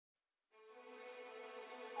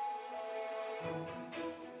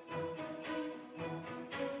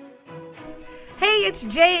Hey, it's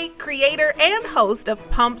Jay, creator and host of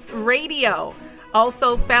P.U.M.P.S Radio.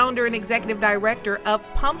 Also founder and executive director of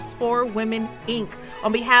P.U.M.P.S for Women, Inc.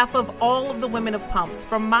 On behalf of all of the women of P.U.M.P.S,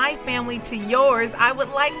 from my family to yours, I would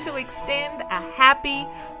like to extend a happy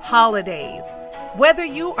holidays. Whether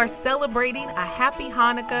you are celebrating a happy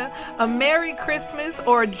Hanukkah, a Merry Christmas,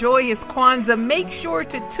 or a joyous Kwanzaa, make sure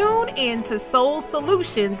to tune in to Soul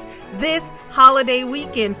Solutions this holiday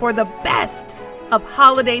weekend for the best of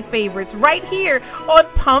holiday favorites right here on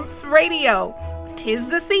P.U.M.P.S Radio. 'Tis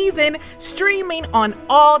the season, streaming on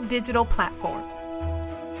all digital platforms.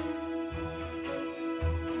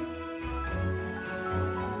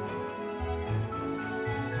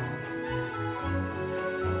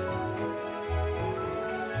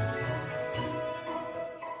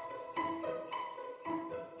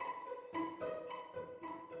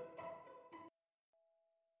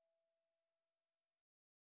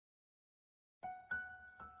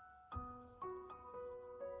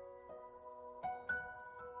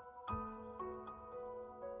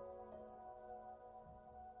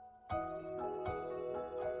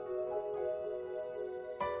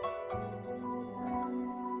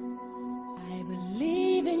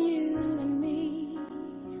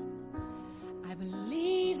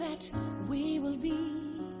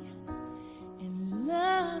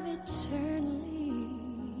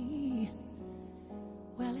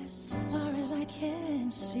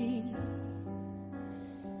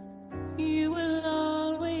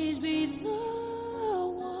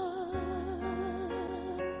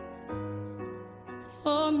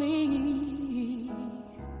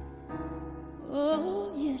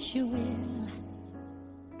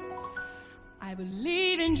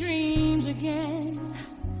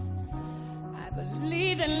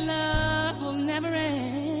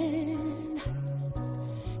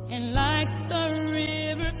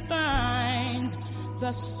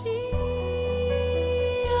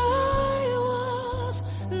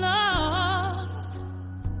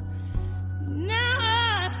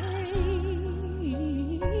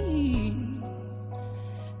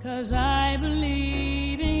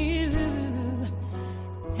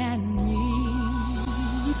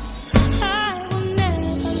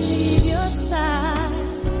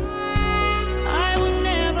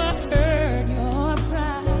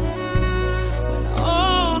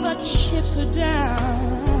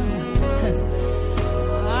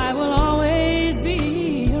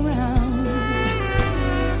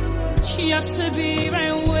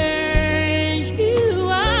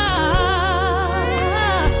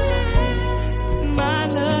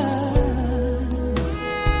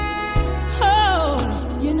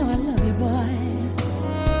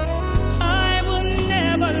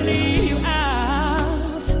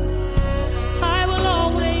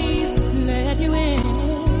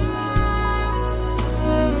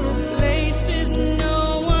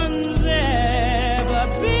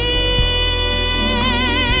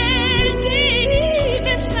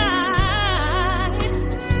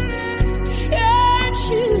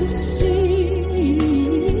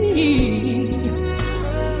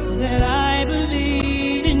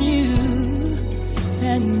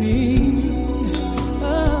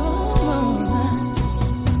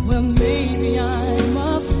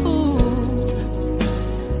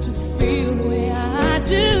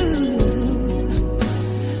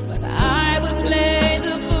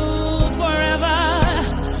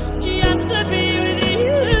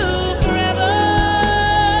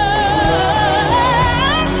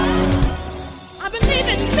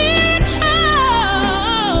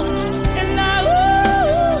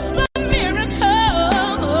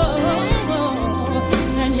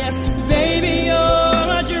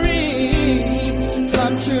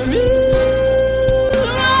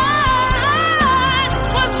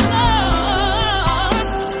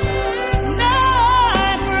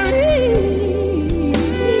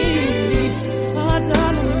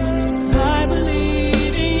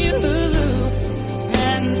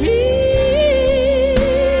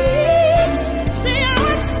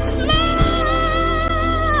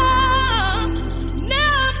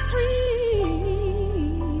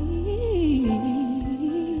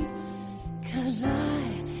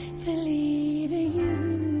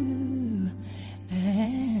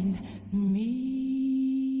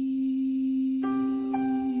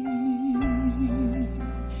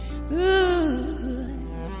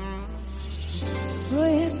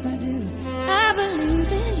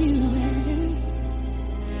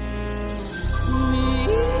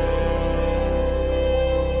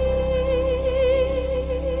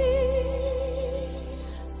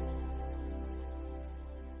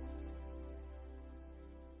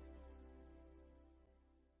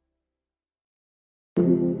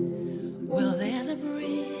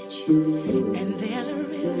 And there's a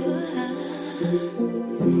river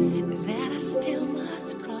that I still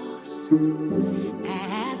must cross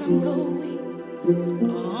as I'm going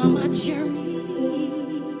on my journey.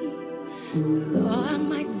 Oh, I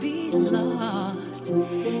might be lost,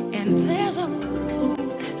 and there's a road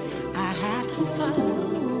I have to follow,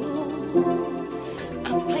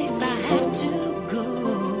 a place I have to go.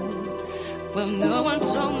 Well, no one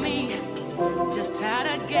told me just how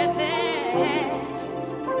to get there,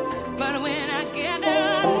 but when I get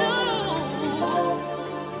there, I know,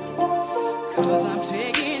 'cause I'm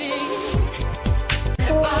taking it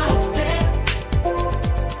step by step,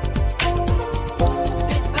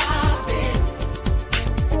 bit by bit,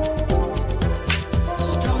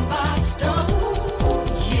 stone by stone,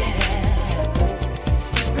 yeah.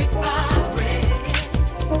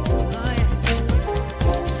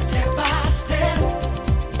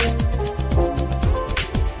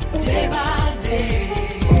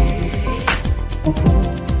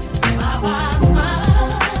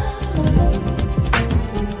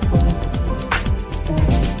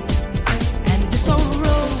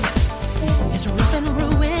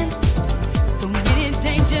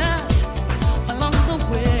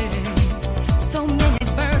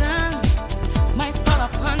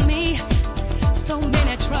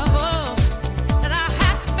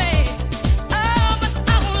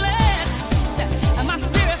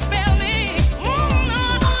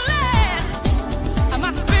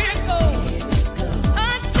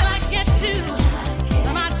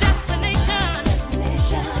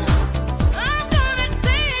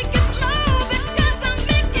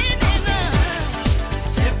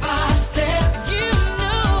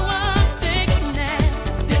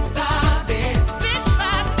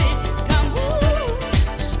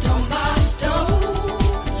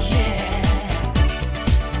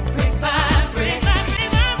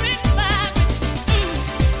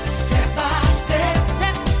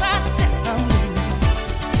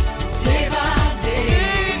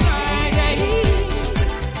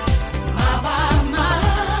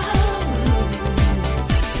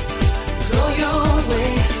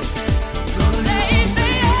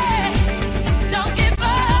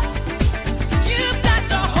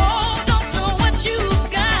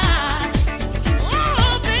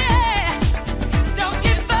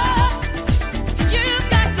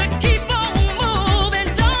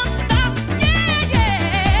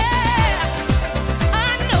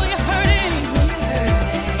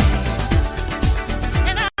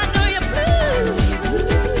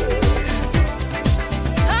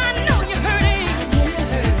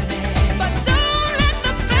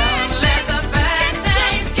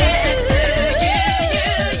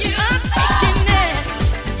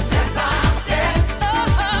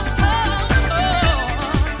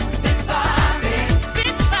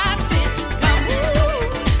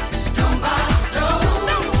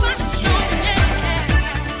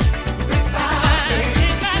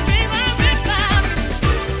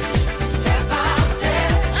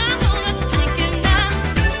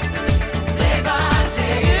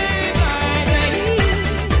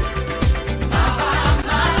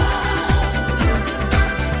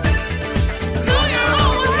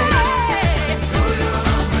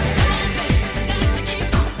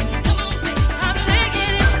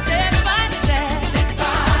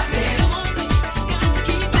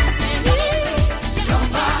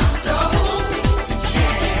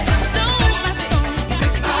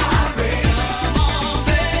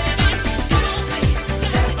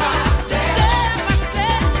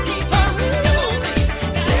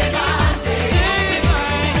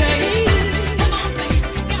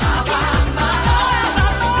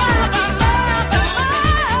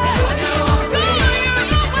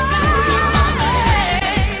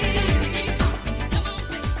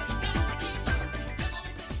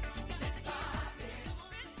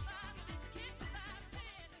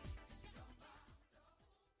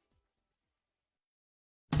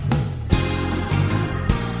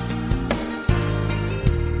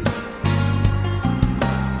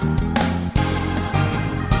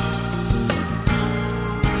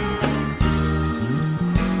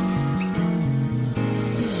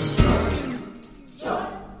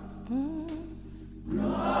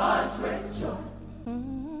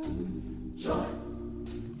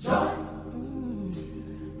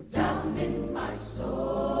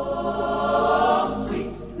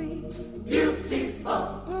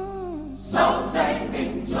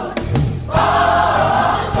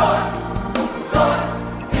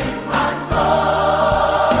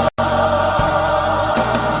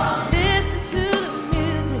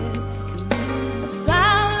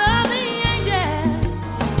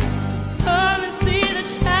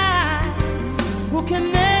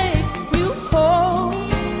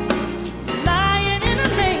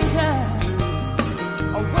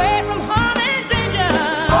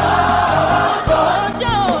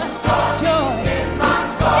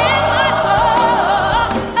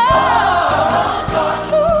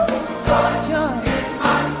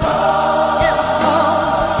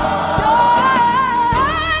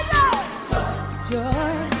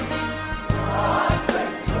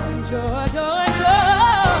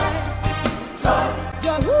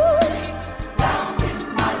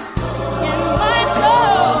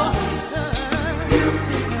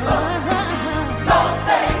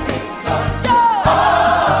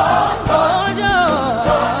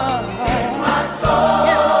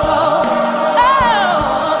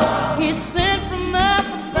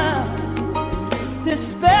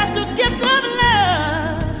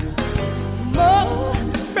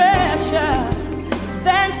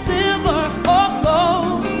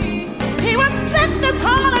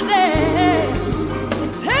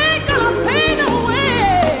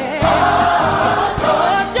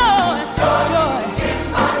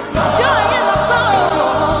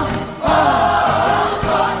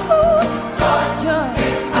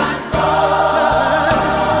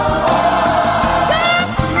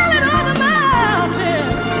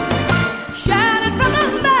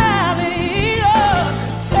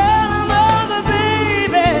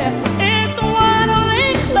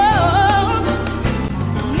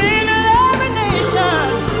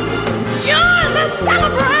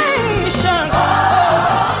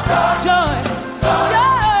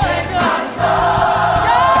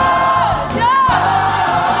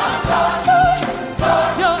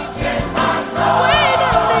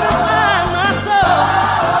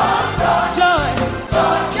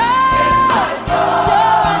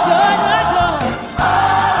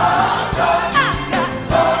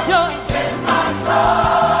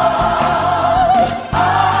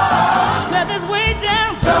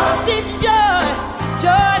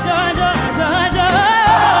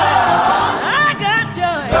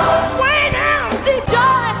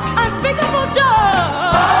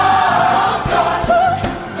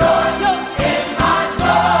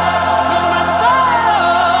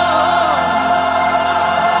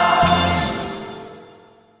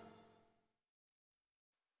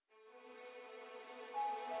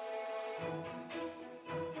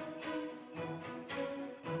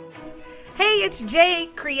 it's Jay,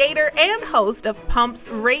 creator and host of P.U.M.P.S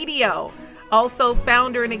Radio. Also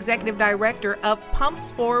founder and executive director of P.U.M.P.S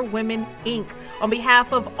for Women, Inc. On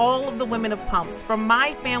behalf of all of the women of P.U.M.P.S, from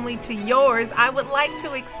my family to yours, I would like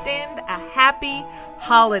to extend a happy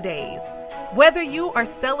holidays. Whether you are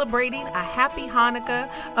celebrating a happy Hanukkah,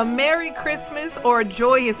 a Merry Christmas, or a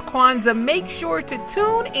joyous Kwanzaa, make sure to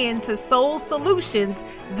tune in to Soul Solutions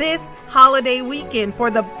this holiday weekend for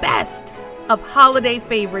the best of holiday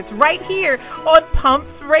favorites right here on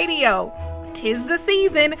P.U.M.P.S Radio. 'Tis the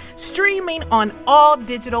season, streaming on all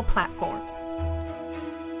digital platforms.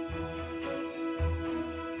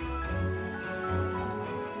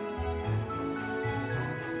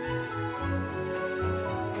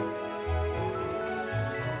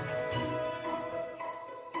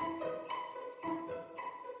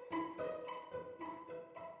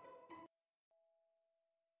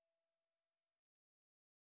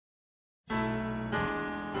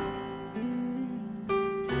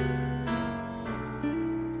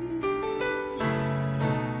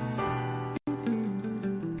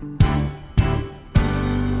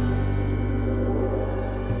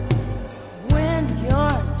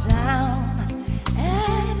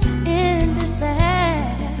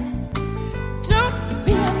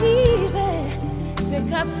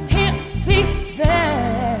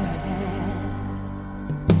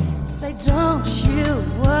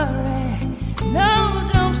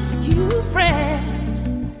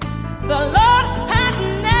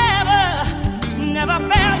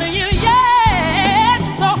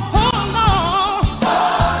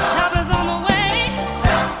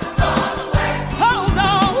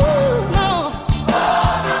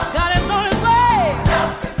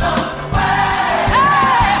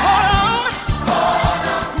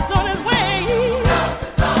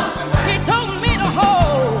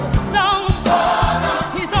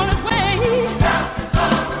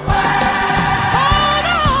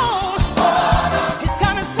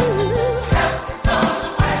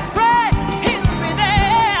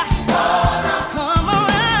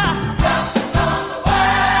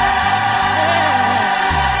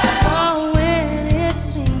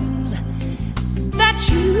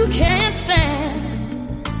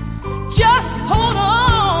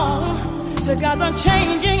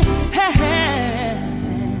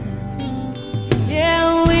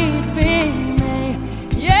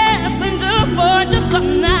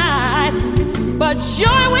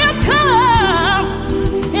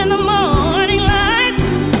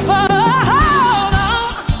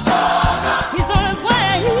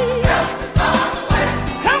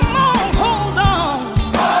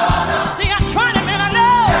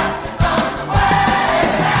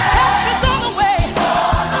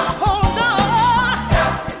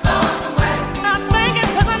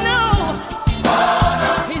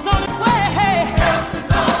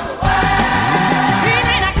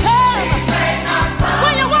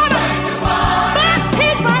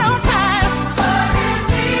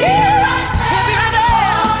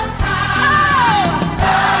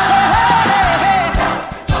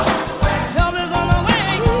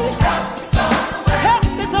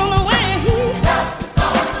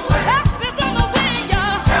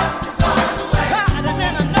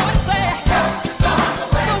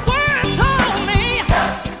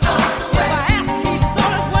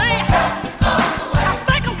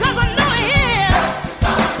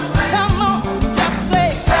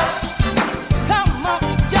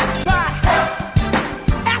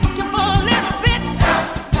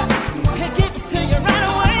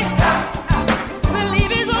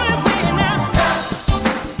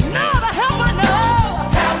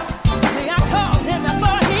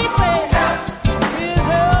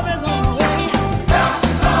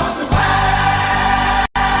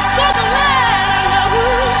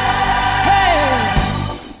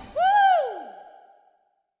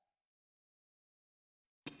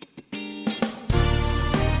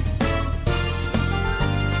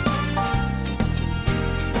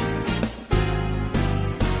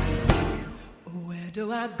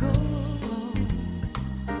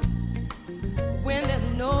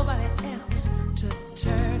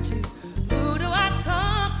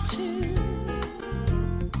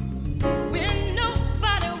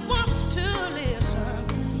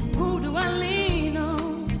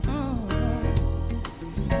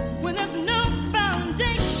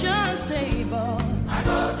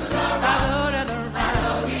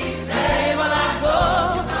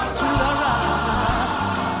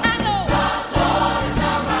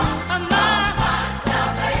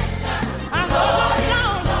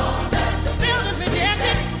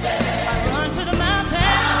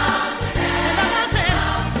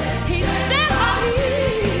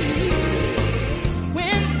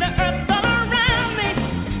 When the earth fell around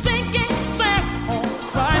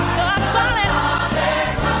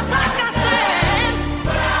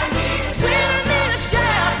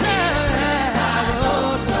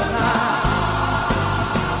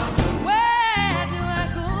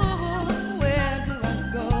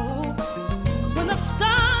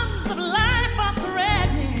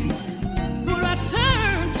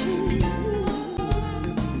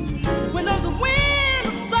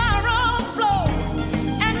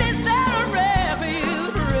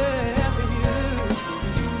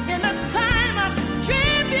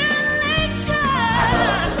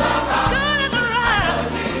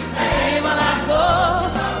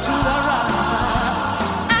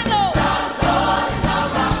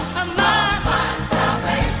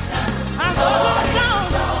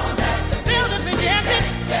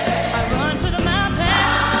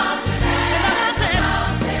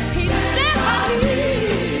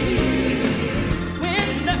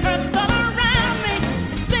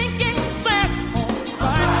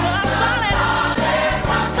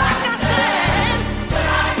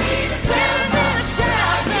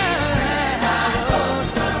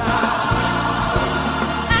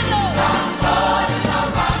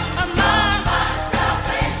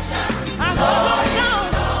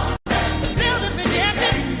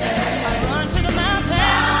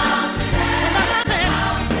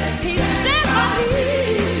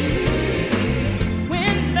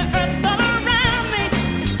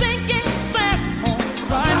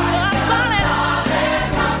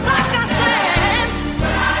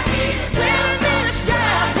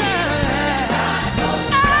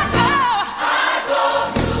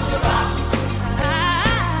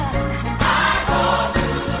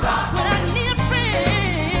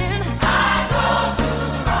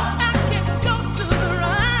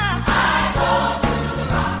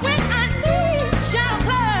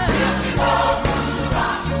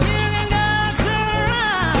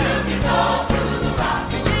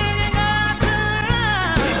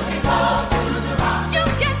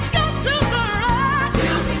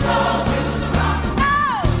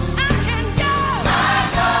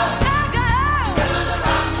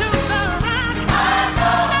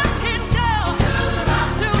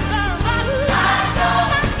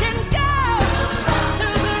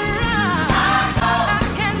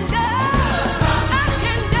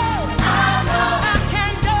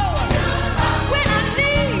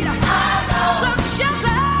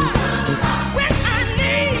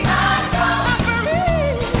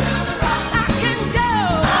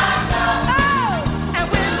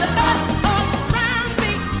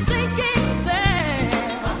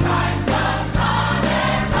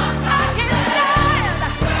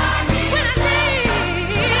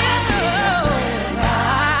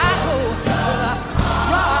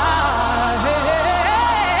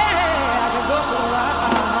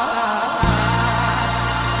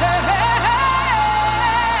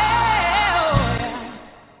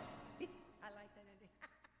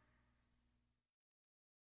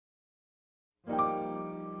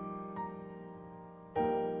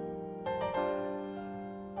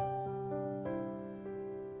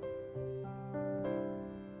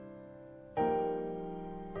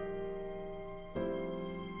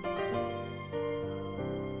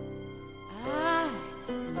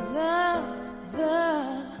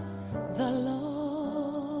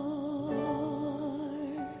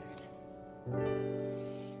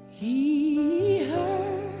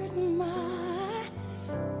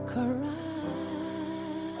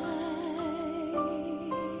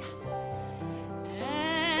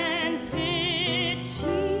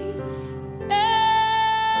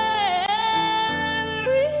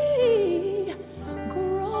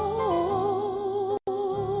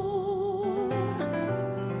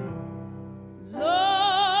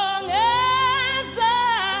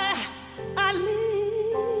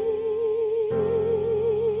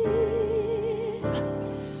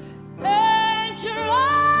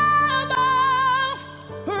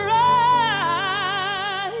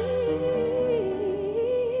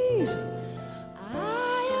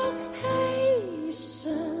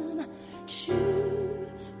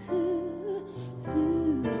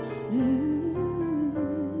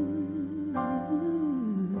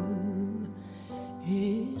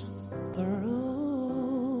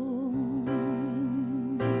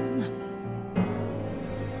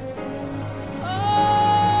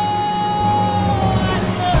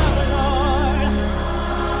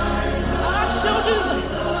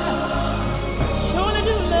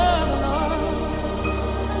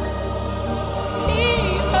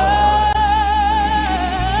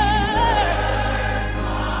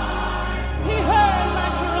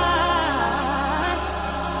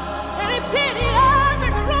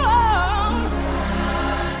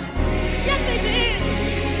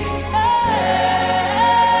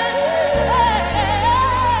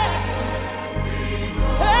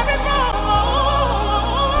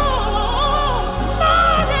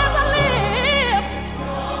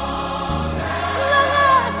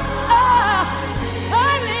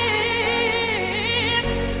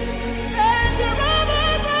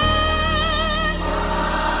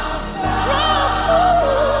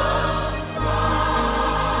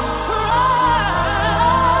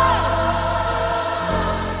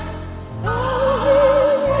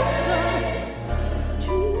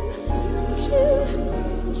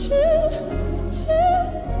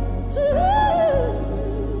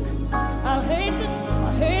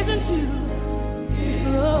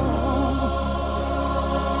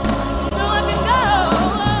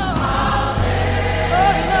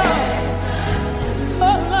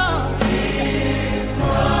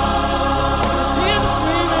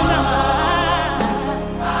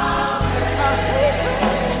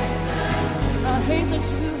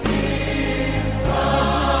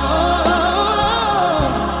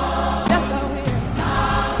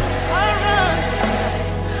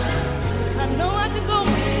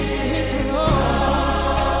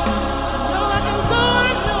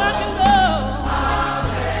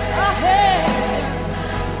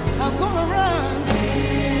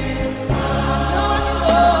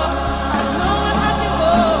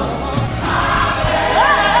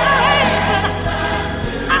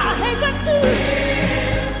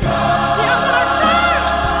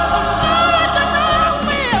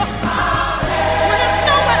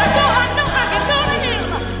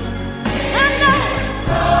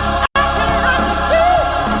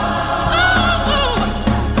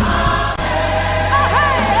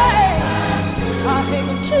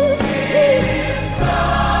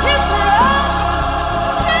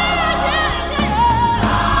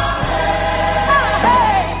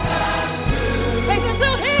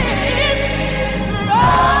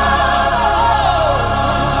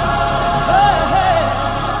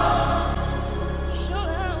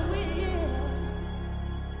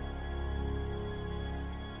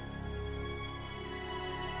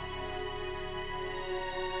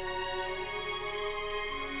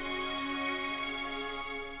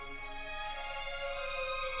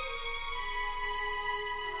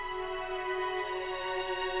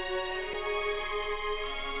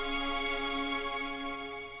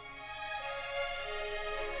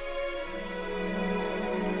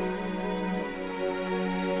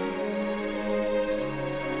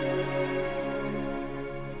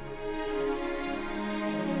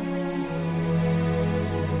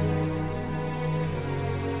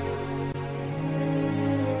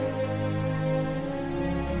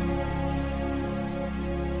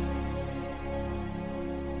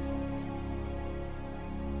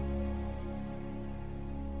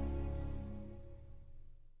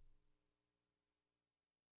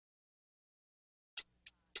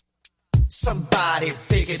Somebody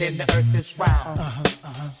bigger than the earth is round,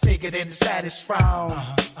 bigger than the saddest frown,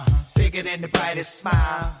 bigger than the brightest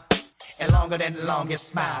smile, and longer than the longest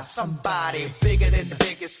smile. Somebody bigger than the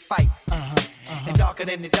biggest fight, and darker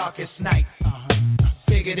than the darkest night,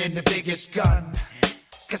 bigger than the biggest gun,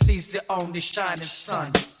 'cause he's the only shining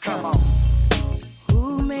sun. Come on.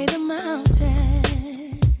 Who made the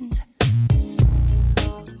mountains?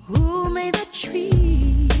 Who made the trees?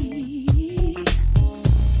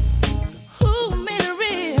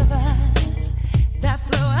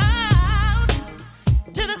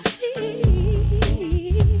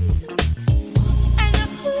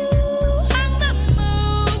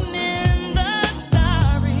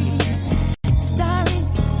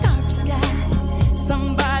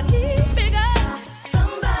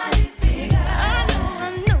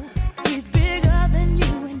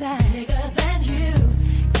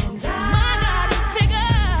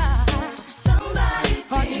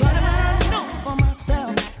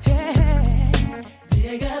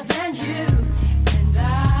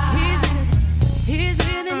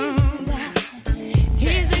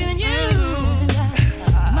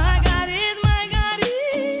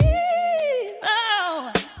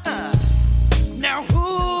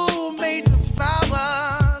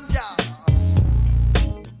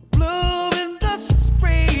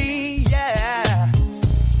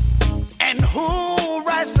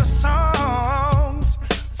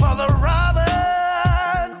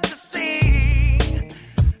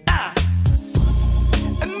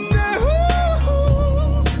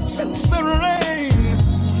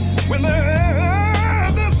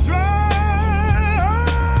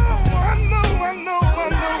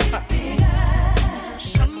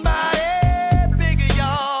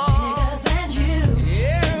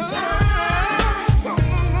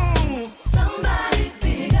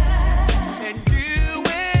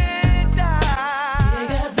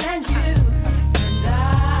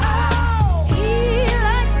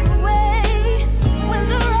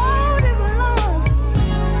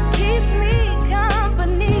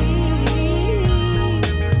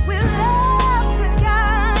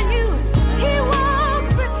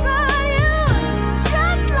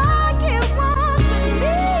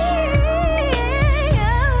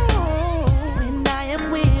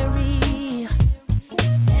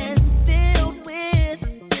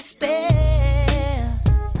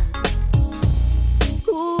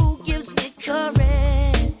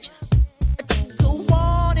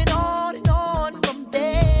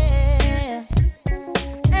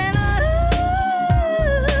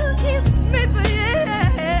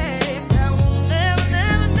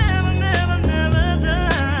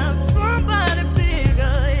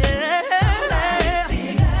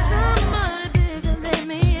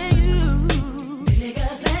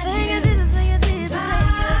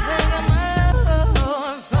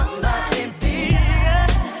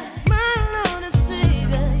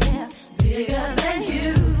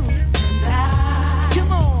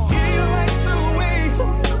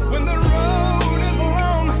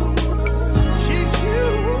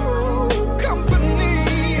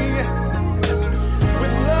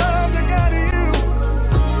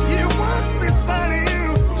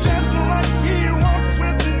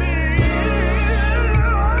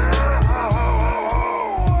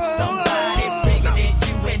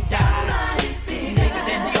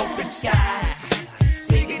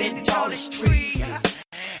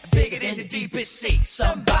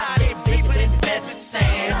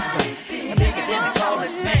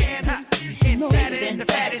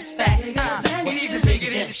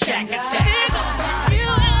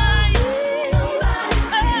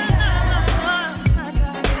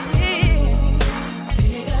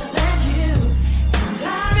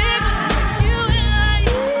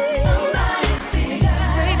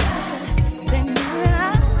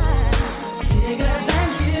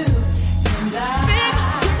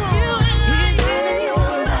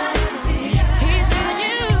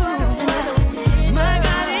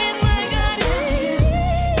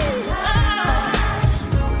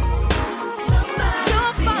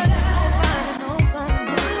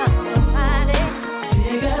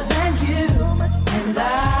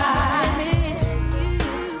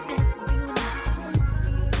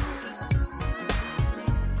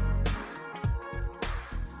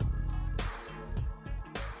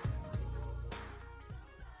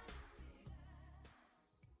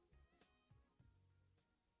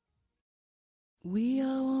 We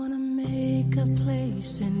all wanna make a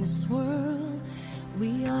place in this world.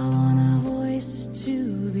 We all want our voices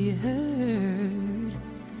to be heard.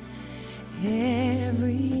 Everyone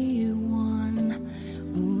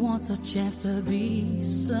wants a chance to be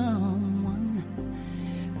someone.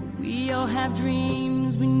 We We all have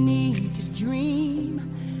dreams we need to dream,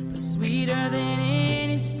 but sweeter than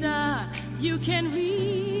any star you can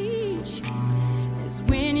reach is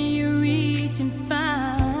when you reach and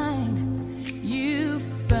find you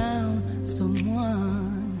found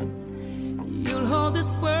someone. You'll hold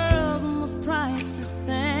this world's most priceless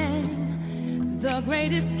thing. The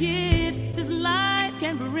greatest gift this life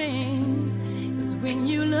can bring is when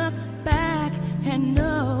you look back and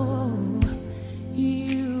know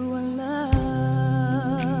you are loved.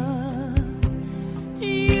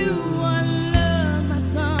 You are loved by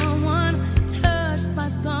someone, touched by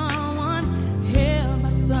someone, held by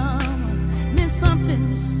someone, meant something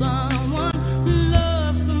to someone,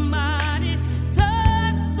 loved somebody,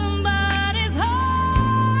 touched somebody's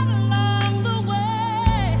heart along the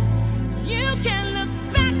way. You can look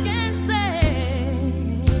back and say,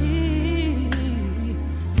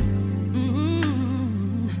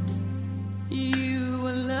 you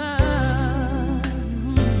were loved.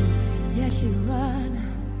 Yes, you are.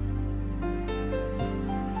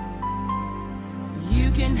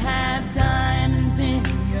 You can have diamonds in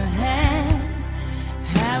your hands,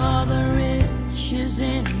 have all the riches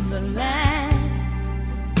in the land,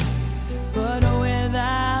 but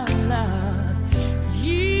without love,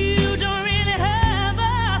 you don't really have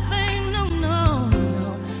a thing. No, no,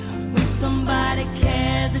 no. When somebody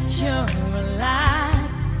cares that you're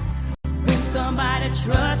alive, when somebody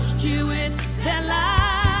trusts you with their life,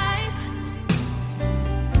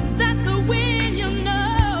 that's when you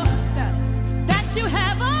know that you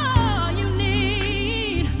have all you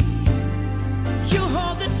need. You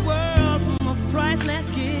hold this world's most priceless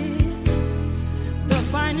gift, the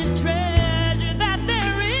finest treasure that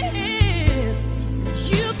there is.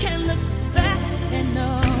 You can look back and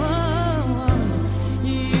know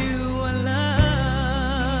you are loved.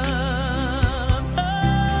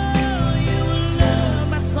 Oh, you were loved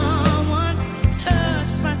by someone,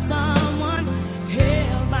 touched by someone,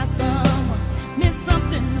 held by someone, meant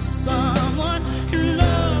something to someone. You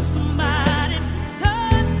love somebody,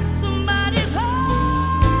 touched somebody's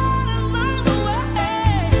heart along the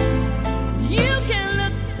way. You can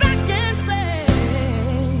look back and say,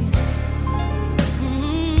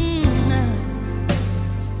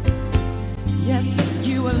 yes,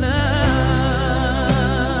 you are loved.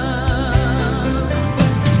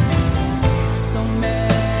 So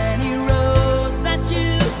many roads that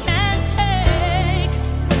you can take,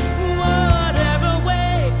 whatever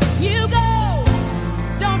way you go,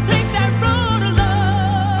 don't take that road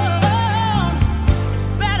alone.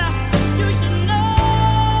 It's better you should know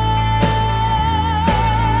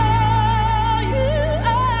you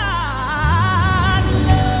are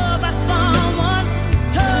loved by someone,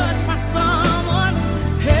 touched by someone,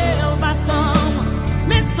 held by someone,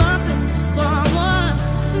 meant something to someone,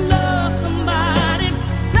 love somebody,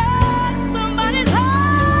 touch somebody's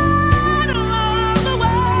heart along the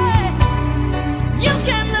way. You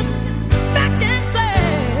can look back and say,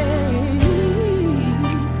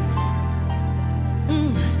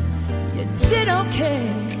 you did okay.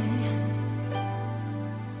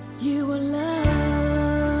 You were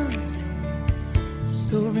loved.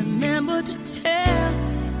 So remember to tell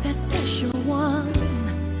that special one.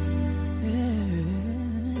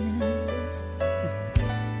 Yes.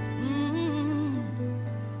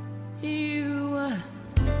 You are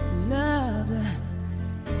loved.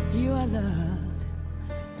 You are loved.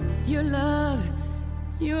 You're loved.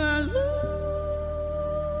 You are loved.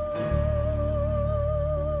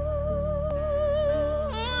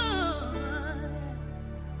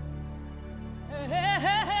 Hey, hey,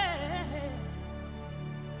 hey, hey.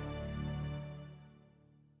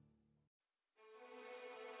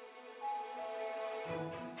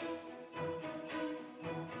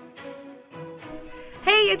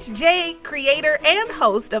 Hey, it's Jay, creator and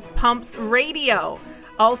host of P.U.M.P.S Radio.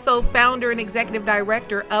 Also founder and executive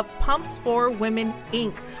director of P.U.M.P.S for Women,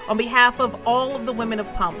 Inc. On behalf of all of the women of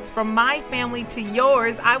P.U.M.P.S, from my family to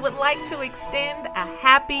yours, I would like to extend a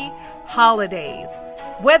happy holidays.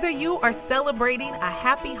 Whether you are celebrating a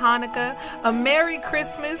happy Hanukkah, a Merry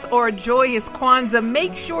Christmas, or a joyous Kwanzaa,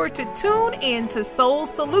 make sure to tune in to Soul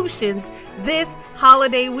Solutions this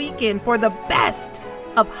holiday weekend for the best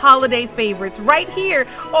of holiday favorites right here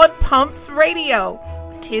on P.U.M.P.S Radio.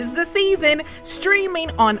 'Tis the season,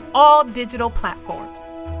 streaming on all digital platforms.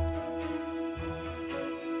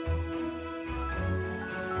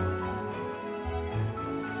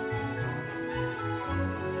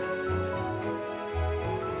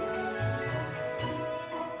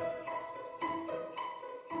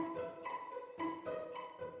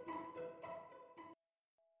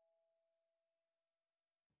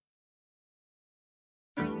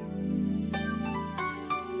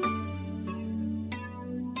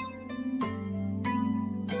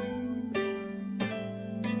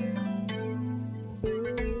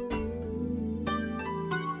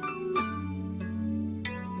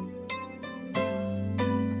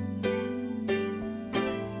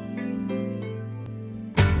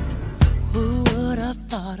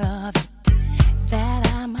 thought of it, that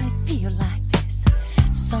I might feel like this.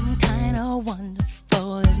 Some kind of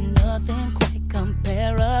wonderful, there's nothing quite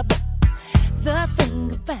comparable. The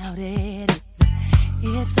thing about it is,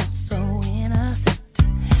 it's all so innocent.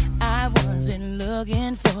 I wasn't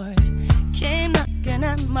looking for it, came knocking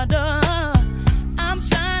at my door. I'm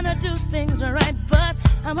trying to do things right, but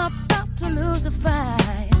I'm about to lose the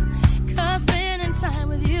fight. 'Cause spending time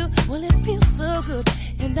with you, well, it feels so good,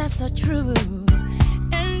 and that's the truth.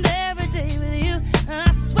 And every day with you,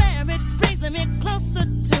 I swear it brings me closer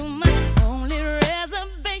to my only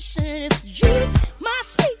reservation is you, my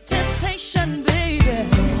sweet temptation, baby.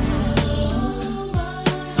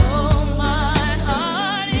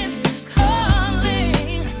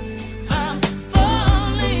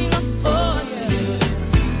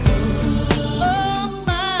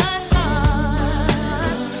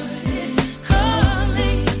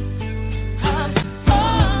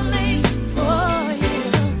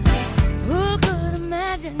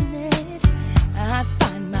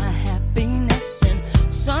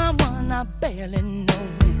 Barely know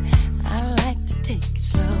me. I like to take it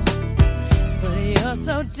slow, but you're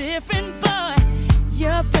so different, boy.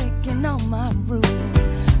 You're breaking all my rules.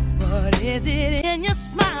 What is it in your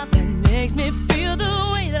smile that makes me feel the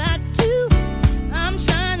way that I do? I'm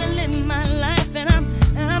trying to live my life, and I'm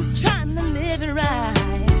trying to live it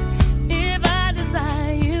right. If I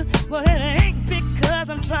desire you, well, it ain't because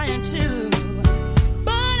I'm trying to.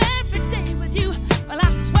 But every day with you, well, I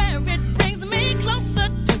swear it brings me closer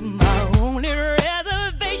to my only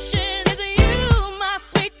reservation is you, my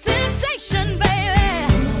sweet temptation, baby.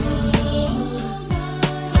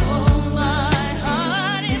 Oh, my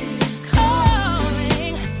heart is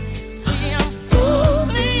calling. See, I'm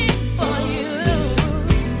falling for you.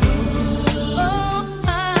 Oh,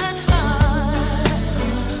 my heart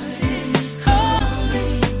is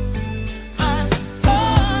calling. I'm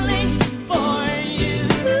falling for you.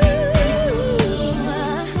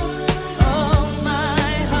 Oh,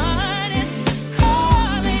 my heart is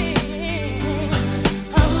calling.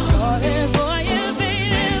 I'm falling for you,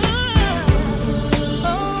 baby.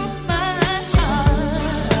 Oh, my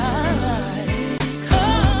heart is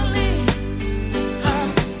calling. I'm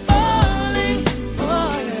falling for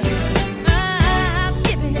you. I'm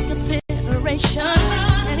giving it consideration,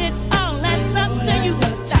 and it all adds up to you.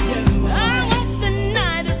 I won't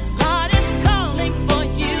deny this heart is calling for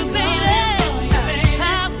you, baby.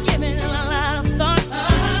 I've given it a lot of thought,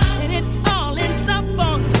 and it all ends up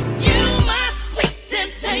on you, my sweet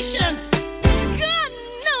temptation. God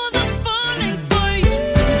knows I'm falling for you.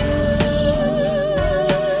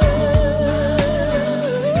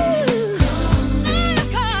 I'm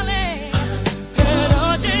calling.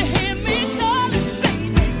 Don't you hear me calling,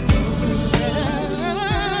 baby?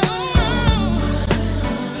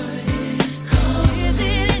 Is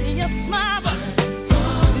it in your smile?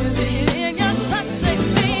 Is it in your touch? Say,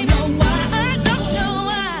 do you know why? I don't know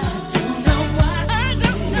why. I don't know why. I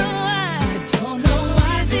don't know why. I don't know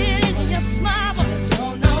why. Is it in your smile? I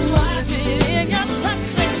don't know why. Is it in your touch?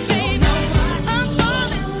 Say, do you know why? I'm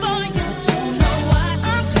falling for you. I don't know why.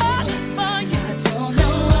 I'm calling for you. I don't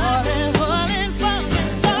know why. I'm falling for you. I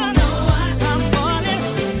don't know why. I'm falling.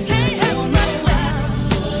 Can't help myself.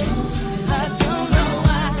 I don't know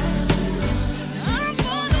why. I'm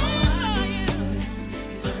falling for you.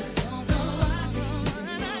 I don't know why.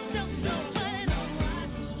 And I don't know what it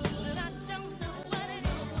is. But I don't know what it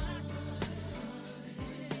is.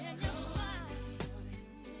 Is it in your smile?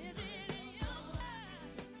 Is it in your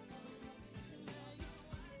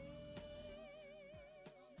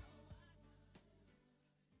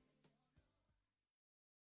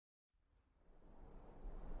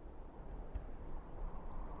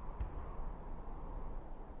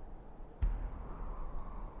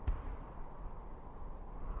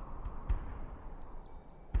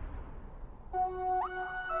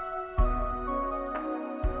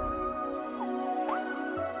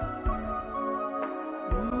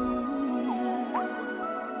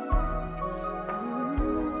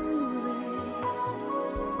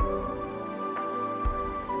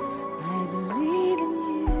I believe in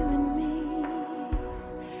you and me.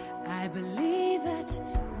 I believe that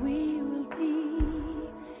we will be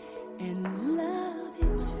in love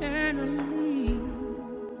eternally.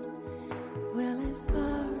 Well, as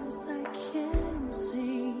far as I can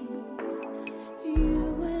see,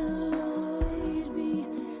 you will always be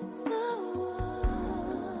the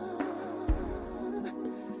one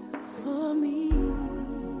for me.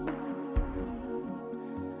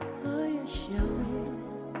 Oh, yes, you will.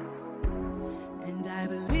 And I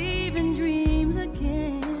believe in dreams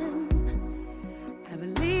again. I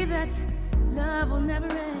believe that love will never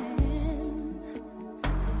end.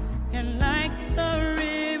 And like the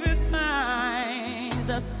river finds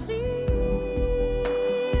the sea,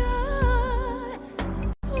 I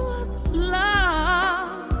was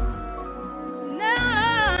lost.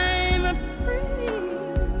 Now I'm free,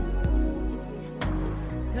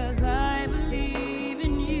 'cause I believe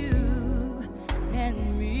in you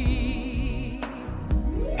and me.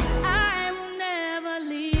 I will never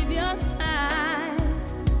leave your side.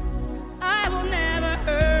 I will never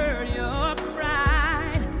hurt your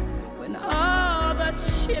pride. When all the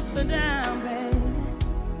chips are down, babe,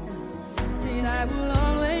 see, I will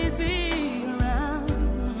always be around,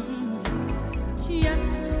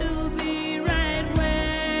 just to be right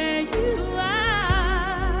where you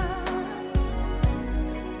are,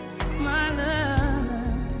 my love.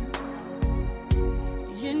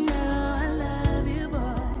 You know I love you,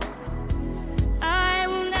 boy. I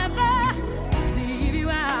will never leave you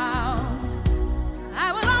out.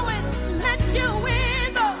 I will always let you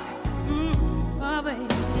in, boy. Oh, baby,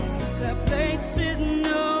 to places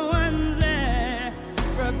no one's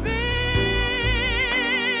ever been.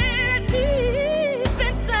 Deep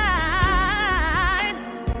inside,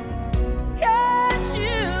 can't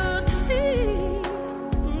you see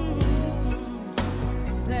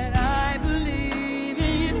that I believe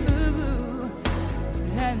in you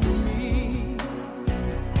and me?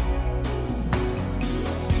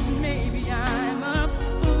 Maybe I'm a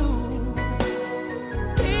fool to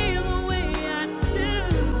feel the way I do.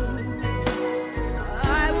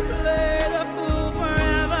 I will play the fool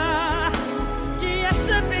forever, just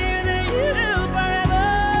to be with you forever.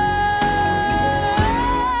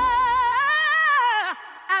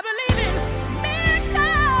 I believe in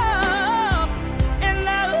miracles, and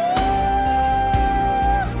love's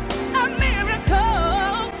a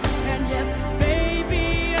miracle. And yes, baby,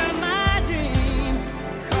 you're my dream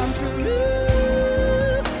come true.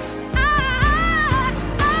 I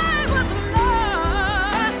was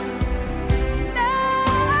lost, now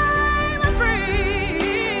I'm free.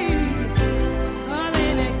 Oh,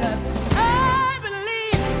 baby, 'cause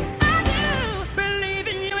I do believe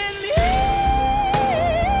in you and me.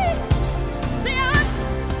 See, I'm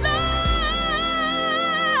lost,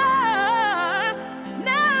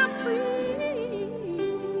 now I'm free.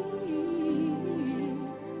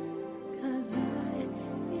 'Cause I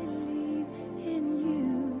believe in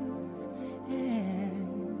you and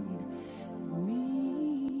me.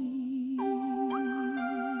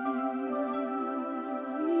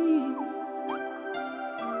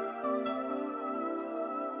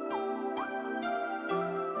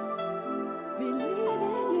 Believe in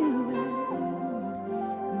you and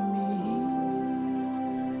me.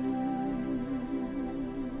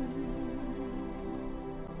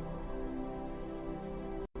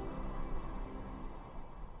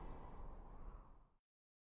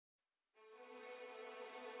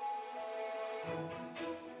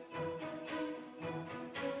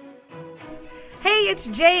 Hey, it's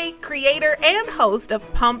Jay, creator and host of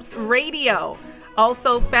P.U.M.P.S Radio.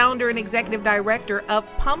 Also founder and executive director of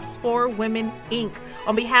P.U.M.P.S for Women, Inc.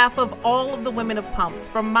 On behalf of all of the women of P.U.M.P.S,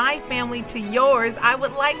 from my family to yours, I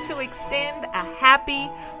would like to extend a happy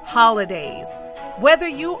holidays. Whether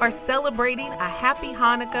you are celebrating a happy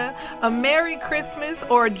Hanukkah, a Merry Christmas,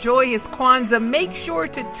 or a joyous Kwanzaa, make sure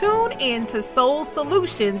to tune in to Soul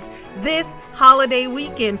Solutions this holiday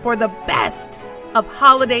weekend for the best of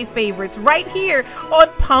holiday favorites right here on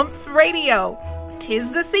P.U.M.P.S Radio.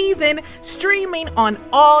 'Tis the season, streaming on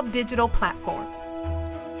all digital platforms.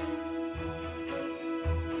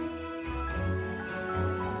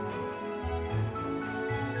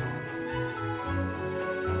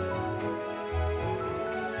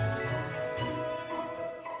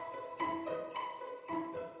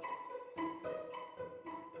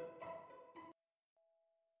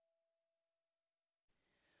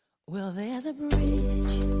 Well, there's a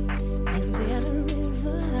bridge and there's a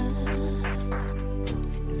river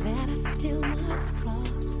that I still must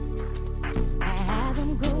cross as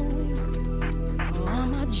I'm going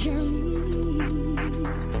on my journey.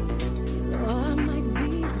 Oh, I might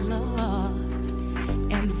be lost,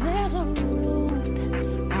 and there's a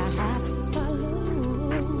road I have to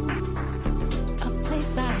follow, a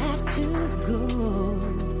place I have to go,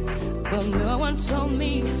 but no one told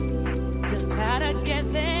me just how to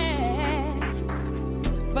get there.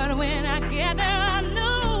 But when I get there, I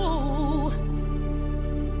know,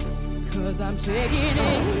 'cause I'm taking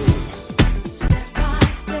it step by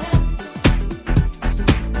step,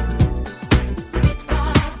 bit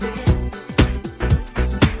by bit,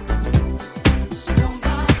 stone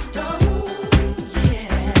by stone,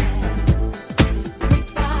 yeah, brick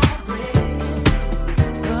by brick,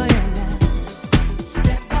 oh yeah,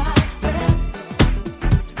 step by step.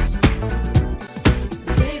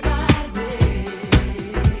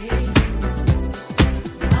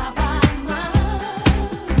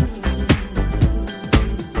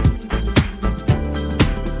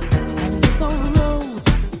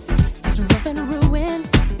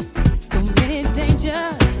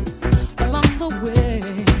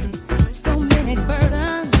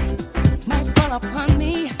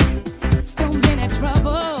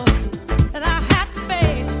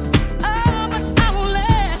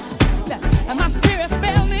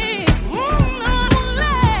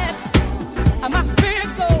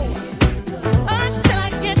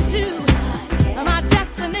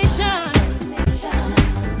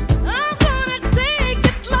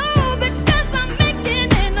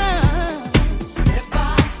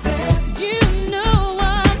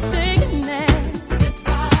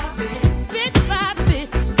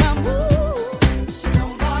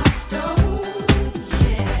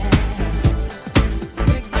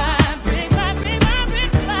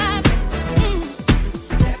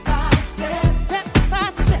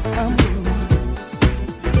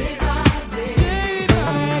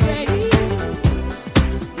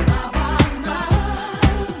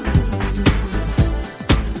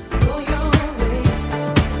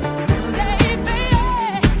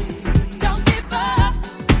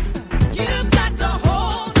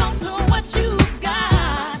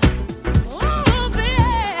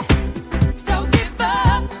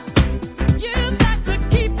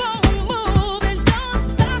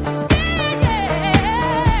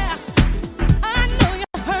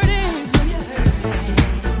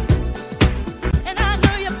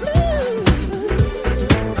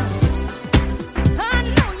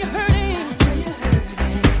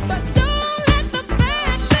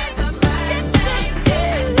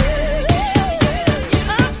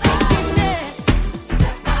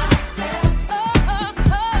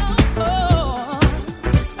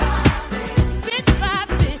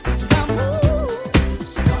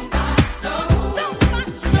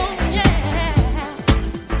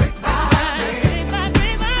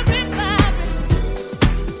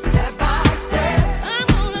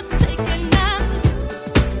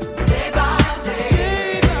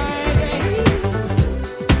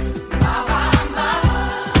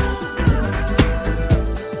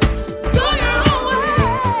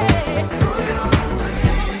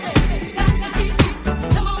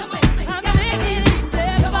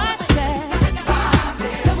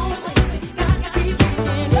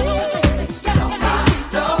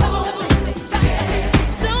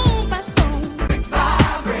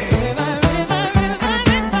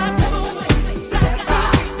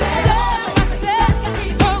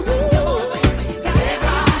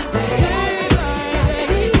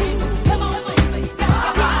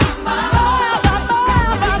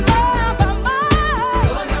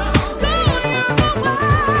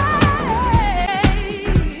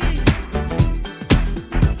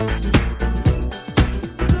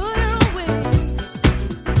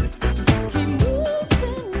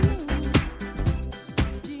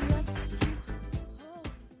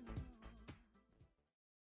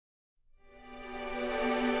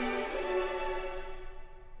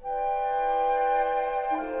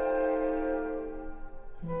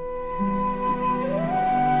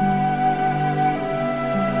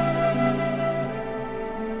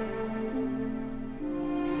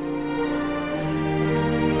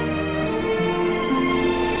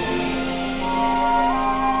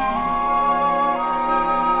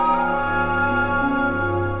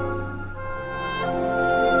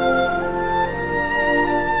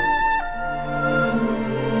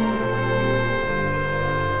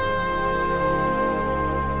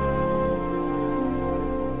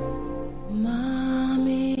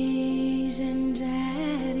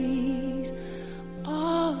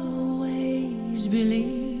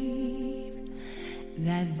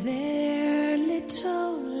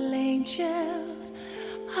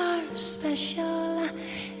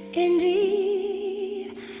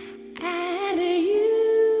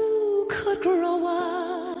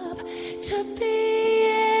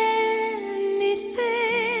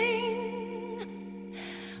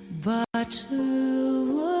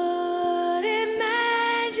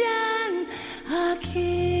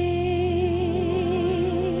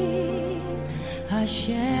 A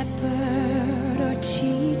shepherd or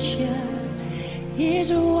teacher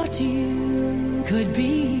is what you could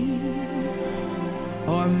be,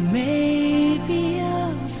 or maybe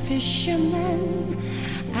a fisherman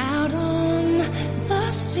out on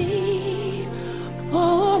the sea,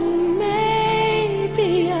 or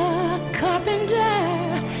maybe a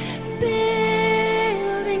carpenter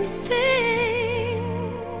building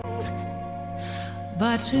things.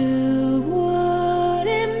 But who would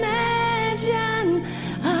imagine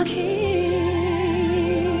a king?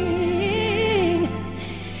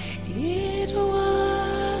 It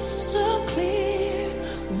was so clear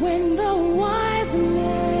when the wise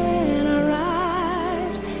men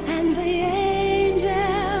arrived and the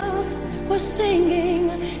angels were singing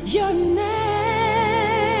your name,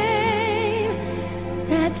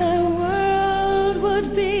 that the world would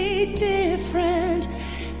be different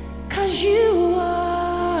 'cause you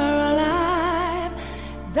are alive.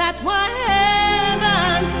 That's why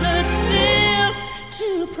heaven stood still to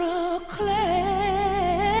proclaim.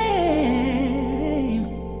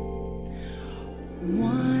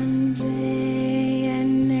 One day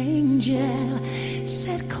an angel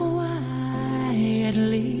said quietly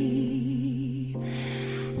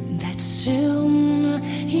that soon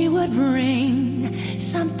he would bring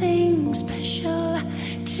something special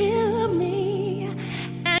to me,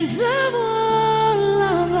 and of all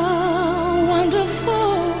of the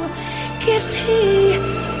wonderful gifts he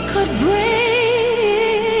could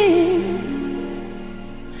bring,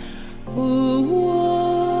 who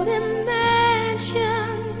would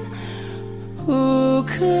imagine, who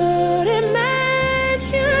could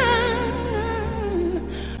imagine,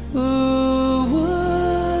 who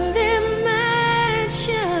would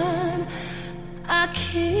imagine a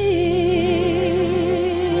king?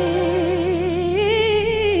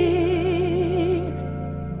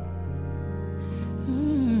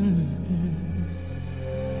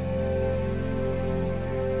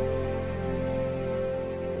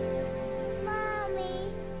 Mommy.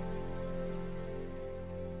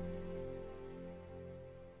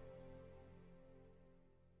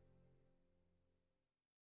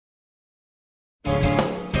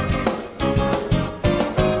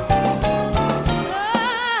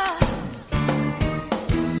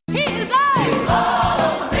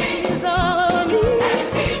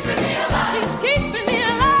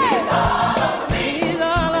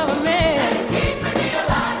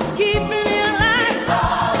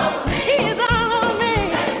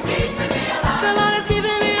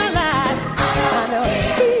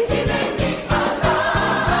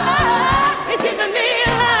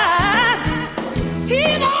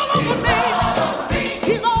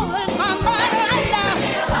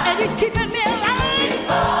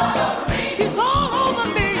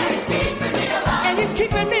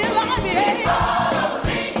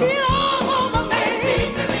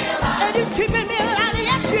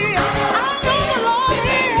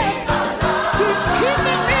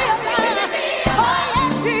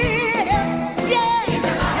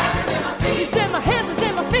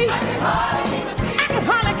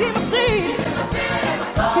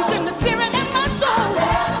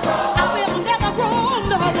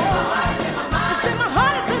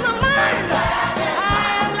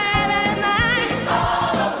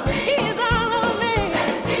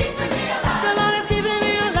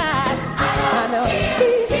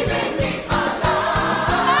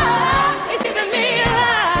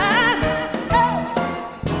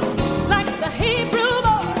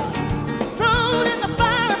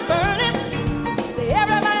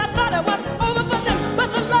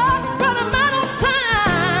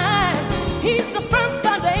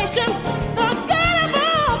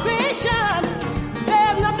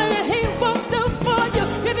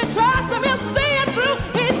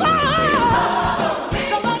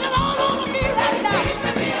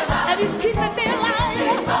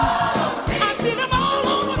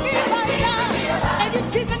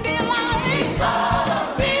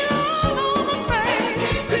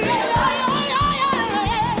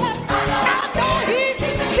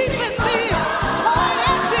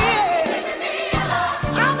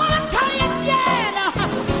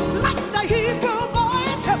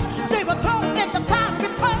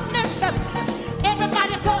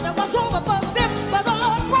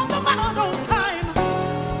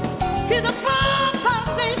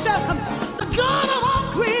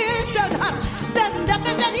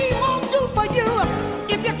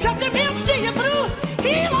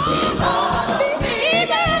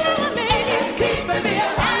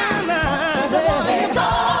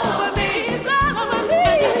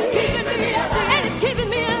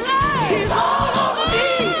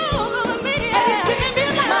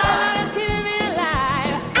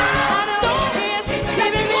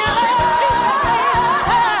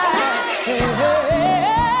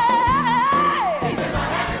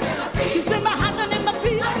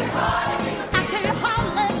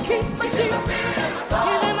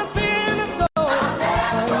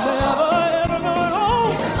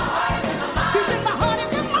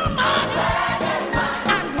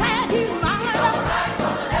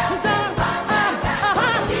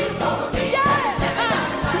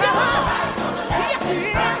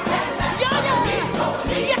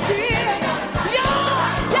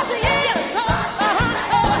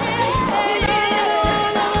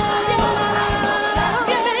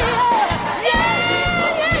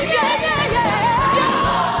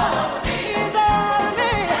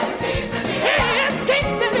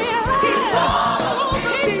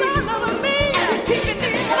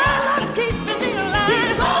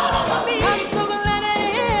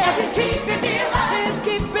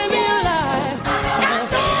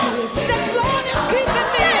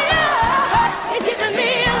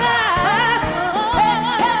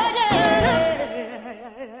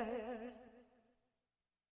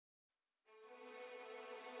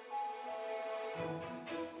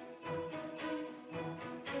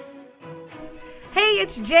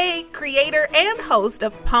 it's Jay, creator and host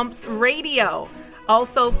of P.U.M.P.S Radio.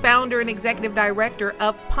 Also founder and executive director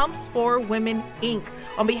of P.U.M.P.S for Women, Inc.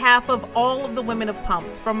 On behalf of all of the women of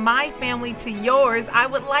P.U.M.P.S, from my family to yours, I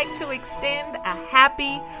would like to extend a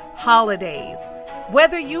happy holidays.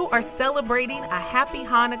 Whether you are celebrating a happy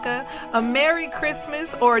Hanukkah, a Merry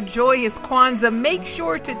Christmas, or a joyous Kwanzaa, make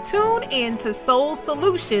sure to tune in to Soul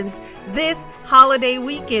Solutions this holiday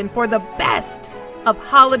weekend for the best of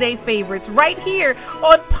holiday favorites right here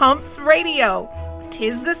on P.U.M.P.S Radio.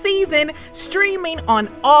 'Tis the season, streaming on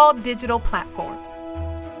all digital platforms.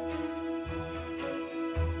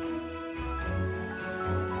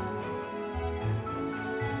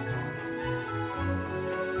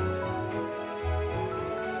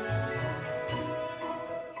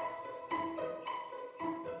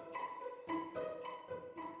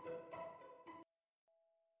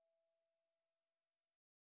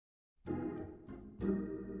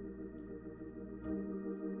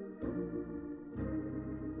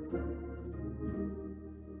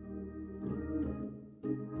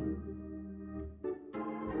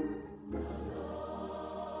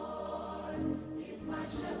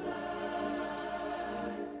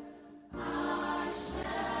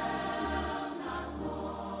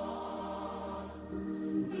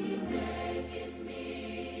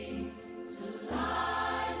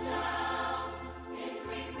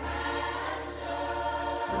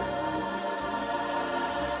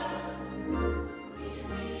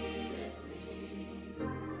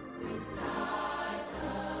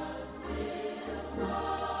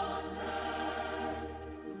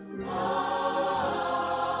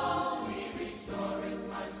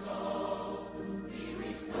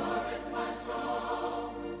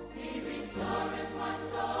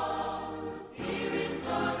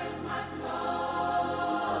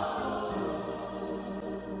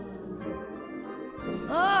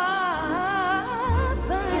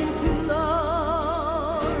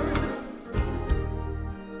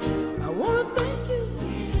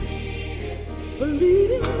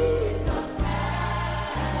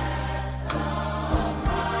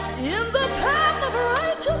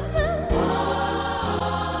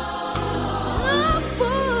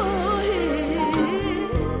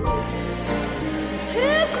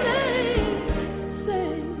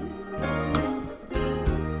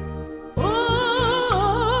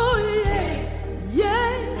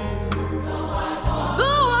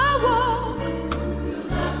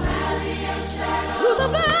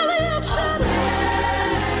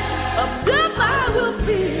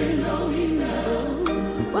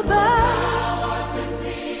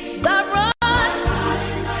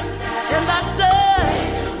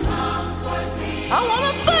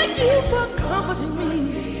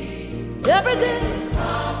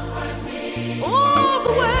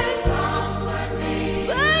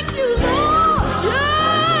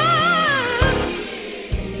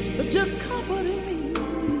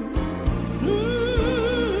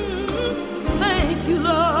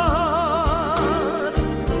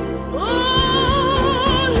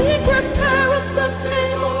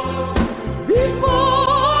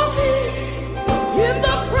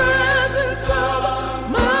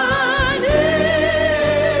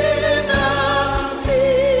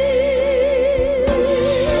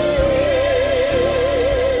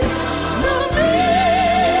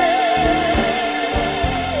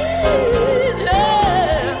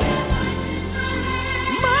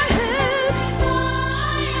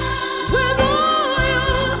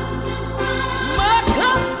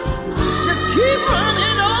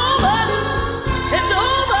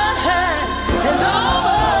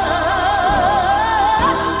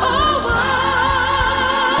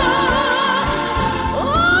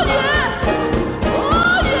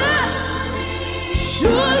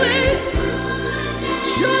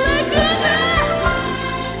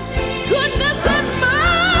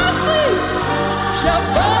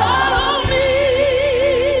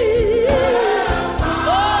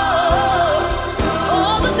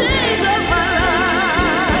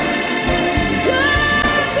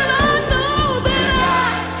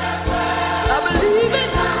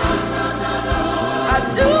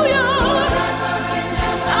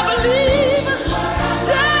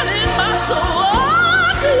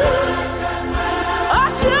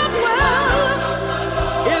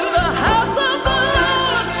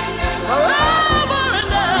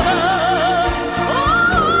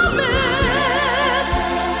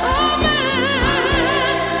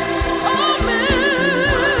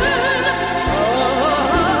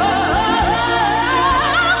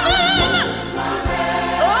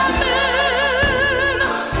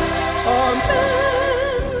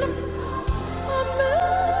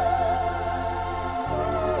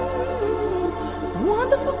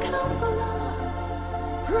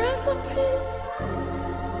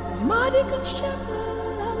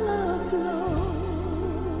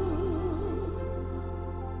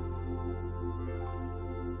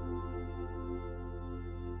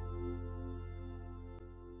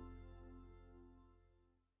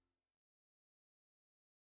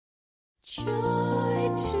 Joy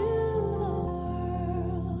to the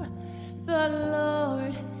world, the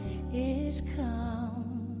Lord is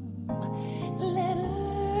come. Let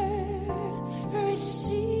earth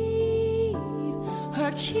receive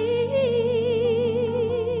her King.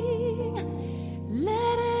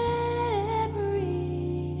 Let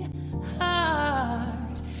every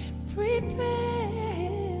heart prepare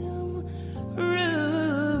him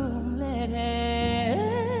room. Let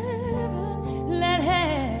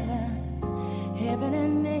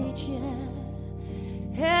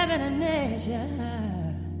heaven and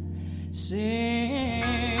nature sing.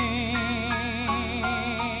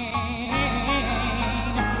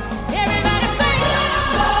 Everybody sing.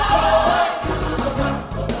 Lord to the world,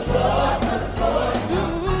 Lord,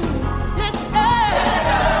 let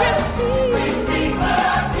earth receive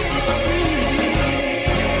her King.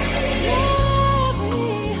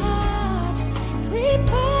 Every heart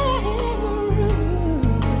prepare him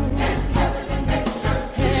room. And heaven and nature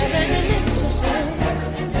sing.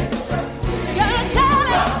 Gotta tell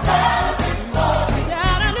it.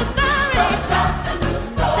 Gotta understand it.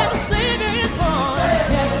 That the Savior is born.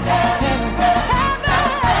 Heaven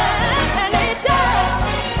and nature.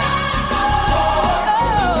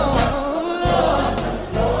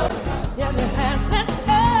 Yes, it has let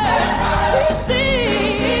earth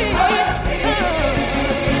receive.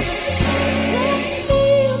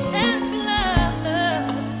 Fields and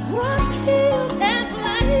flowers, crops, hills and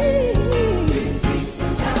plains. Keep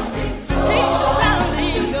the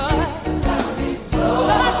sounding joy.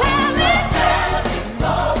 Lord, tell it.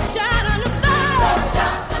 Shine on the stars.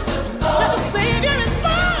 That the Savior is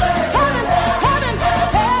born.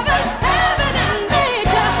 Heaven and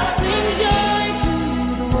nature. Sing joy to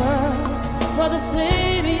the world, for the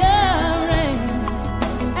Savior reigns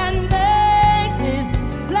and makes his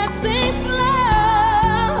blessings flow.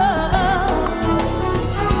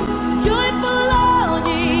 Joyful all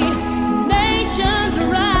ye nations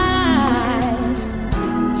rise,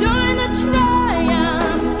 during the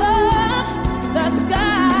triumph of the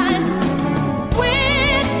skies.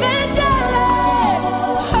 With angelic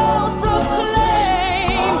hosts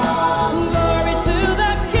proclaim glory to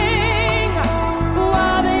the King,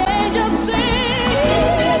 while the angels sing.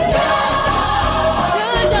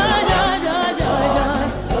 Joy, joy, joy, joy, joy, joy.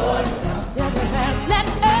 Let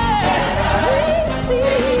earth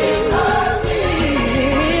receive.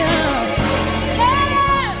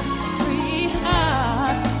 Every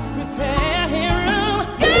heart prepare him room.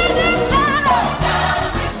 Good and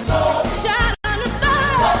shine on the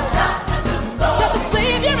stars. That the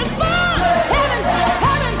Savior is born.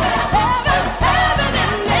 Heaven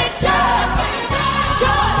and nature.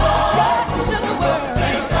 Joy to the world.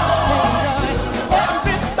 Sing joy.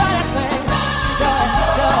 Everybody sing joy,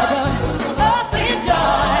 joy, joy. Oh, sing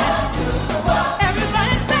joy.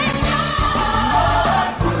 Everybody sing joy.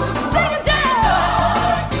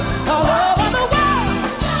 All over the world.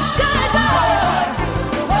 Joy, joy.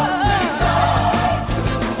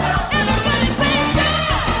 Everybody sing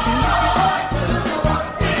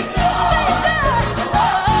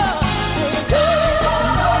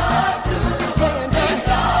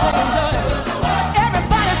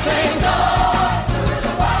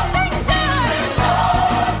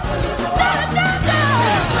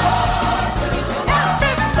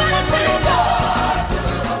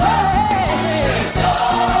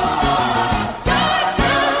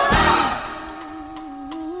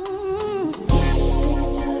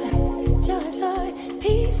joy, joy,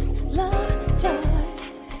 peace, love, joy.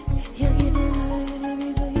 He'll give you love,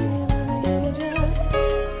 peace, he'll give you love,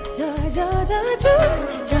 joy, joy, joy, joy,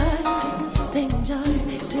 joy. Sing joy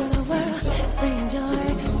to the world, sing joy,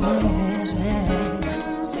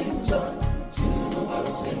 sing joy to the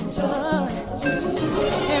world, sing joy.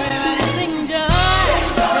 Everybody sing joy,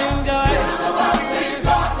 sing joy to the world, sing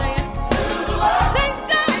joy, sing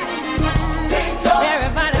joy, sing joy.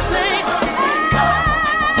 Everybody sing.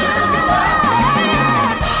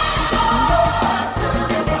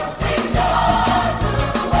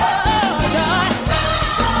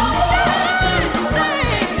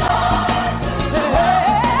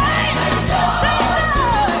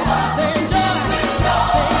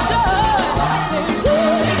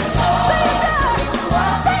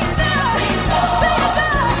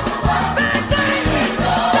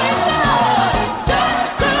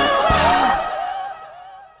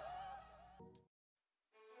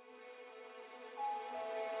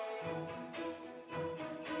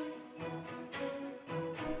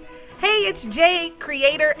 Hey, it's Jay,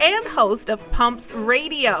 creator and host of P.U.M.P.S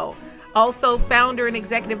Radio. Also founder and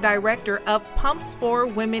executive director of Pumps for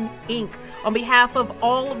Women, Inc. On behalf of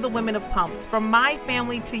all of the women of Pumps, from my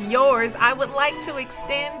family to yours, I would like to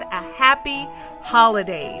extend a happy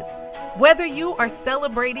holidays. Whether you are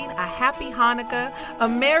celebrating a happy Hanukkah, a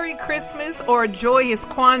Merry Christmas, or a joyous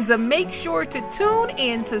Kwanzaa, make sure to tune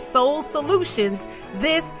in to Soul Solutions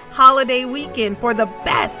this holiday weekend for the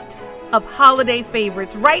best of holiday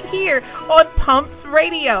favorites right here on Pumps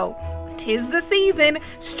Radio. 'Tis the season,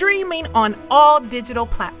 streaming on all digital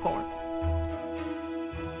platforms.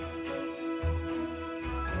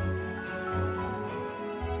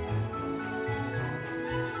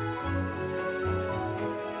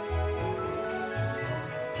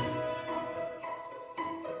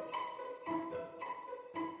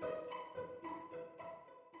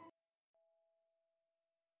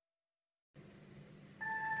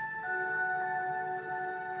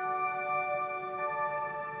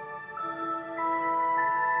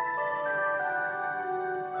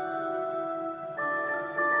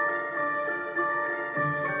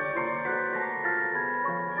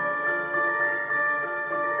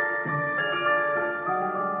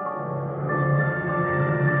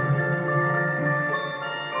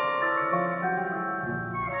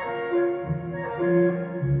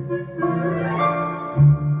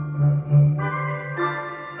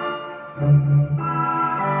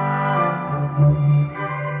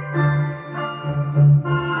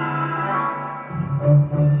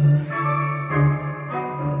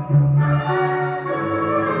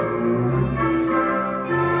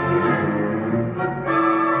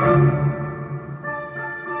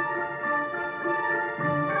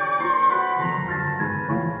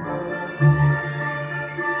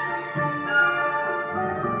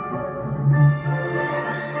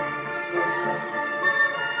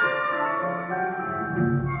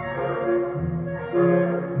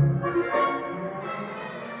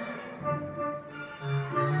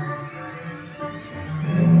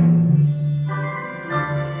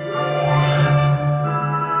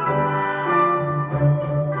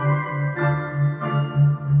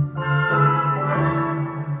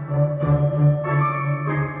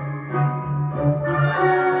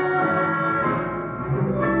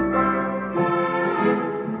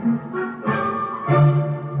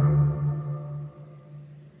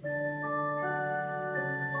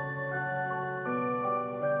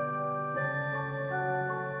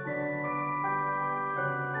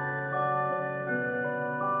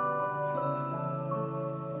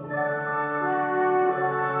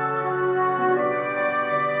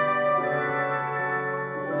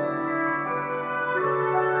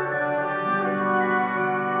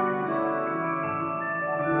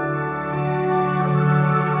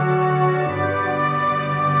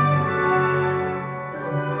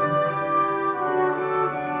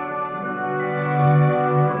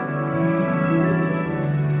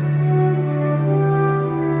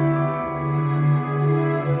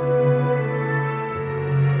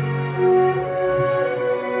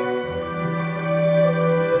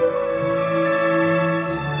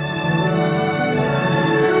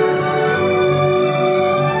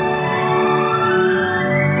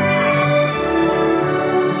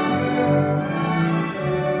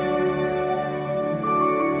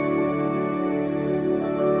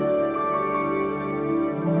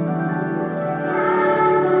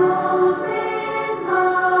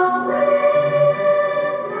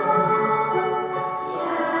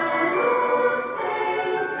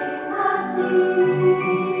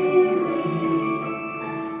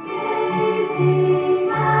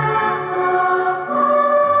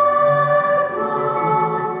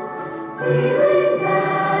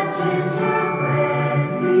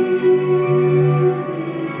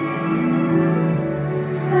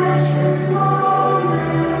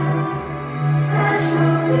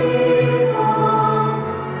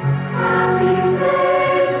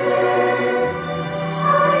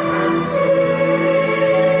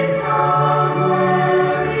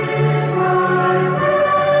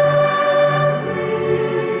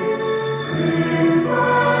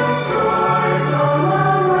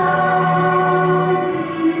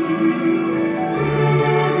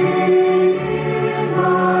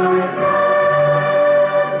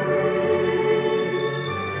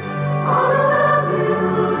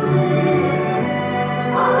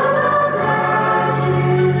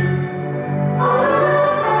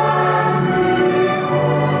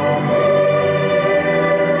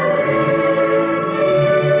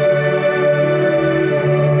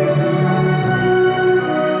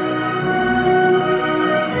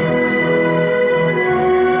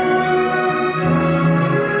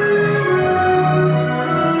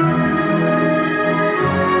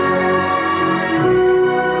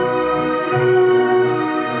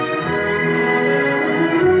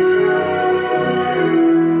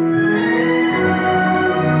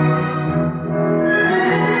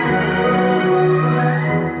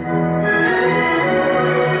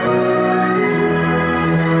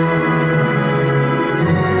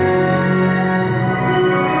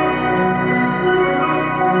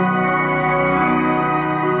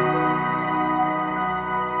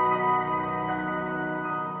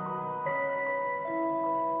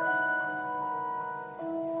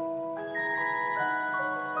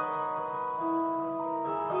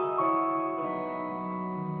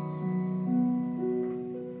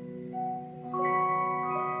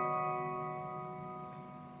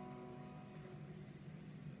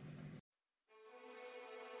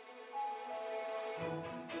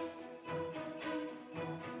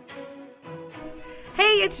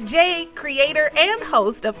 it's Jay, creator and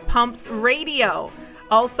host of P.U.M.P.S Radio.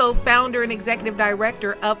 Also founder and executive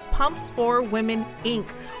director of P.U.M.P.S for Women, Inc.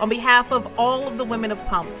 On behalf of all of the women of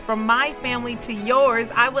P.U.M.P.S, from my family to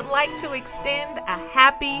yours, I would like to extend a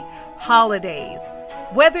happy holidays.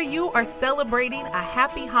 Whether you are celebrating a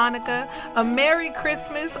happy Hanukkah, a Merry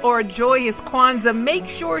Christmas, or a joyous Kwanzaa, make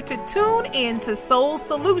sure to tune in to Soul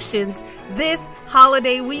Solutions this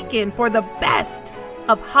holiday weekend for the best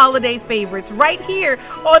of holiday favorites right here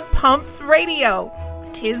on P.U.M.P.S Radio.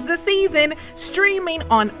 'Tis the season, streaming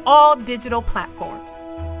on all digital platforms.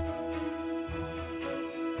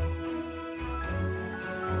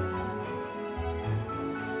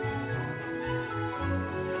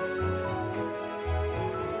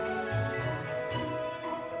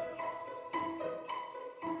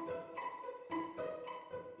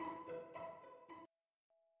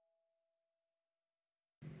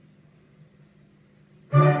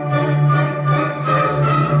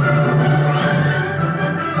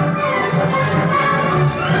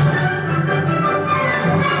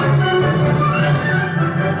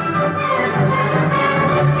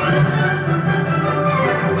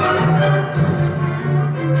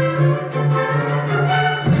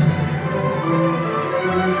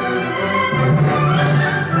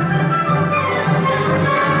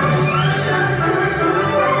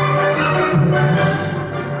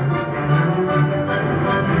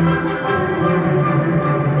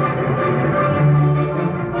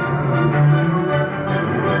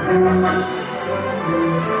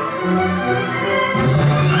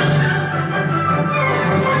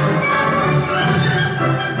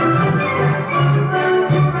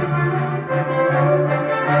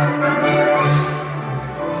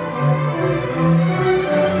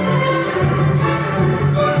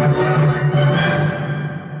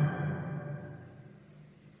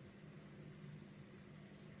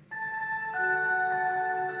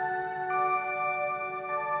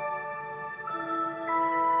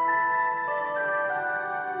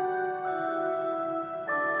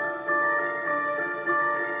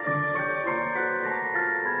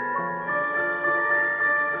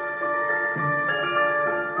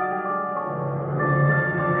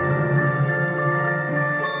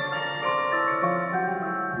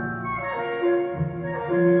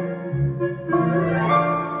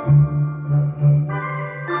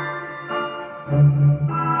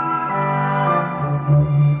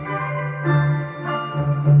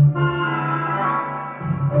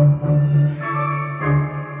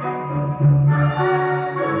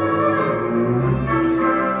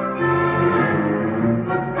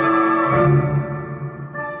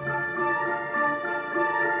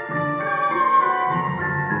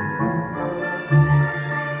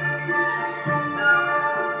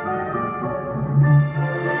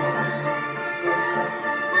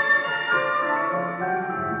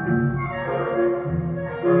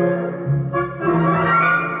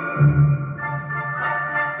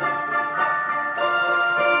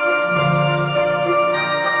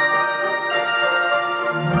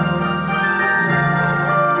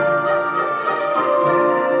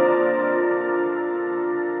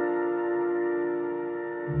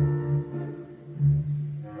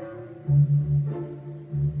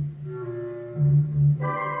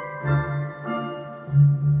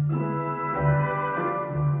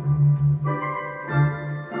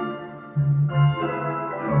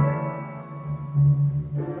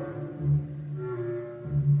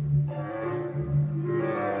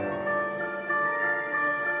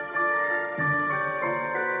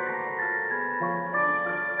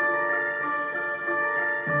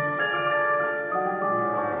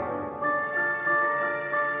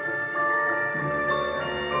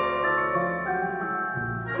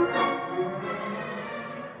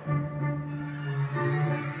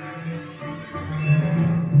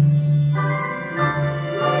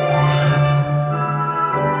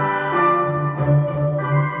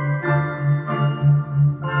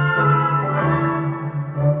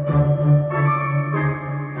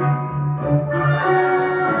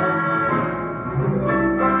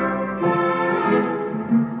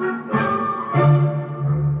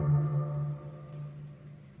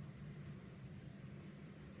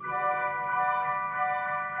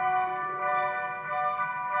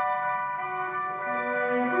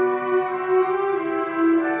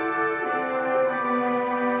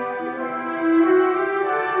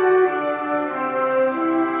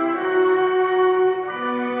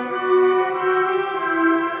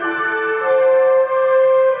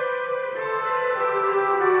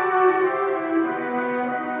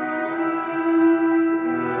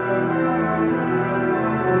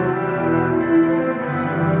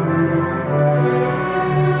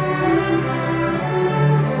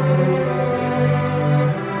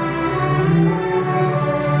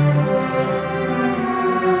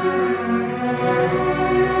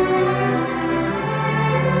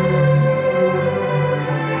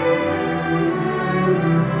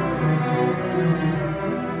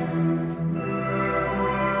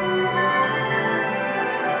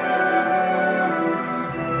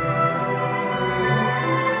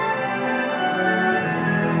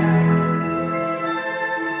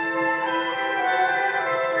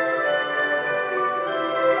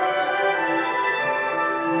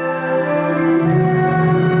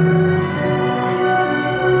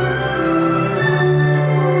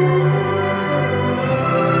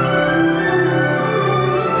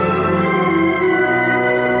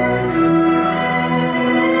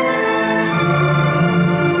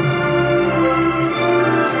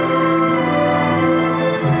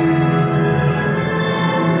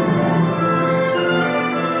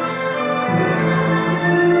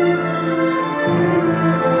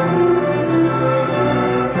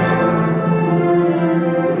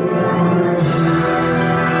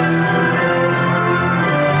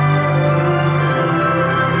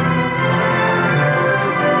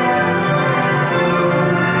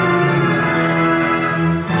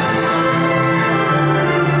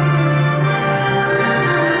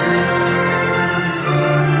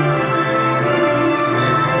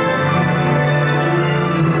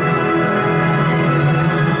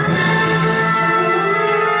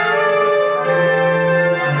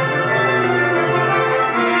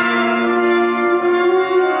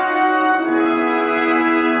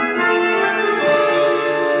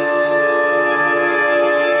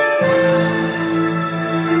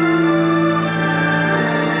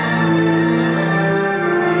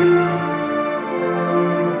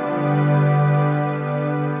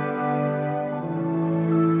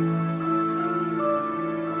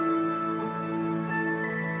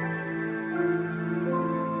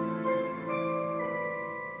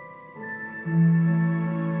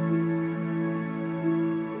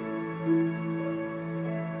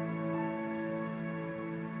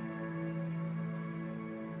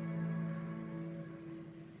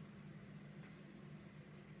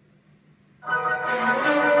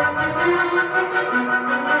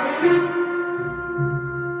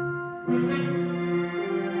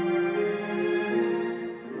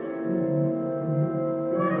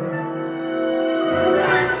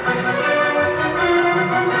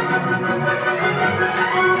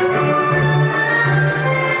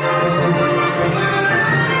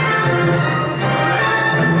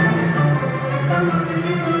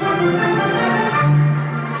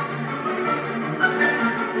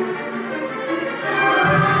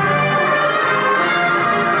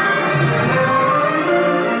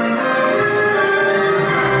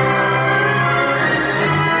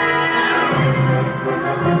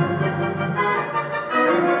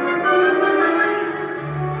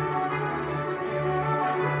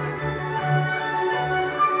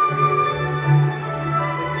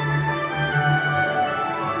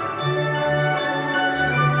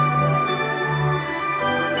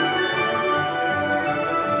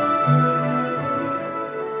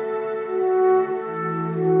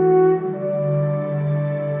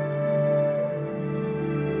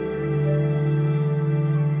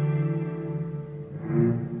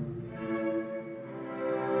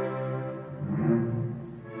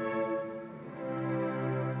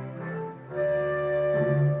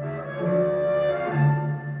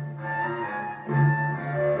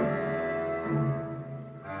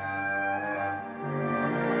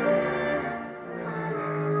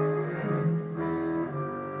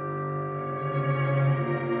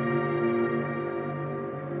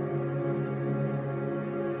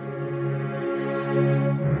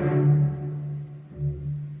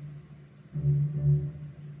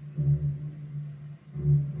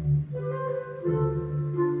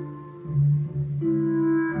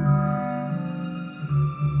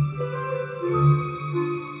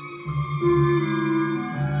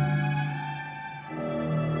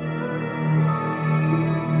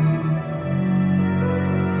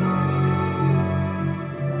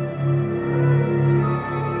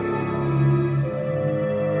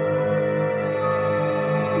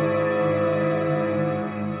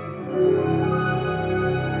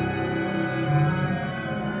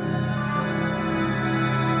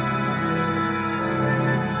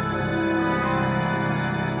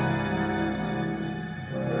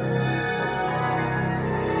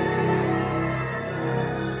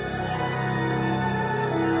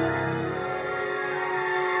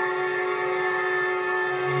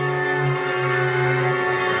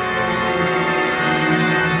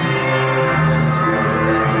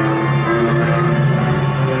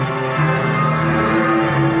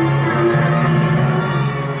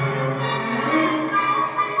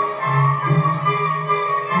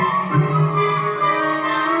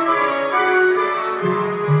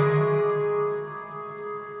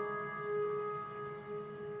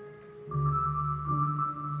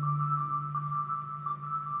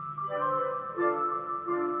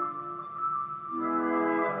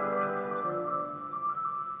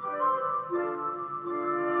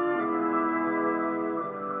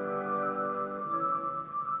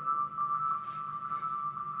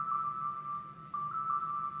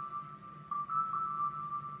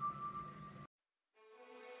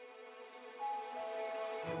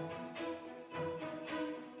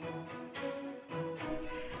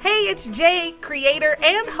 Hey, it's Jay, creator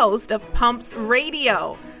and host of P.U.M.P.S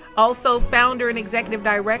Radio. Also founder and executive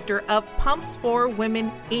director of P.U.M.P.S for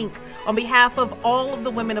Women, Inc. On behalf of all of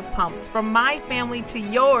the women of P.U.M.P.S, from my family to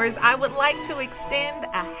yours, I would like to extend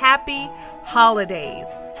a happy holidays.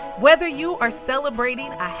 Whether you are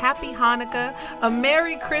celebrating a happy Hanukkah, a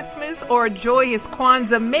Merry Christmas, or a joyous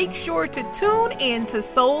Kwanzaa, make sure to tune in to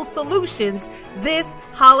Soul Solutions this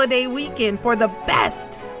holiday weekend for the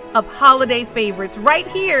best of holiday favorites right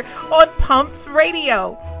here on P.U.M.P.S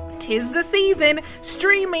Radio. 'Tis the season,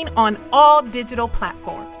 streaming on all digital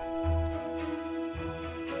platforms.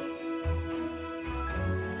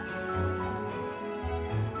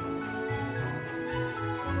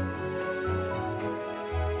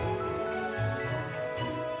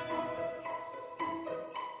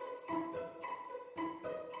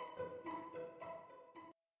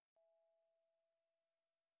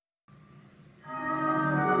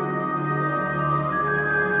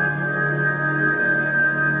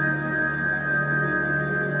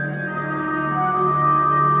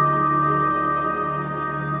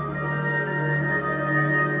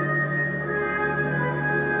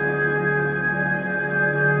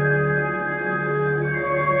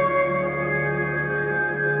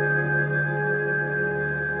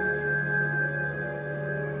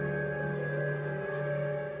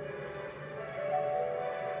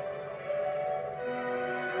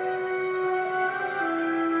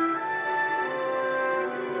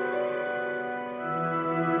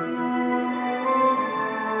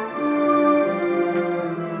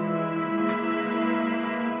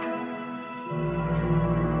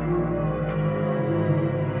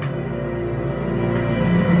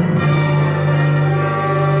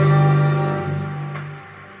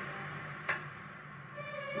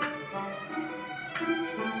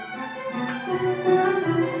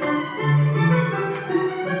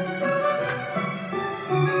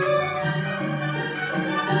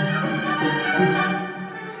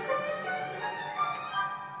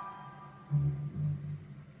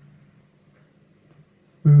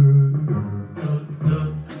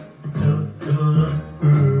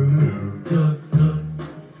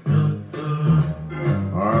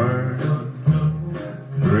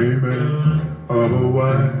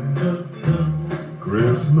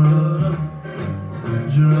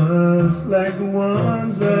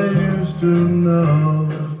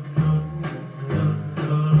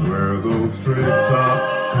 where those treetops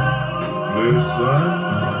listen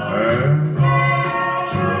and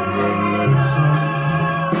children listen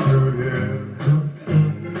to hear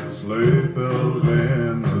sleigh bells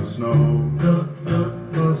in the snow,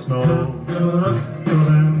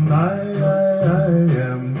 and I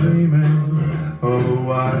am dreaming of a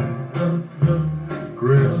white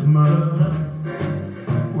Christmas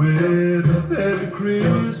with every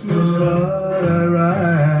Christmas card I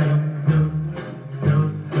write.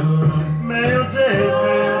 Mail days,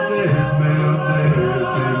 be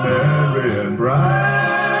merry and bright.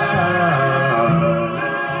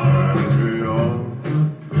 May all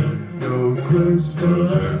your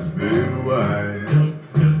Christmases be white.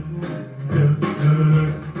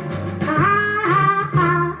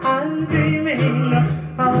 I'm dreaming of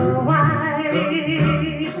a white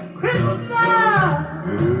Christmas,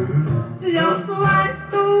 just like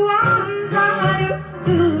the ones I used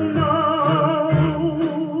to know,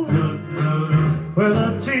 where the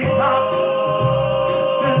treetops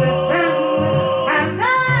listen and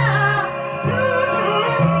now to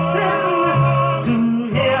listen to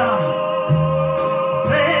hear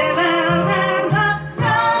sleigh bells in the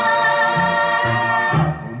snow.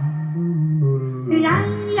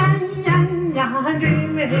 Yeah, I'm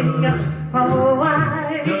dreaming of a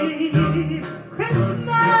white Christmas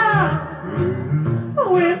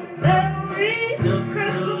with every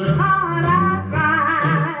Christmas card I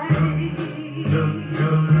write.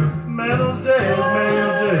 May those days, be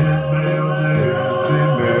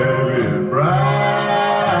merry and bright.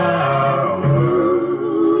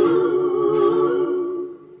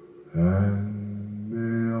 And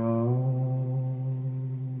may all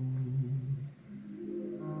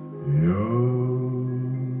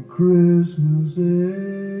your Christmases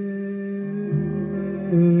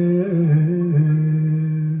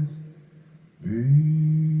be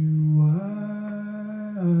white.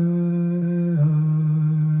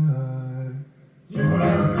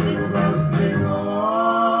 Bursting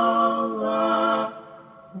all the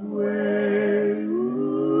way.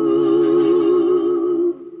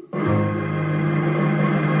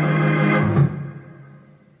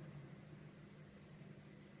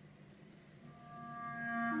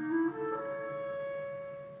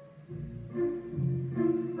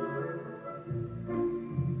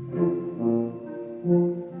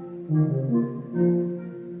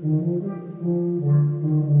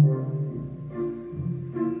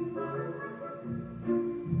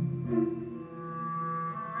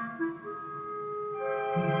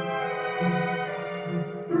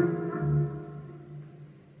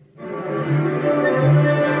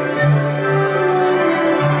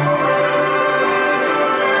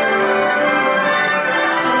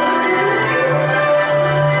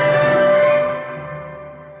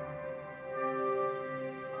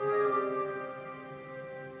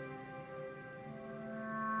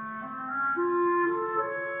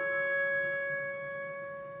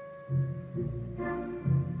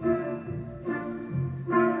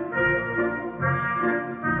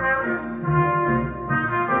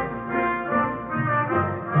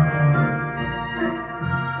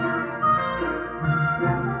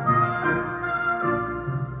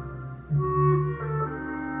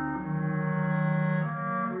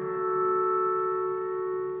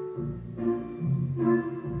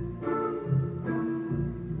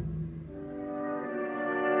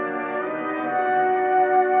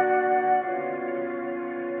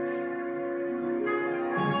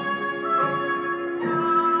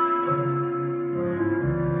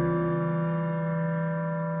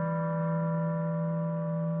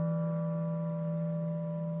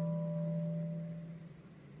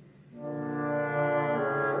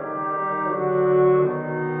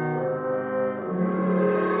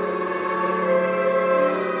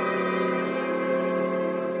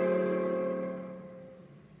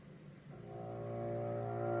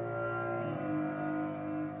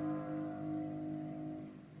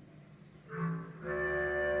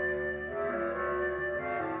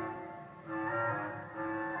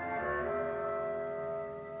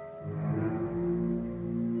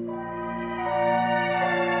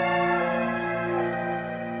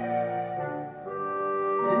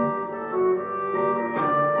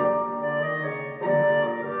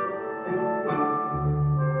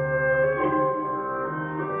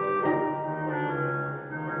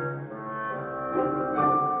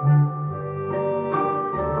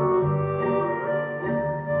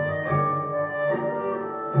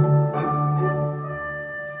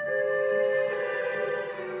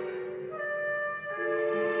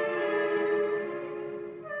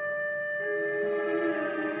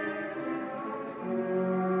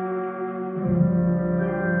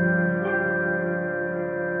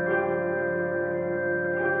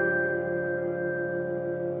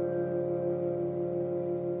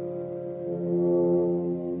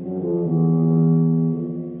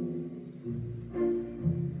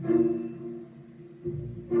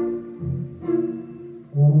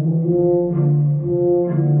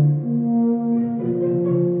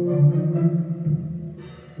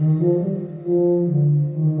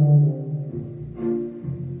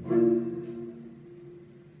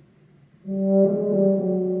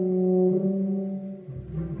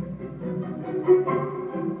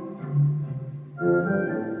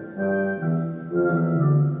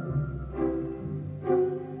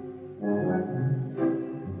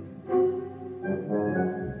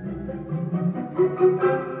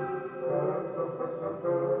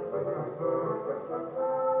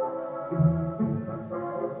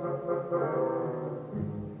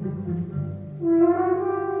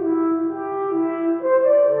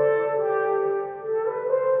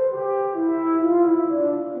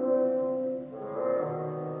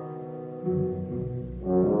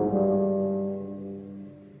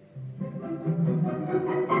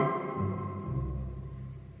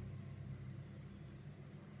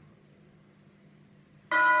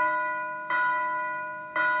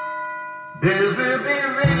 Bells will be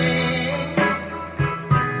ringing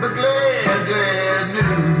the glad, glad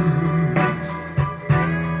news.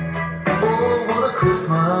 Oh, what a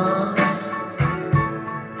Christmas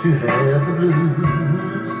to have the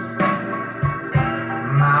blues.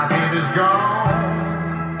 My baby's gone.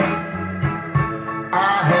 I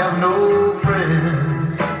have no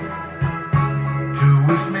friends to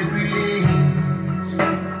wish me greetings.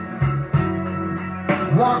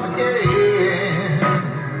 Once again,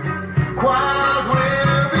 choirs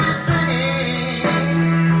will be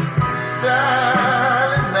singing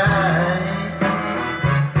silent night,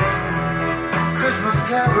 Christmas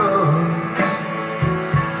carols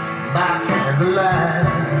by candlelight.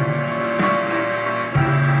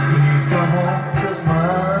 Please come home for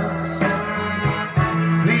Christmas.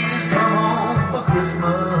 Please come home for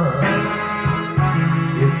Christmas.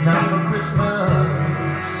 If not for Christmas,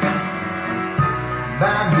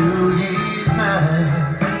 by New Year's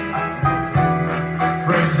night.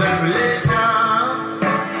 Friends and relations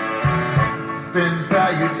send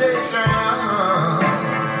salutations.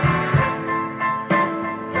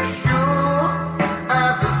 Sure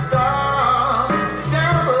as the stars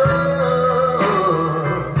shine above.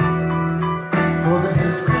 For this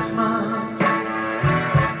is Christmas,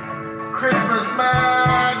 Christmas, my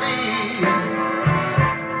dear.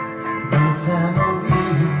 No time, no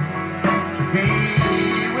need to be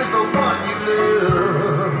with the one you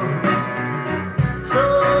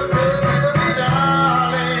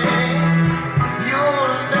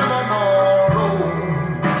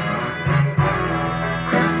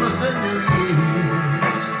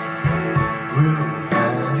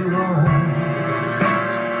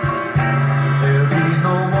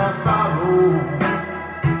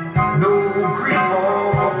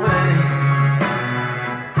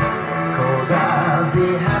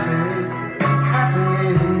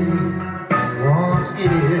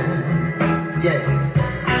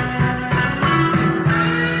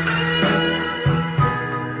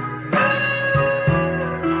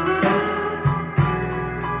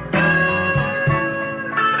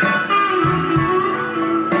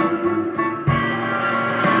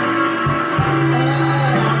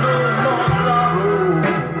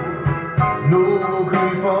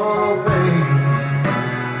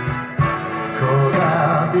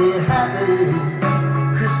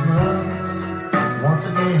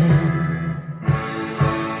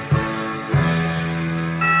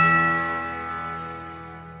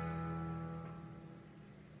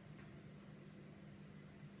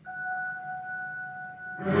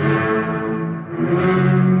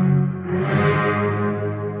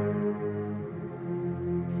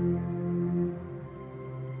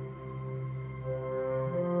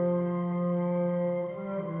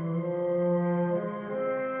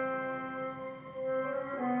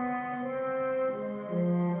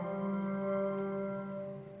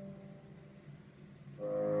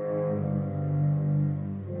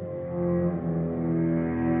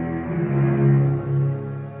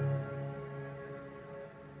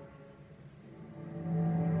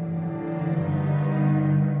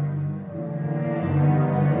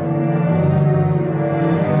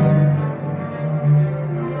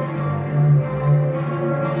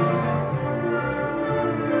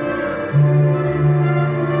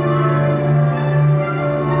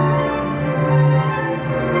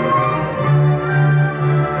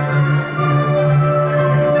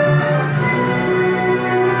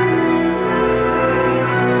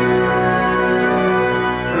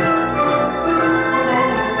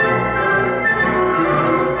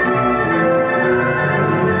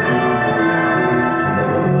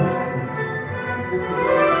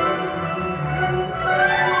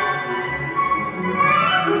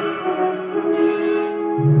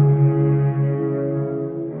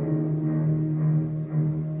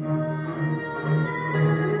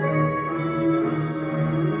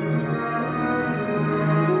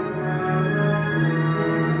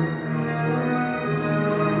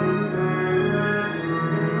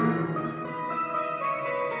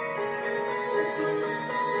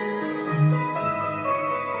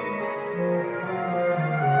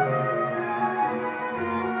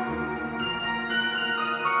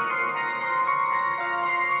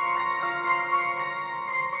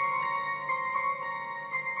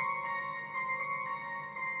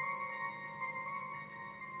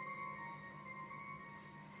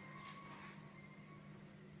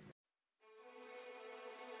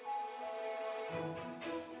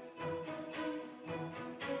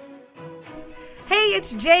Hey,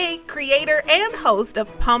 it's Jay, creator and host of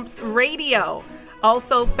P.U.M.P.S Radio.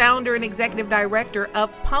 Also founder and executive director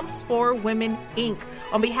of P.U.M.P.S for Women, Inc.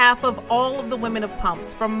 On behalf of all of the women of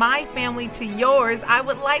P.U.M.P.S, from my family to yours, I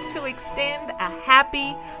would like to extend a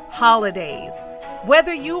happy holidays.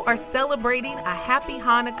 Whether you are celebrating a happy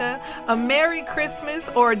Hanukkah, a Merry Christmas,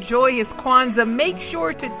 or a joyous Kwanzaa, make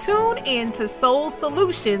sure to tune in to Soul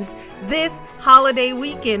Solutions this holiday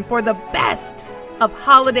weekend for the best of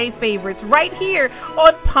holiday favorites right here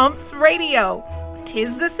on P.U.M.P.S Radio.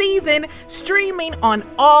 'Tis the season, streaming on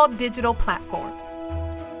all digital platforms.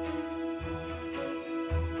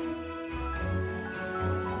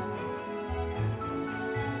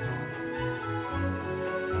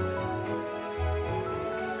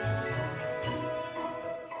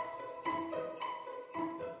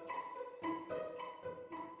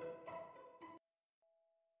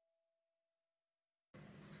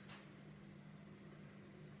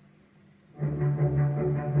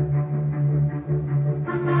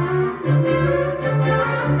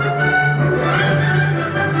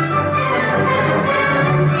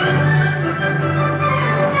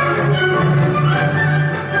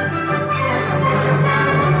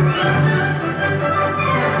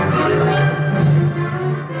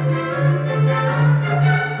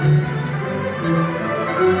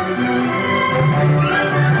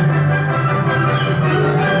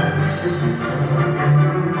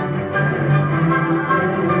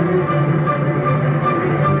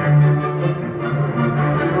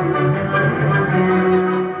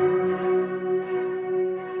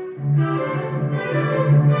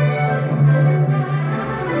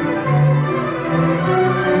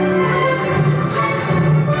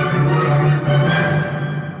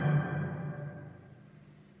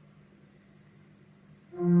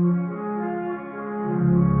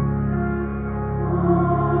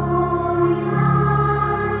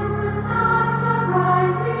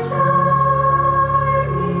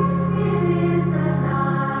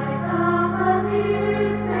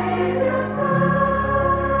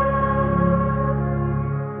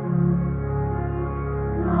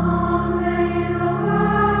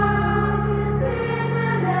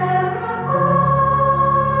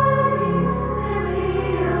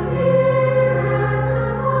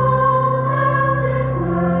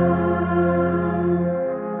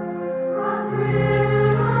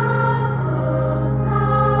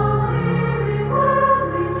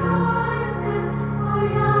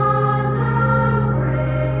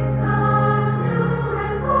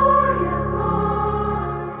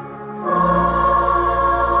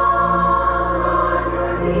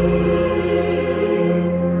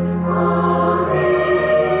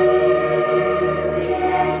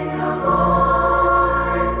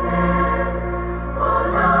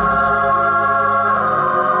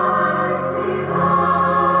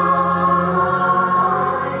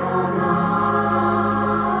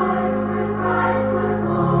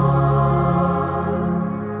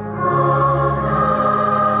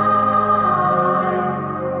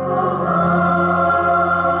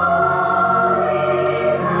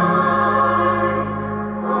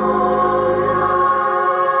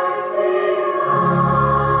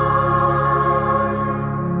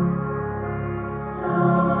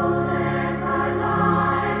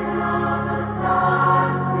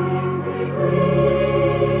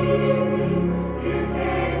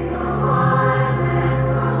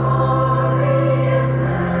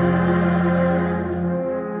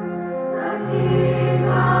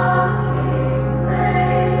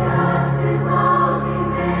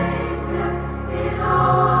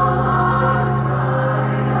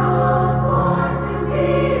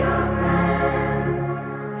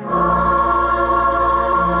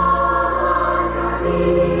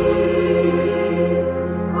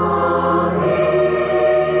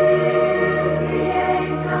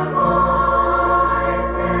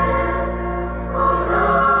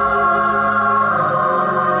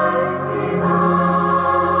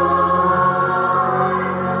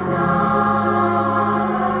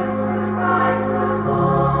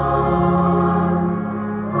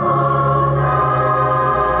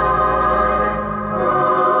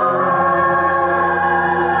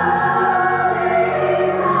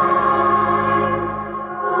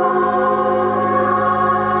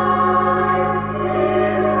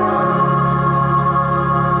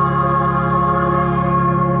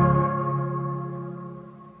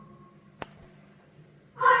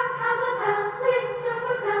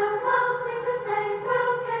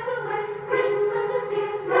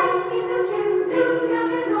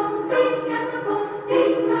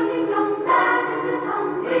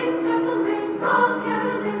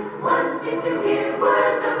 seems to hear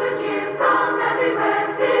words of good cheer from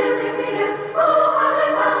everywhere, filling the air. Oh, how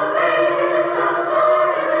they love raising the song,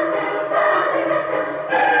 Lord, and then telling the tale.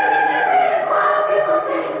 Hearing and reading while people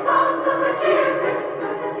sing songs of good cheer.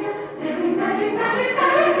 Christmas is here. Merry, merry, merry,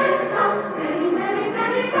 merry Christmas. Merry, merry,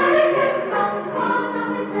 merry, merry Christmas. All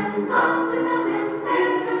lovely send, all without end, their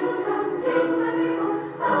gentle tone to every home.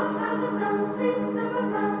 How the bells, sweet silver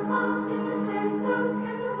bells, all seem to say, throw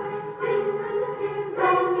cares away. Christmas is here,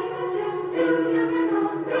 bringing a cheer to young and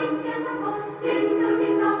old, bring and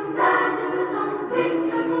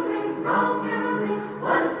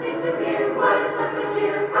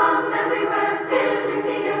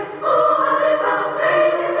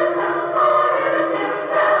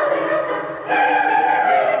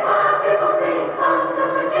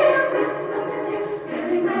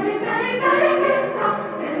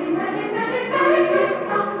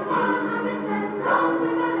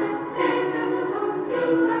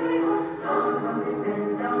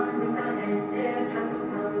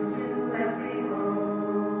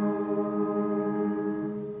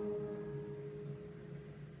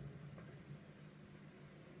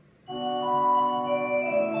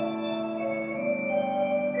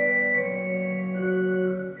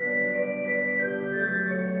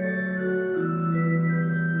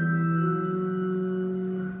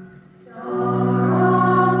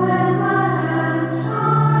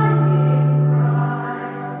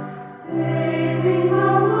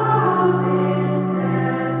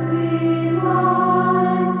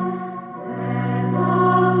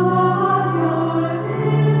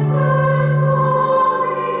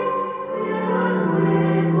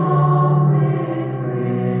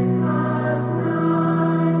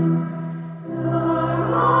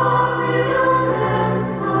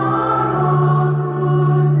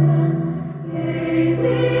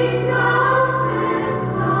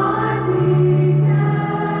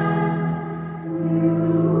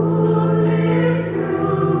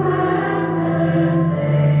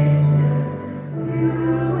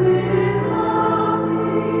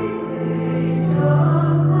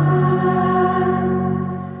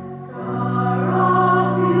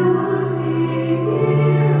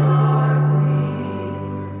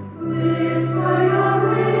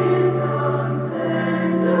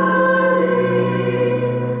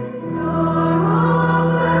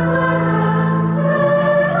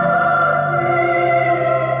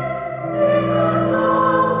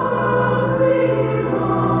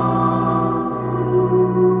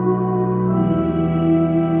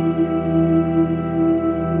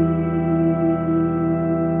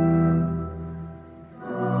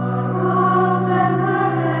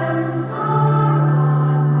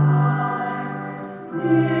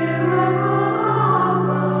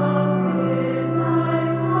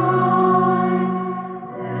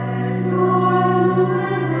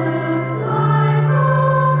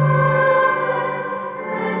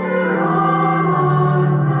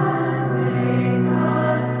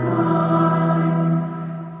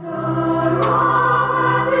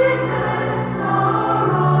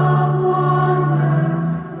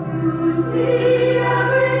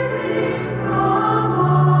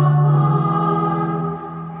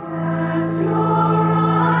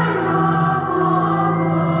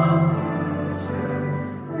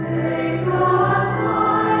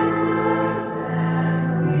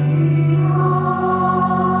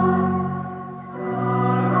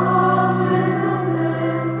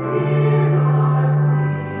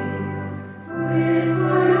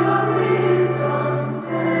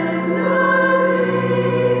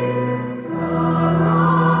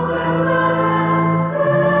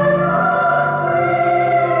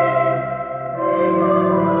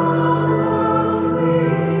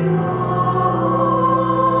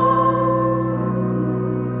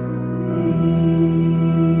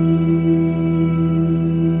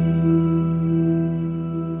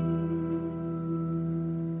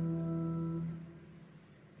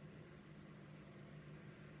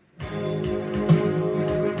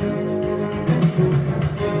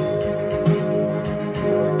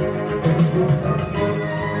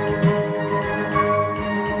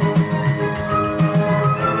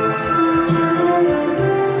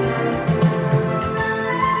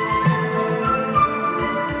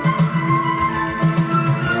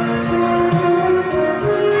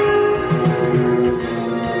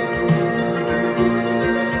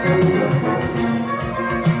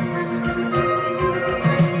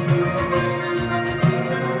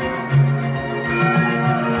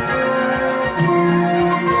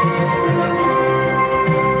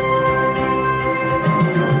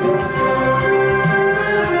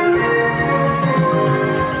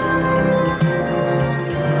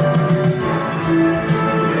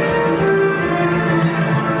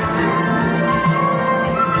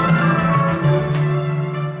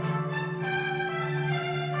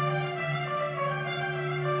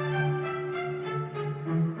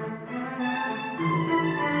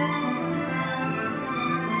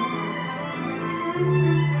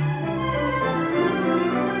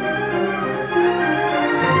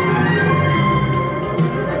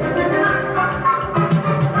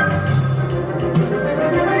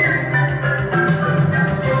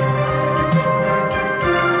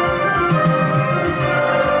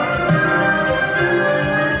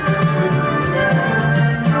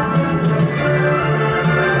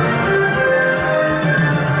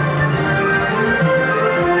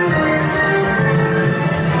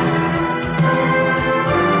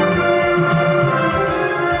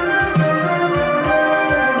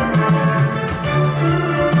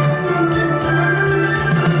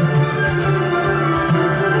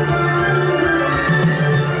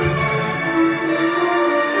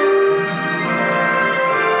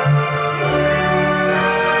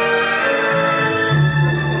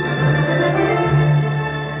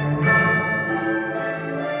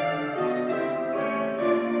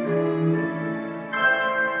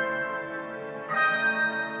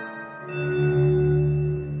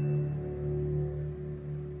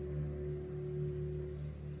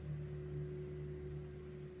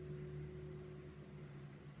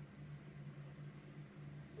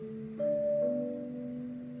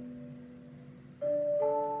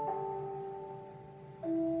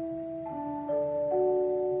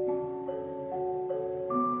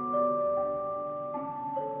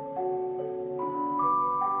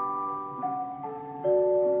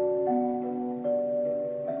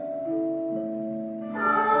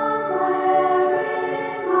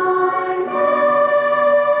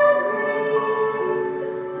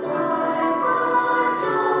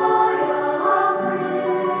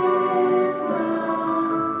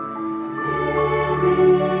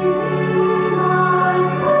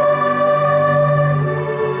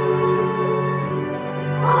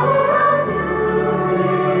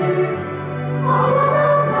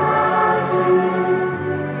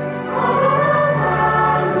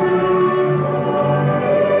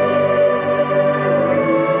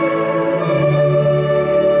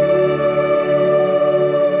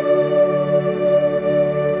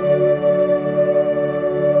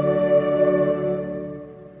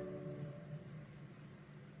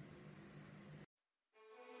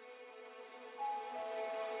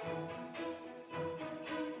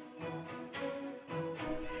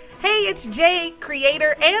it's Jay,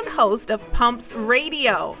 creator and host of P.U.M.P.S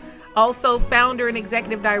Radio. Also founder and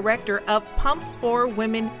executive director of P.U.M.P.S for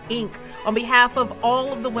Women, Inc. On behalf of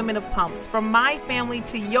all of the women of P.U.M.P.S, from my family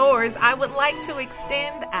to yours, I would like to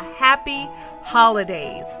extend a happy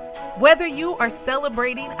holidays. Whether you are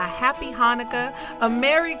celebrating a happy Hanukkah, a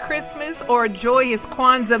Merry Christmas, or a joyous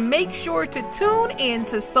Kwanzaa, make sure to tune in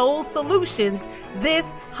to Soul Solutions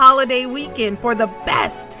this holiday weekend for the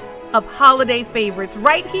best of holiday favorites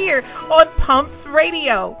right here on P.U.M.P.S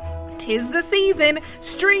Radio. 'Tis the season,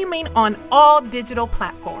 streaming on all digital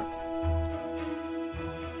platforms.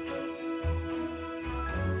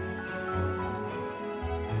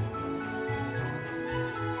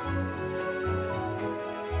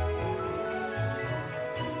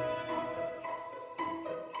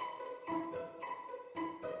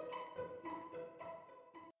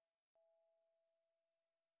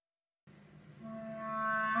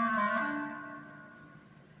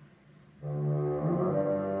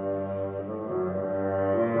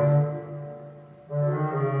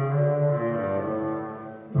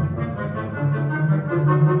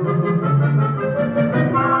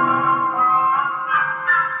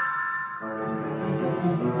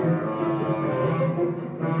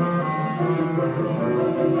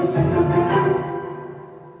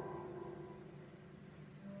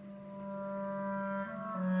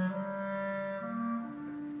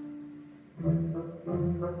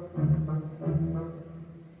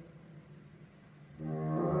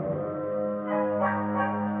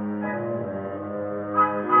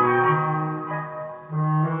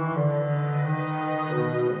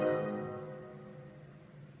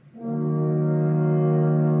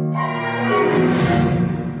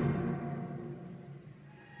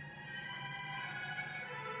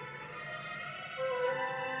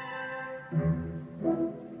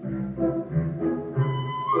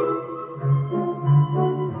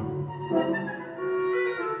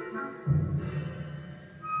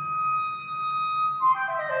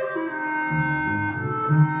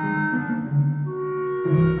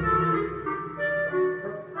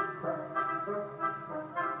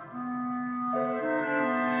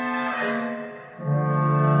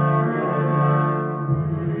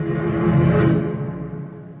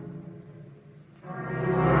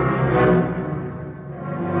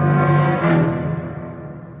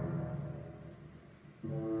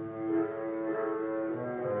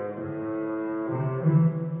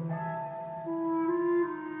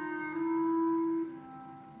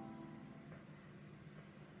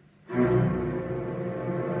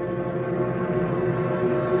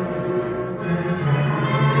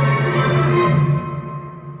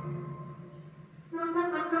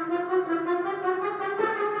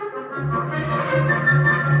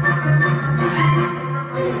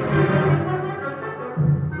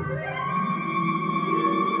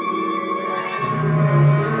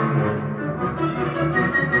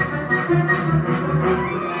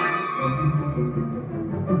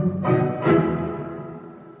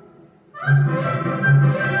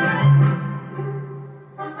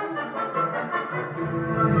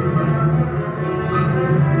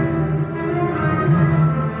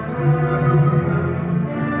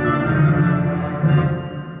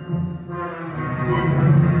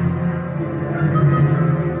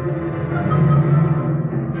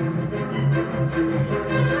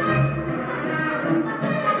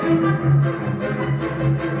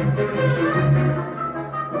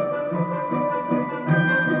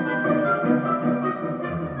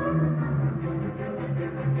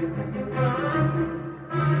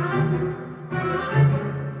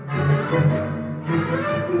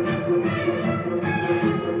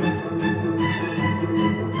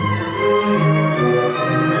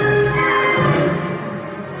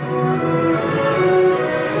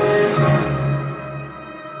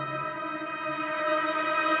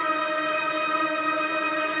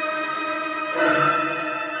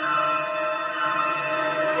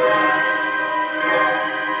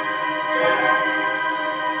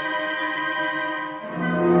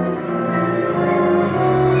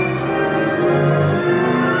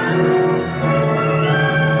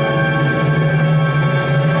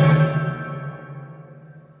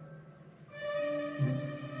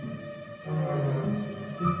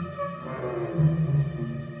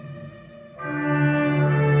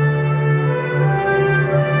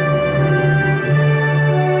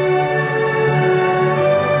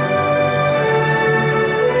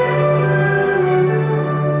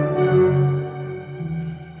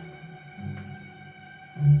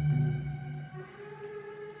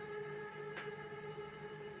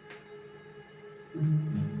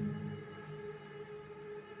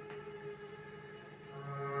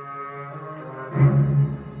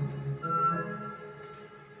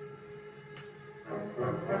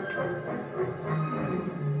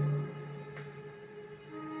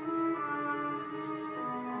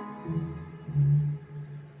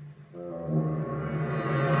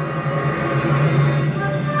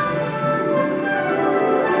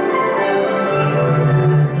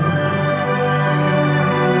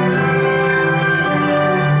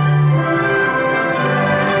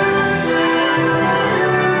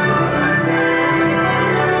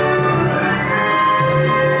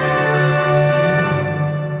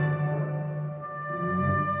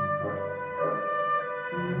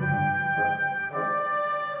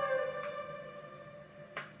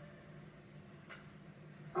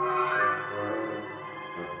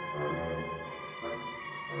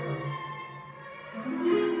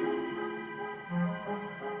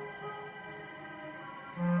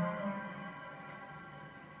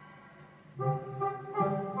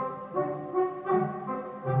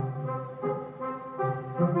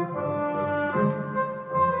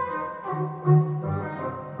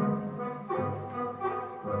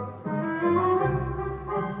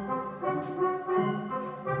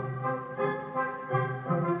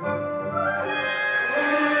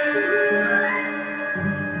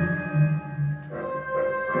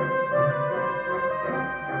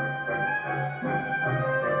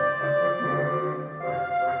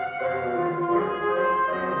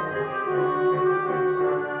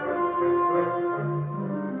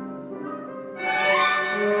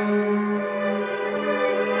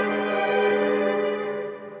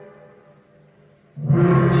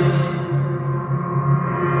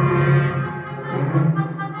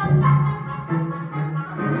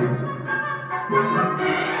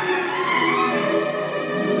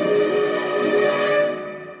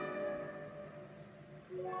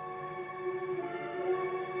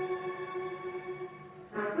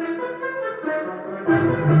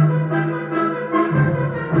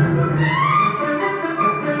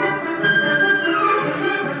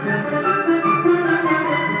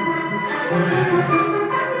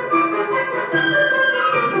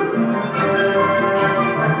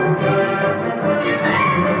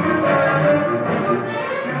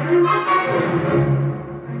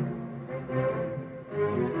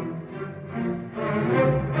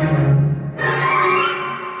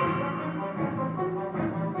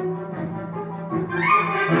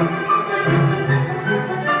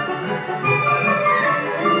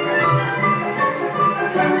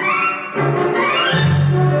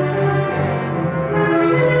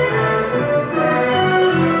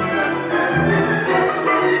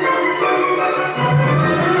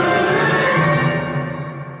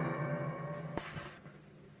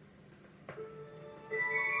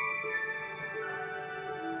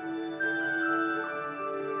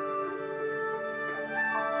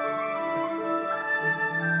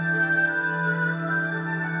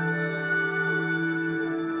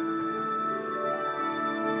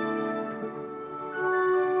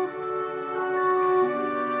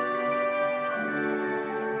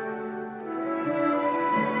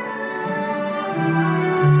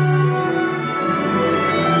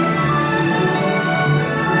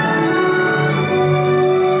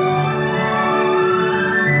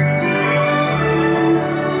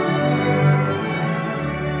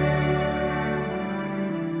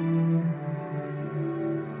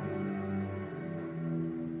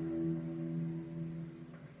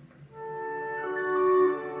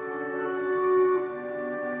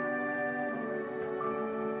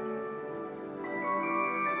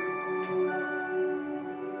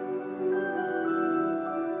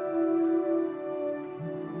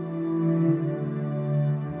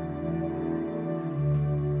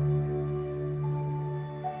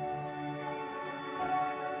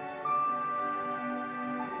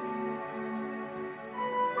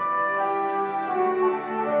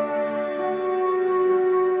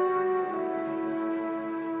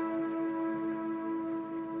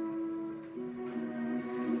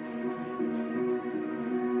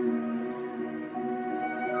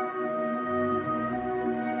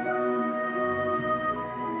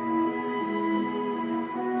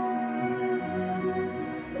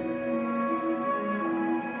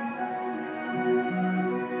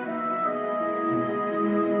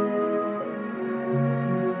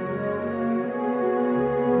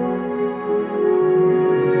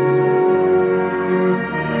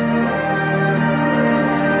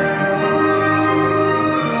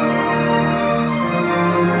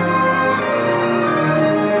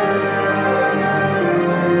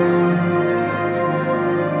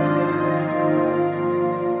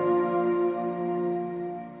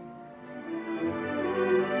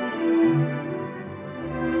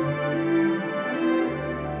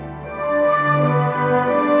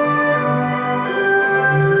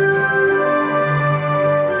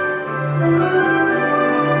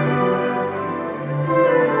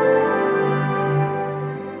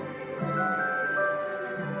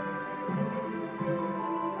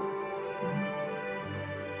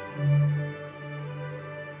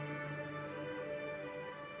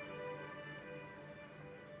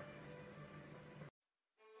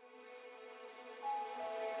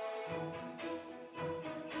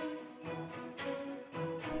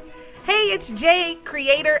 Hey, it's Jay,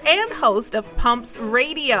 creator and host of P.U.M.P.S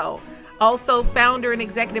Radio. Also founder and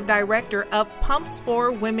executive director of P.U.M.P.S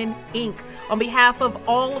for Women, Inc. On behalf of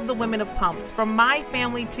all of the women of P.U.M.P.S, from my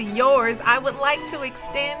family to yours, I would like to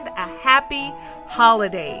extend a happy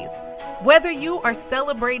holidays. Whether you are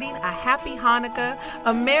celebrating a happy Hanukkah,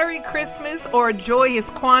 a Merry Christmas, or a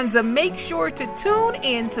joyous Kwanzaa, make sure to tune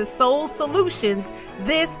in to Soul Solutions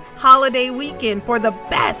this holiday weekend for the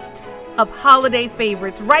best of holiday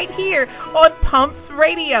favorites right here on P.U.M.P.S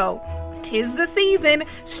Radio. 'Tis the season,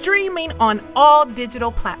 streaming on all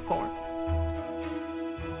digital platforms.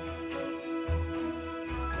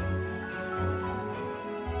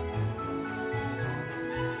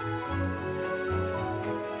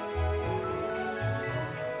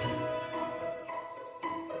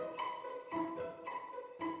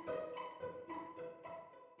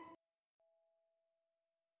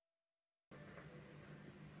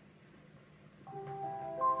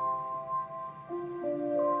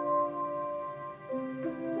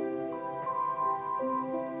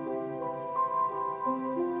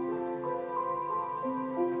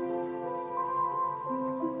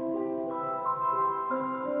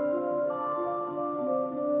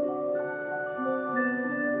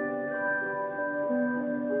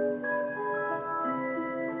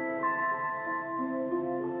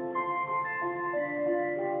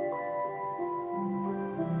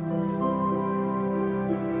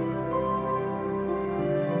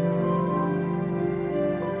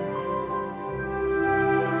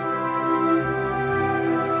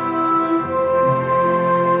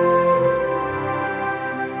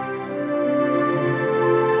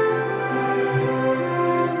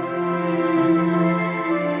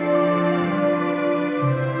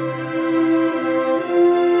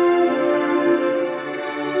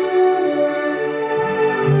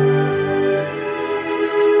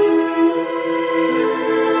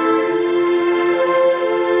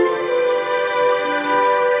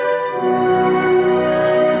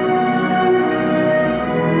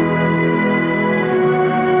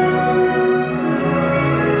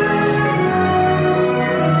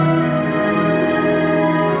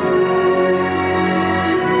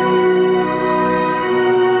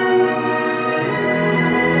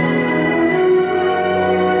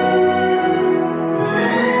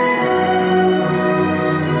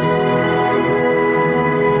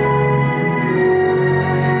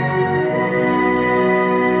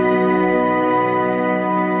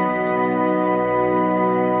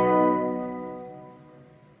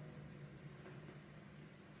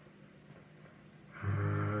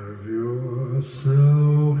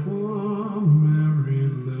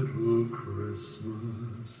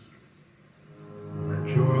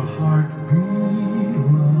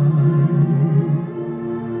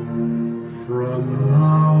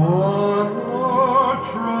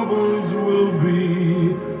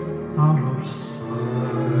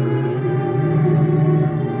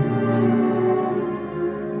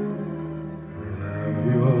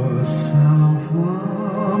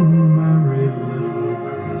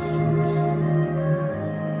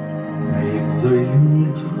 the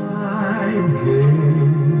Yuletide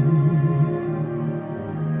game.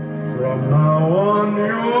 From now on,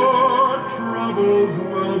 your troubles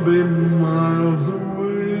will be miles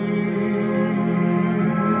away.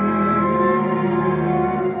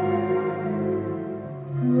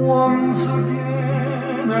 Once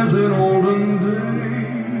again, as in olden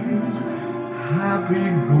days, happy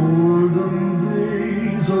golden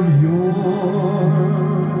days of yore.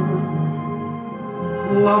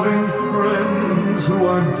 Loving friends who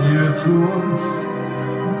are dear to us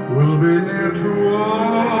will be near to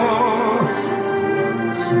us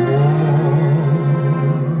once more.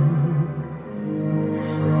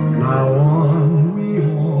 From now on, we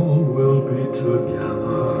all will be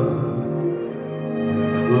together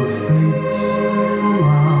if the fates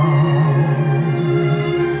allow.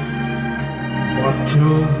 But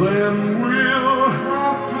till then, we'll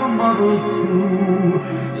have to muddle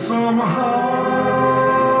through somehow.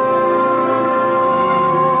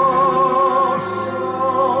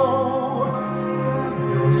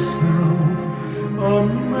 A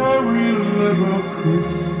merry little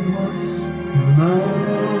Christmas now.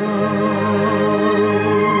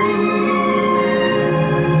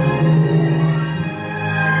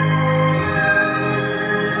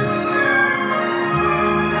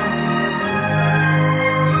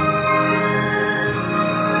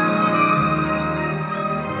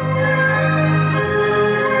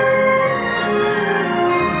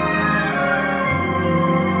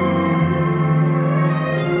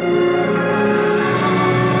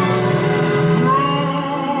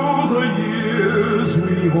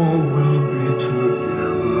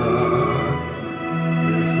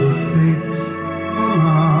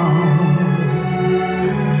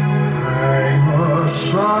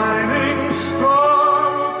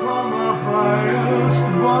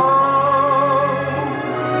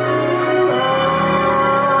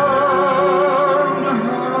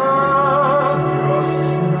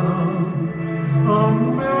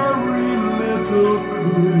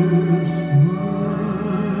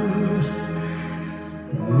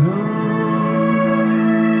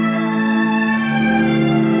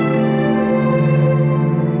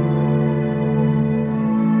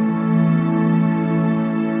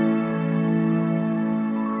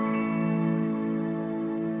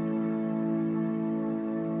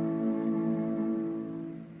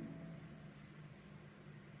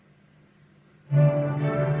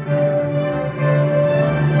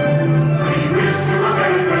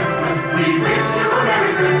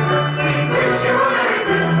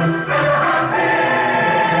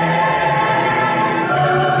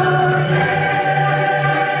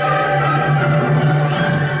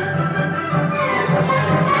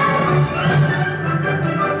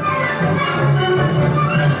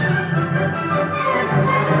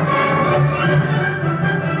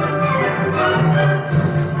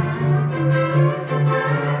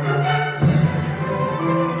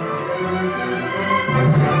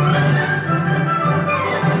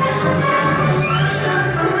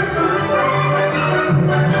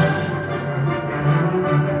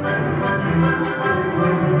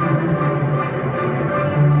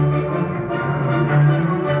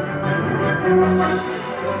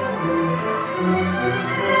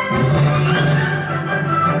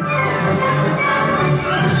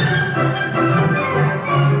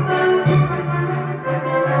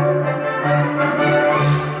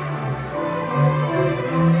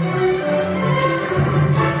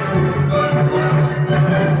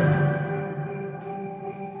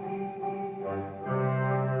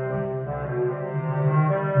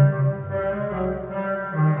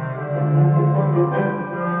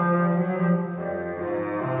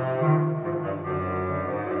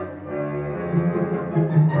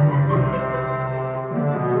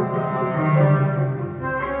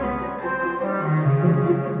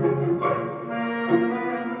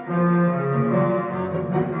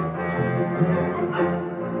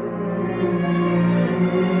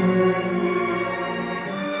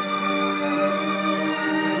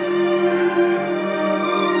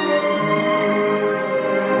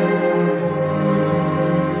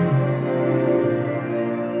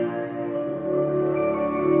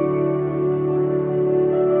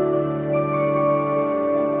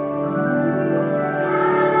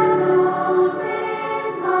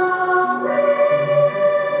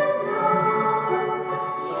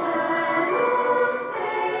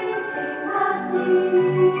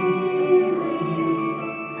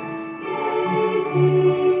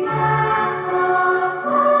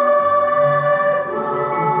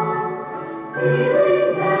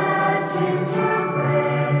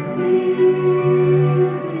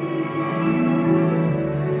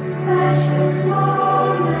 Precious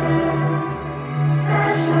moments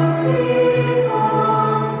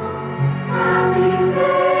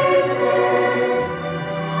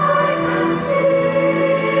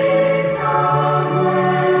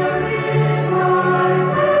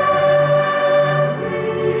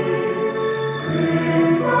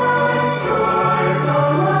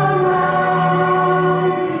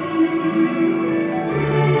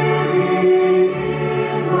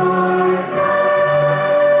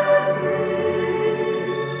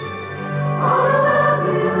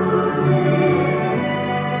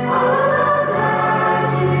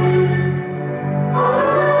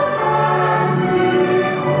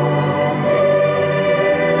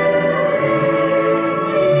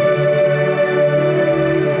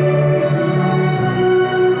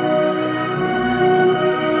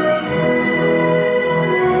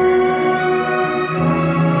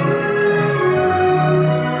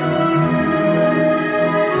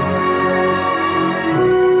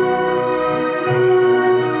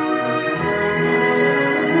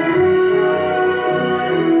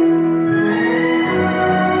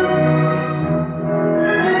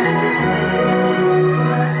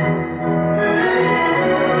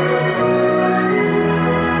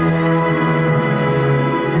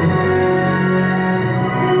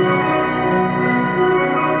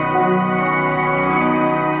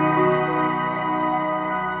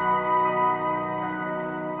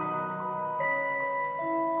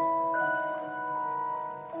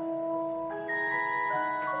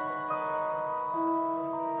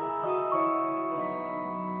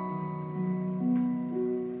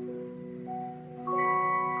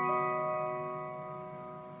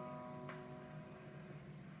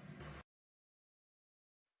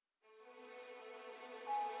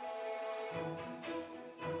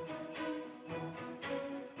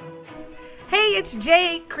it's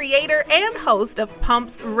Jay, creator and host of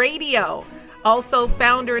P.U.M.P.S Radio. Also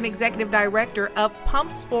founder and executive director of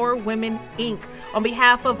P.U.M.P.S for Women, Inc. On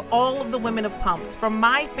behalf of all of the women of P.U.M.P.S, from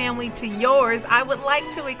my family to yours, I would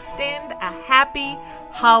like to extend a happy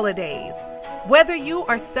holidays. Whether you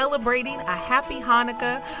are celebrating a happy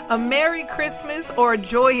Hanukkah, a Merry Christmas, or a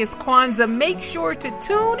joyous Kwanzaa, make sure to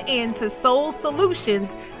tune in to Soul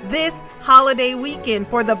Solutions this holiday weekend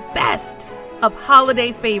for the best of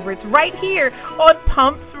holiday favorites right here on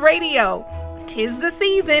P.U.M.P.S Radio. 'Tis the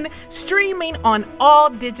season, streaming on all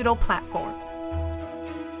digital platforms.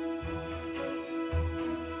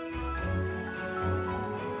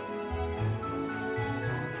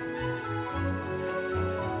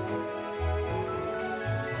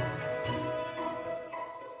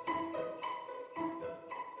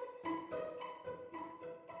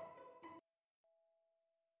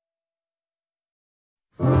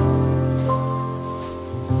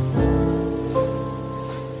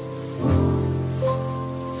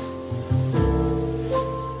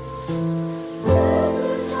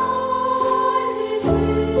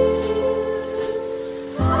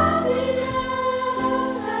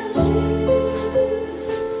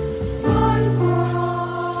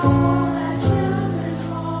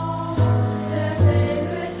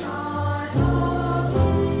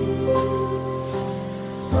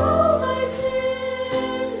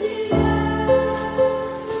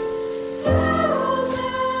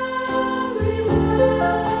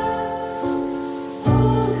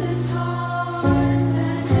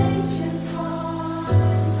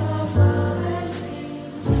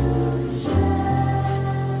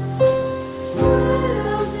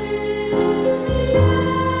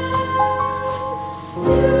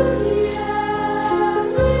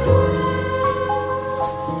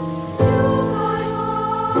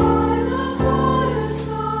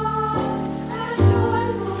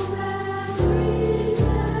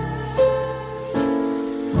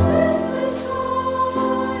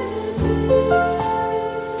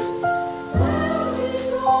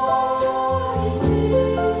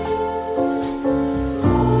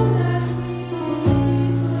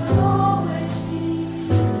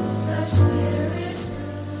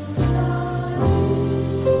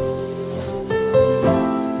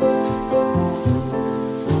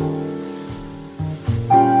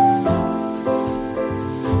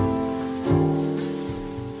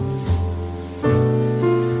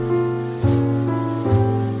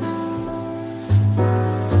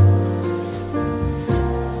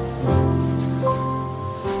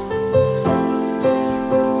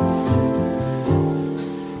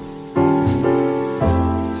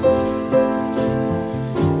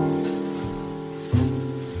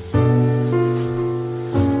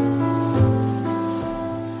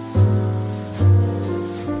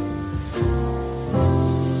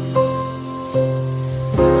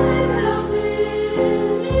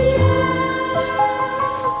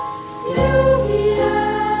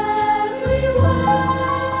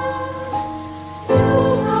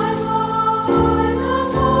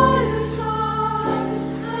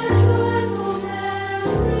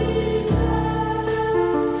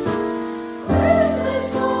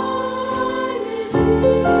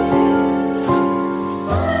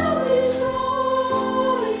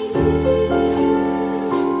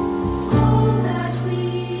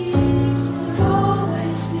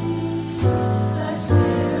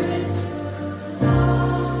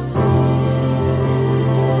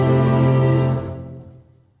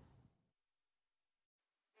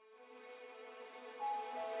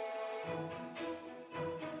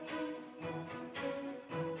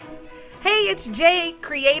 It's Jay,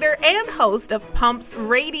 creator and host of P.U.M.P.S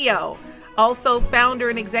Radio. Also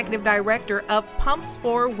founder and executive director of P.U.M.P.S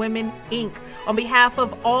for Women, Inc. On behalf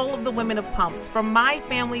of all of the women of P.U.M.P.S, from my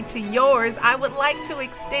family to yours, I would like to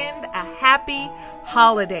extend a happy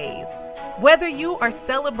holidays. Whether you are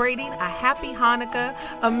celebrating a happy Hanukkah,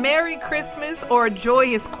 a Merry Christmas, or a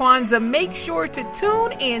joyous Kwanzaa, make sure to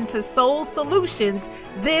tune in to Soul Solutions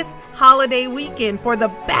this holiday weekend for the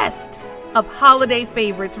best of holiday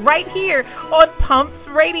favorites right here on P.U.M.P.S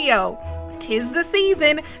Radio. 'Tis the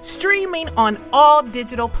season, streaming on all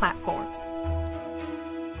digital platforms.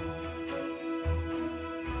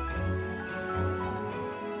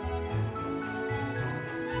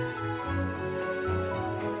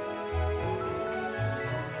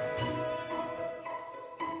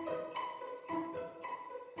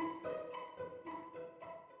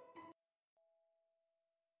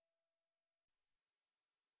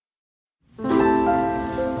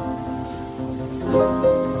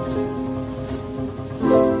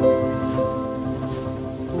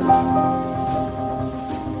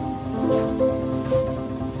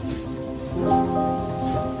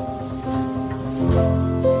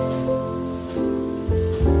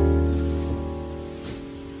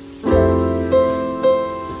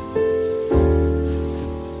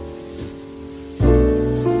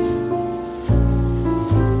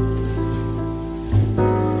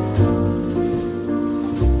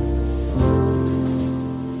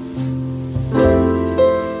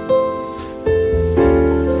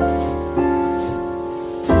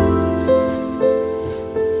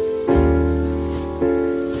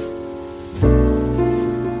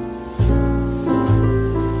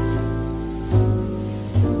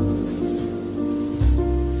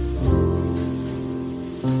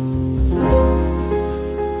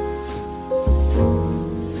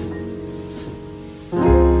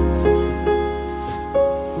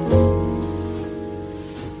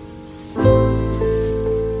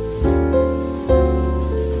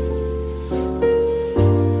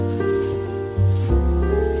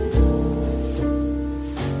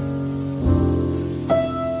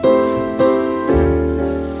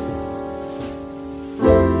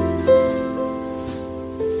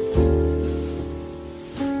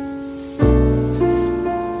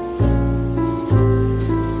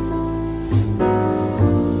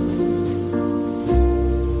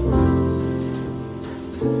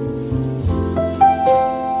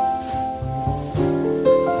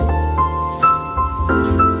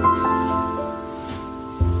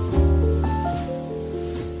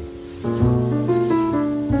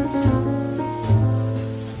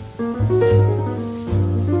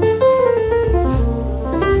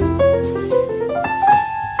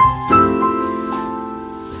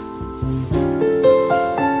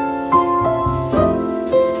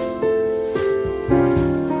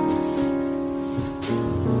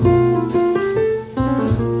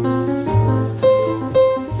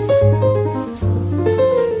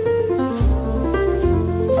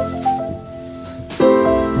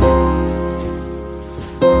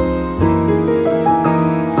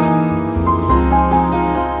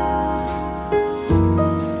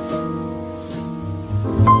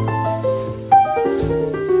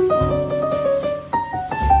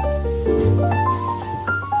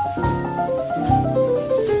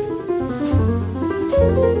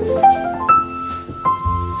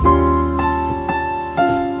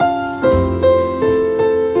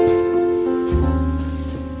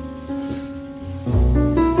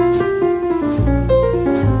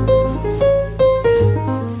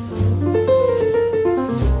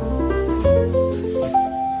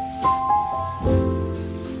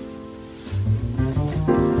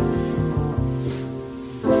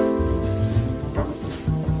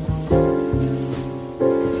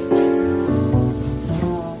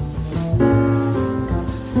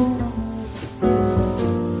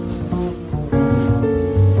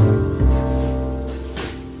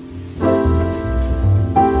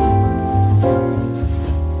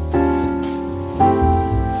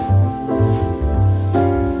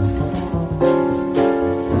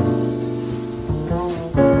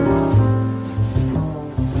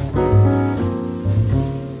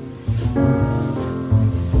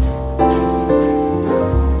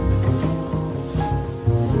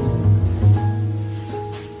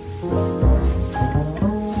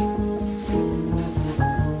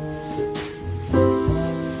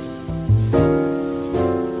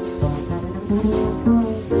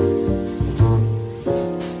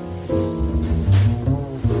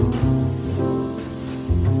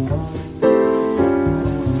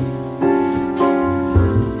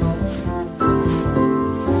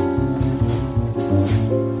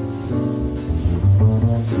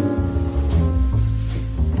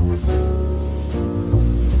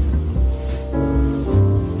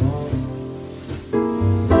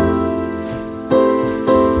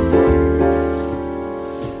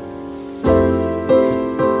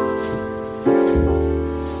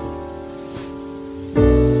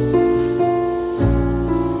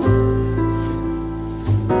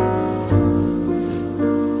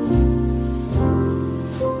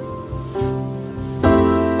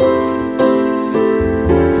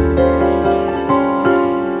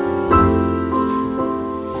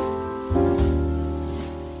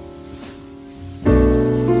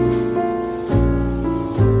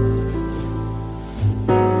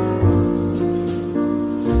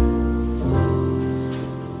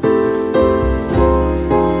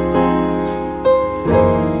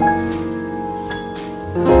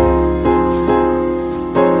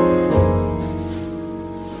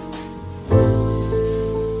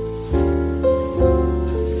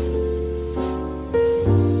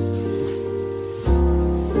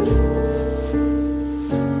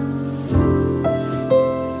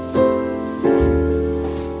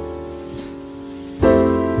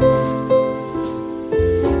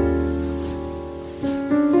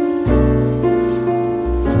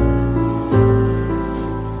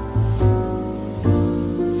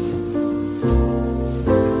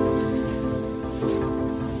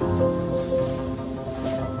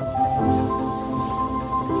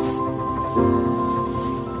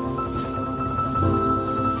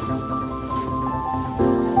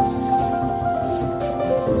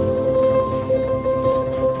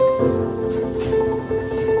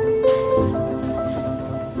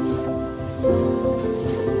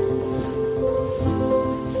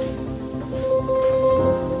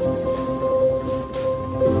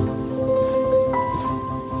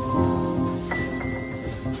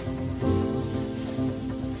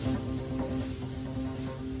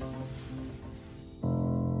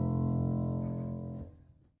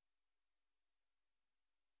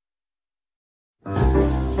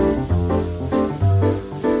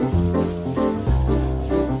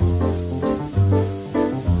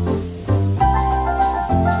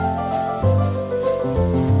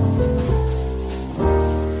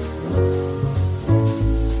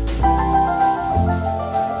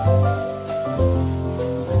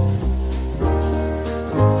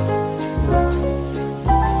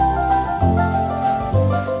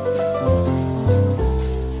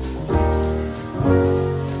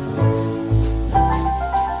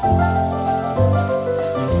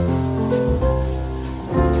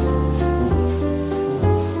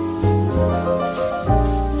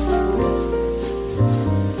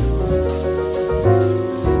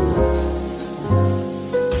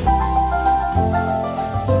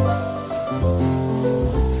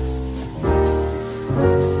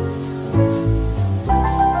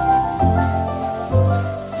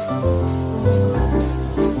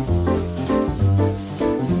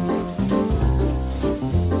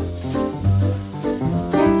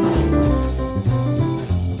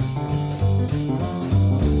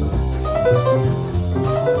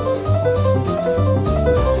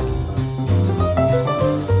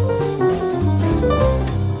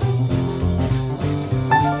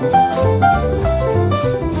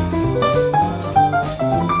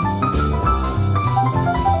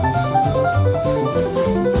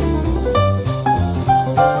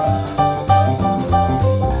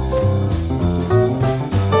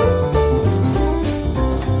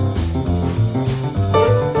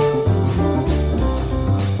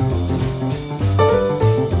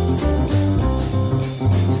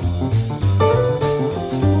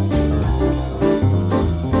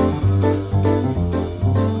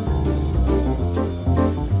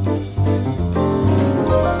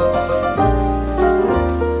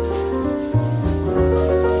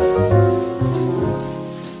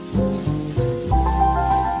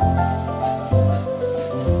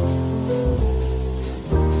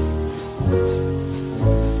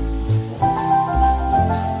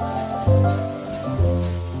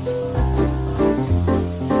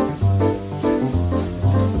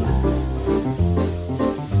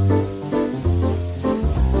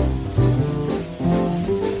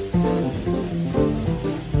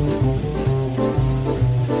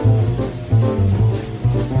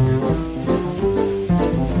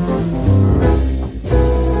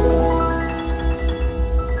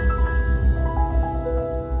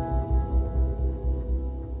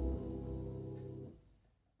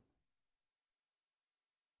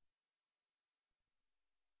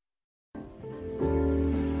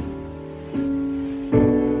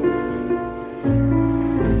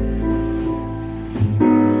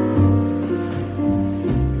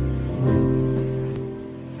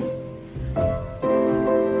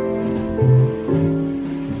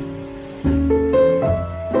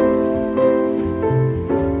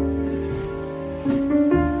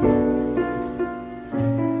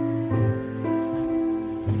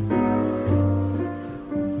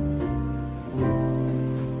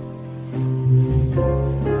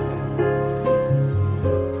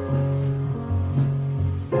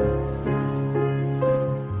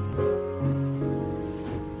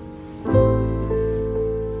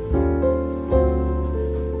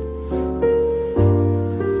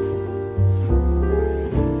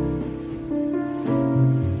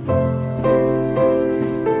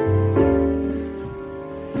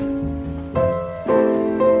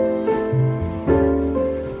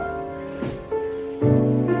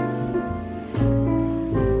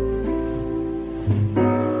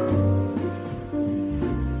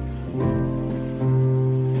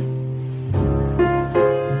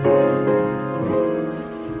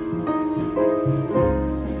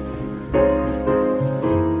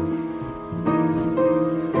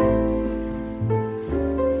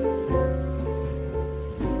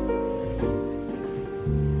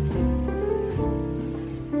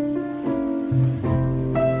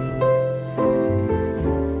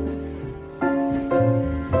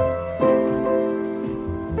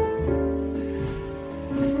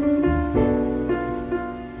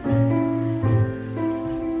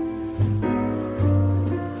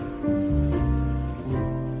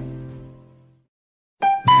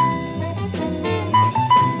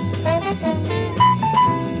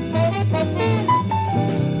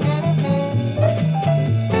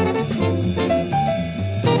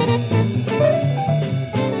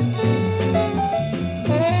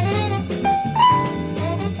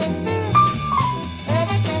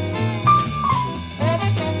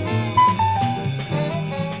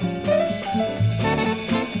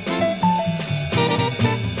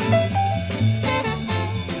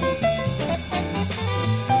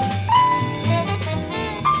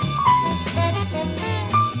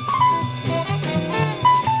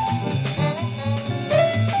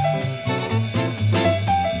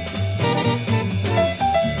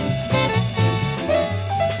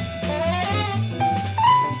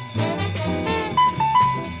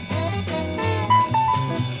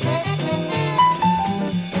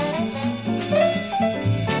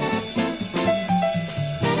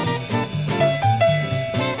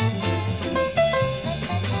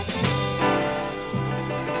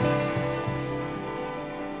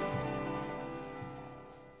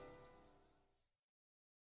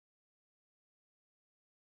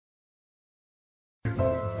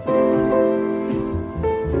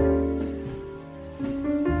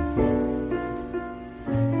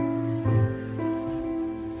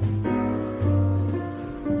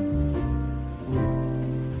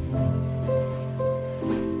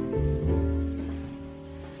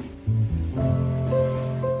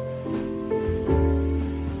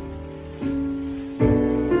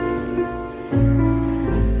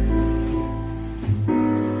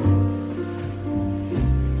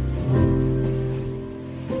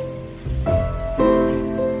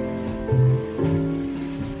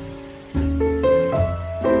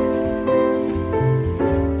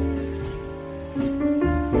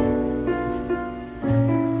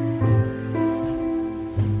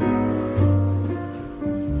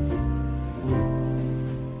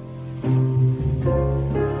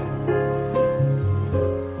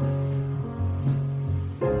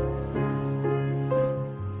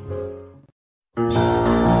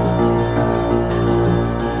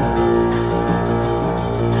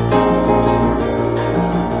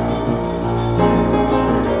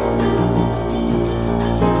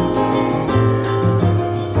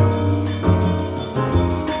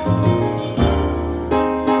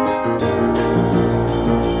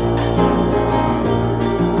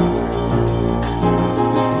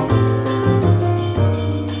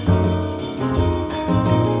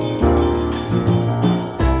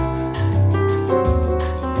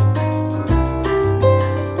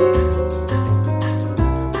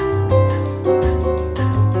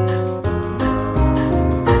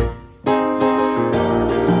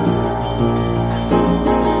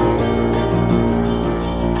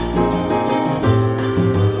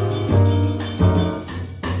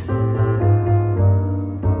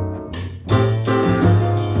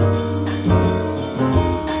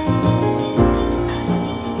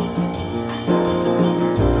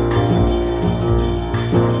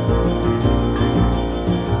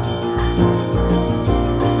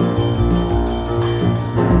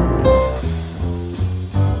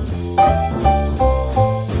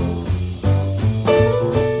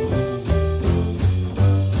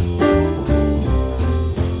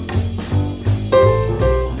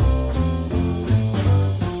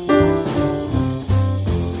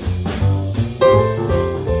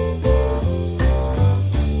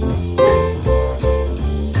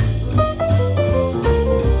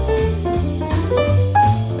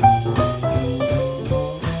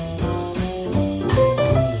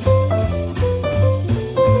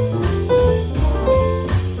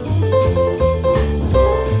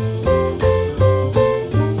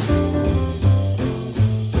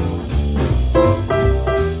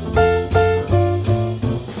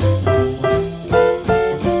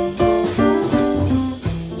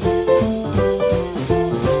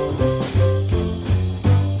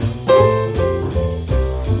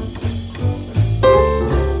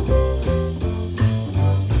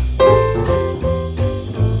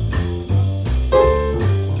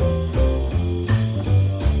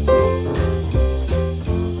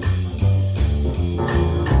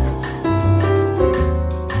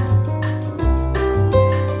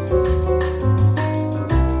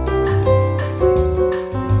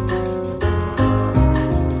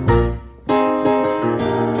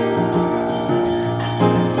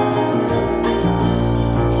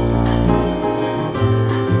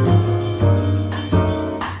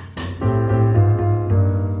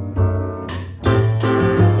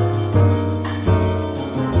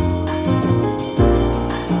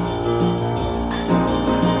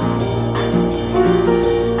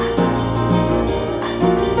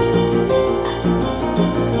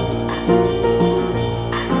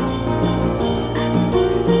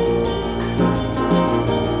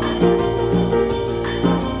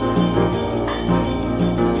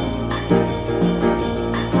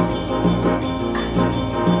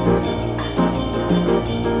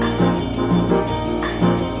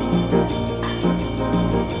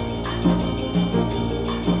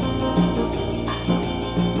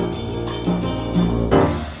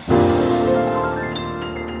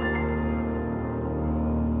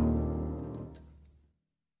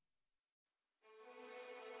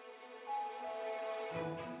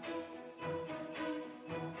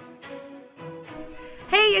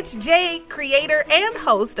 it's Jay, creator and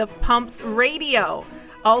host of P.U.M.P.S Radio.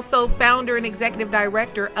 Also founder and executive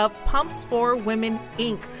director of P.U.M.P.S for Women,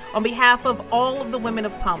 Inc. On behalf of all of the women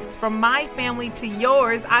of P.U.M.P.S, from my family to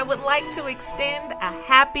yours, I would like to extend a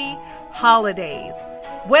happy holidays.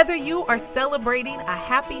 Whether you are celebrating a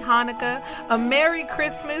happy Hanukkah, a Merry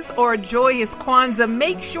Christmas, or a joyous Kwanzaa,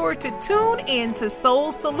 make sure to tune in to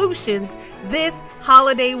Soul Solutions this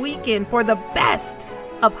holiday weekend for the best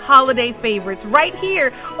of holiday favorites right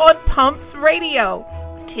here on P.U.M.P.S Radio.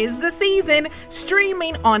 'Tis the season,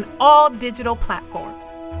 streaming on all digital platforms.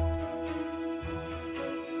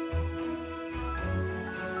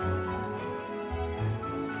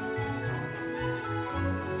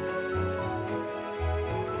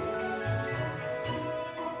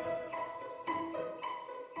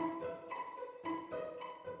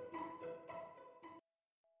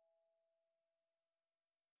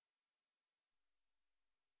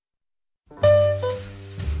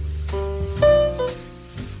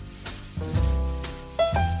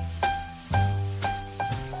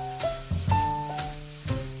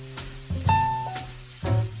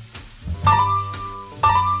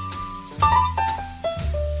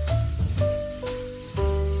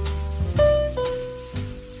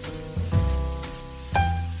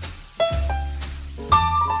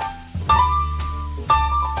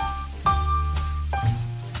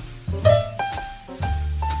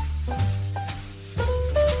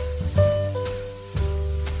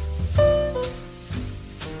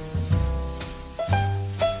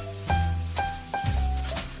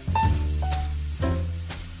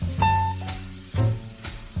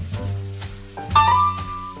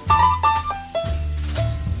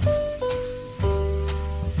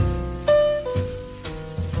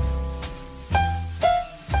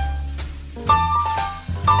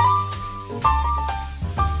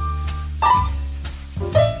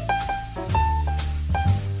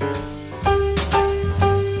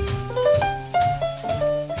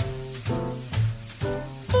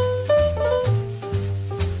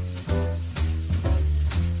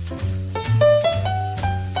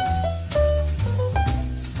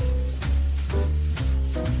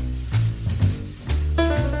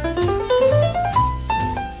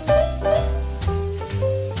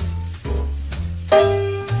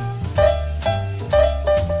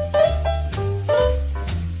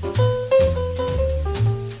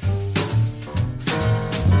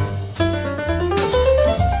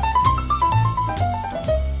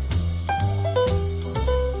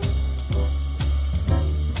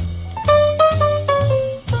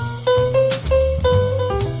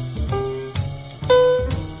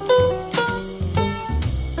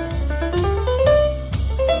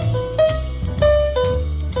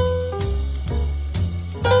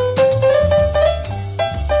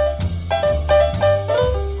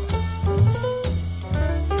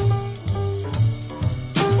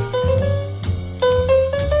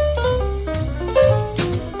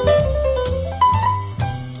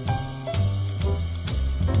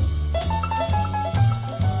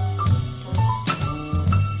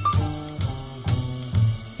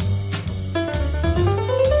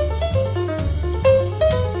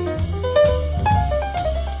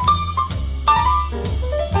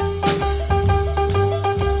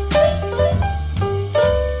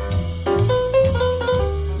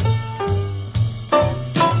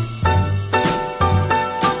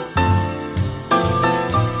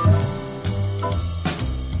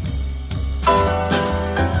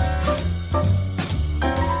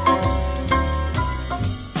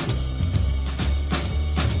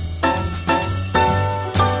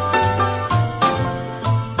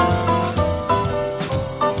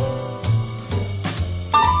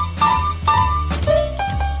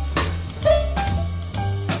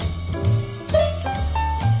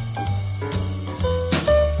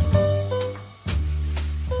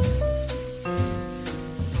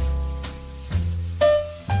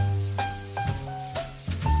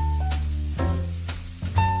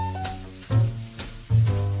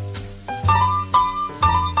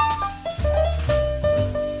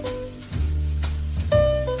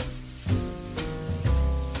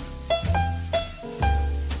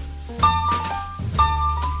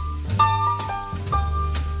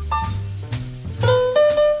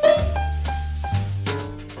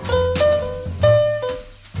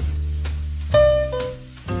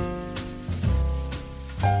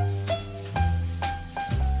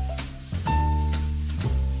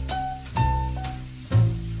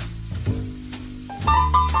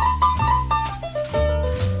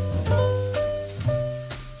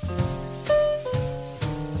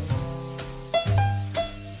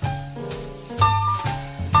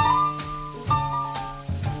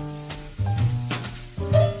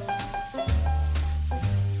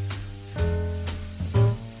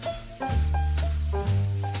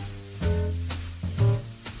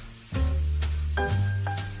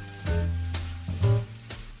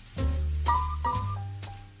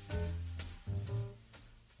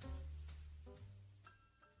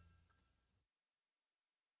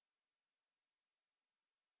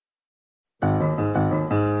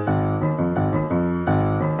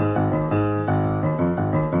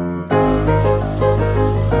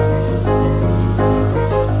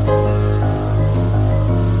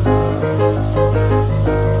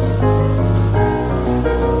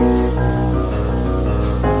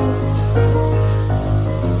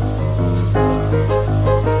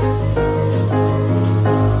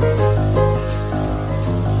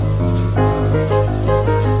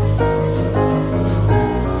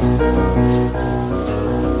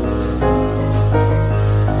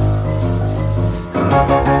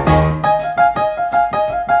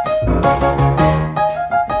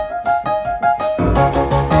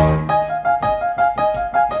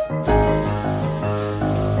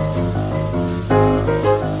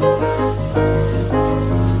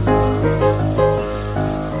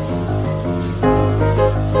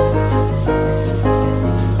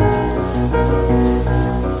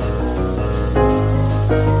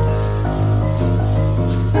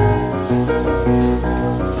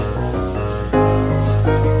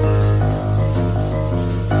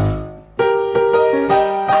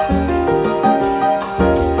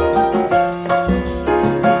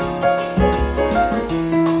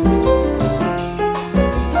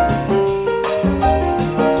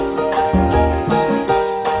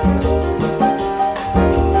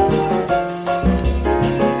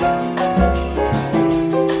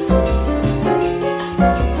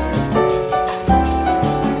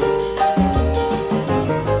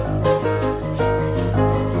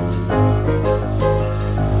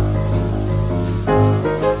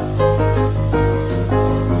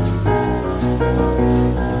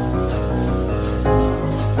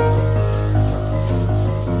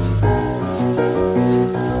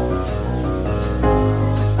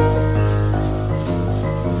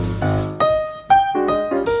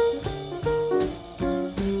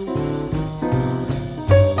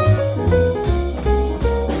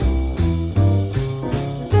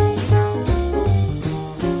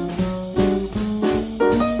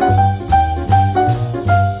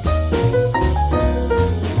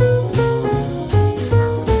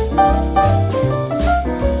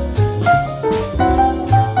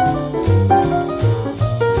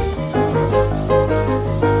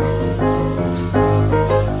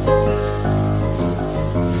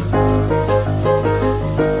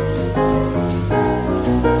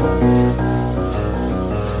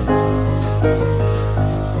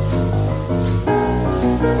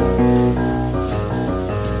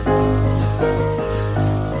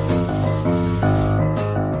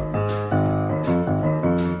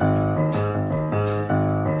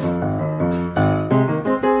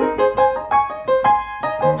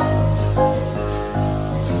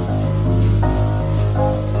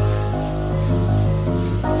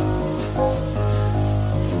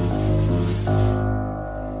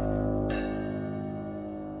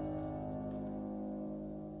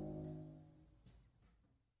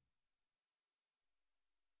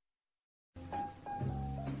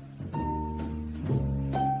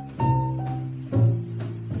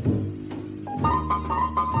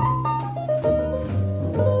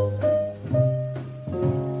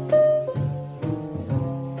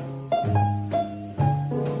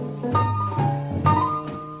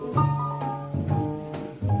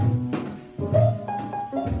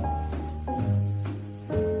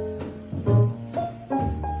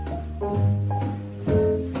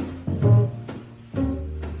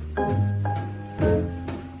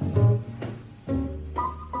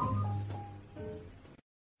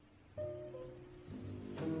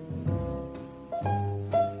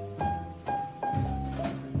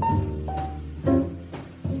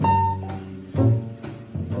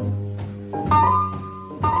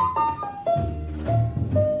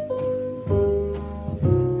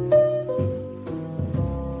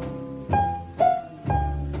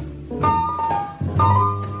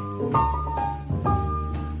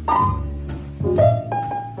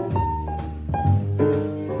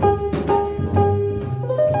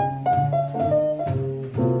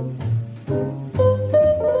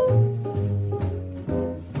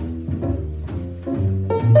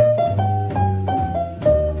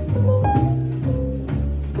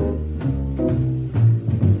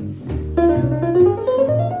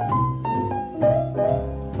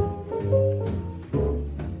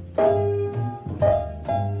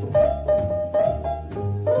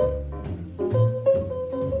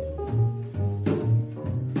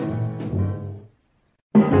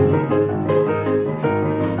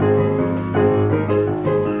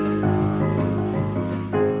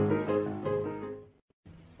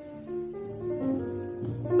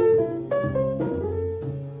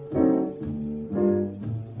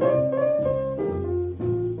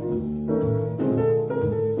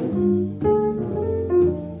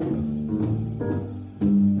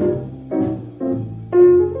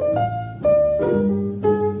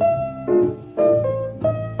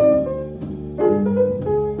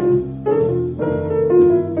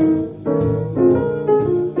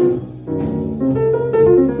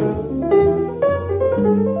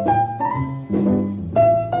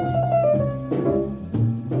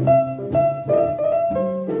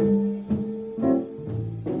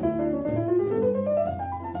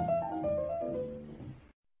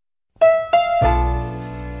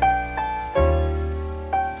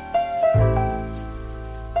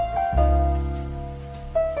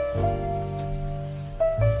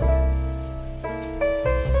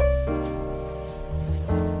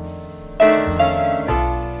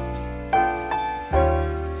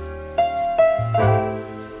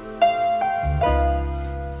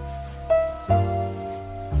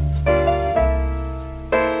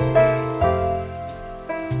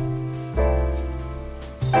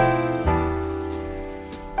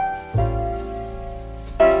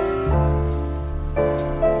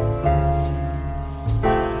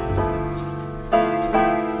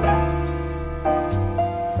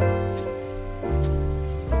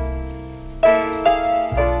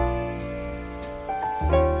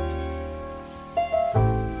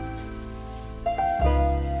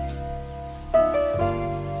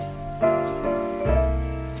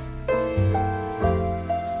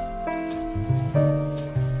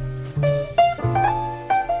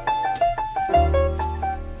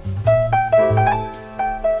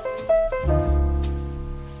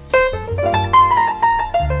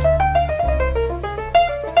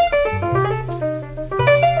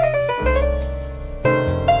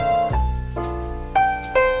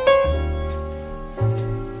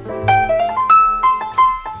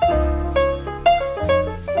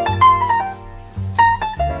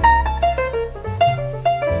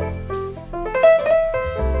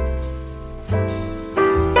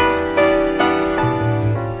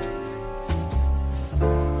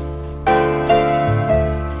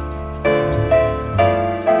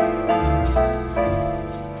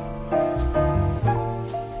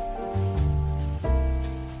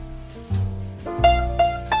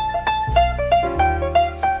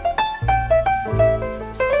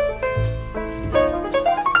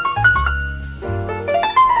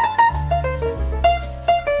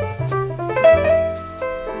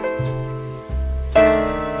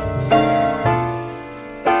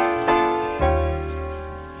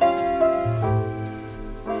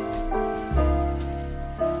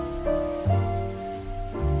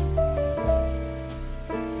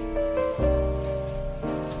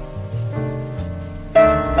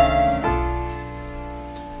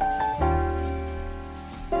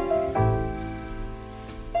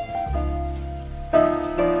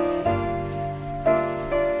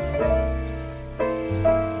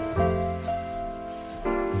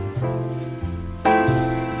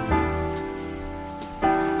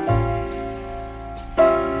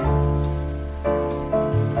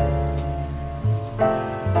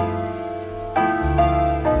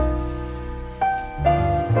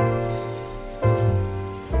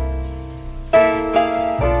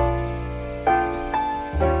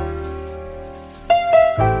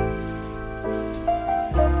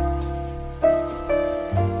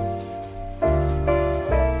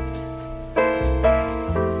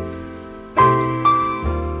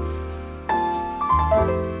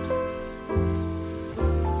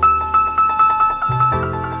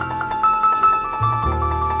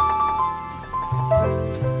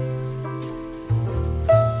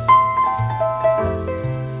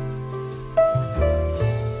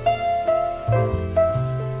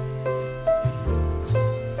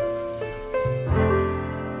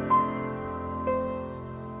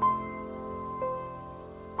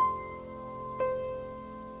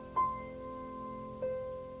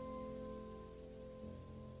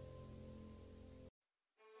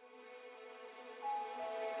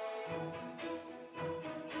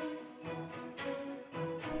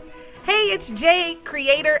 it's Jay,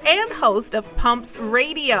 creator and host of P.U.M.P.S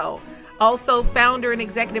Radio. Also founder and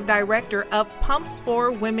executive director of P.U.M.P.S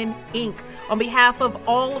for Women, Inc. On behalf of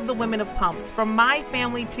all of the women of P.U.M.P.S, from my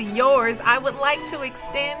family to yours, I would like to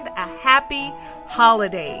extend a happy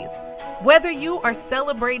holidays. Whether you are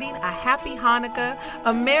celebrating a happy Hanukkah,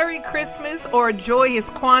 a Merry Christmas, or a joyous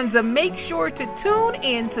Kwanzaa, make sure to tune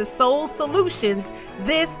in to Soul Solutions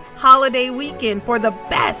this holiday weekend for the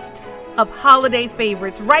best of holiday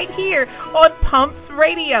favorites right here on P.U.M.P.S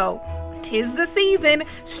Radio. 'Tis the season,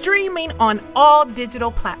 streaming on all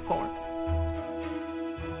digital platforms.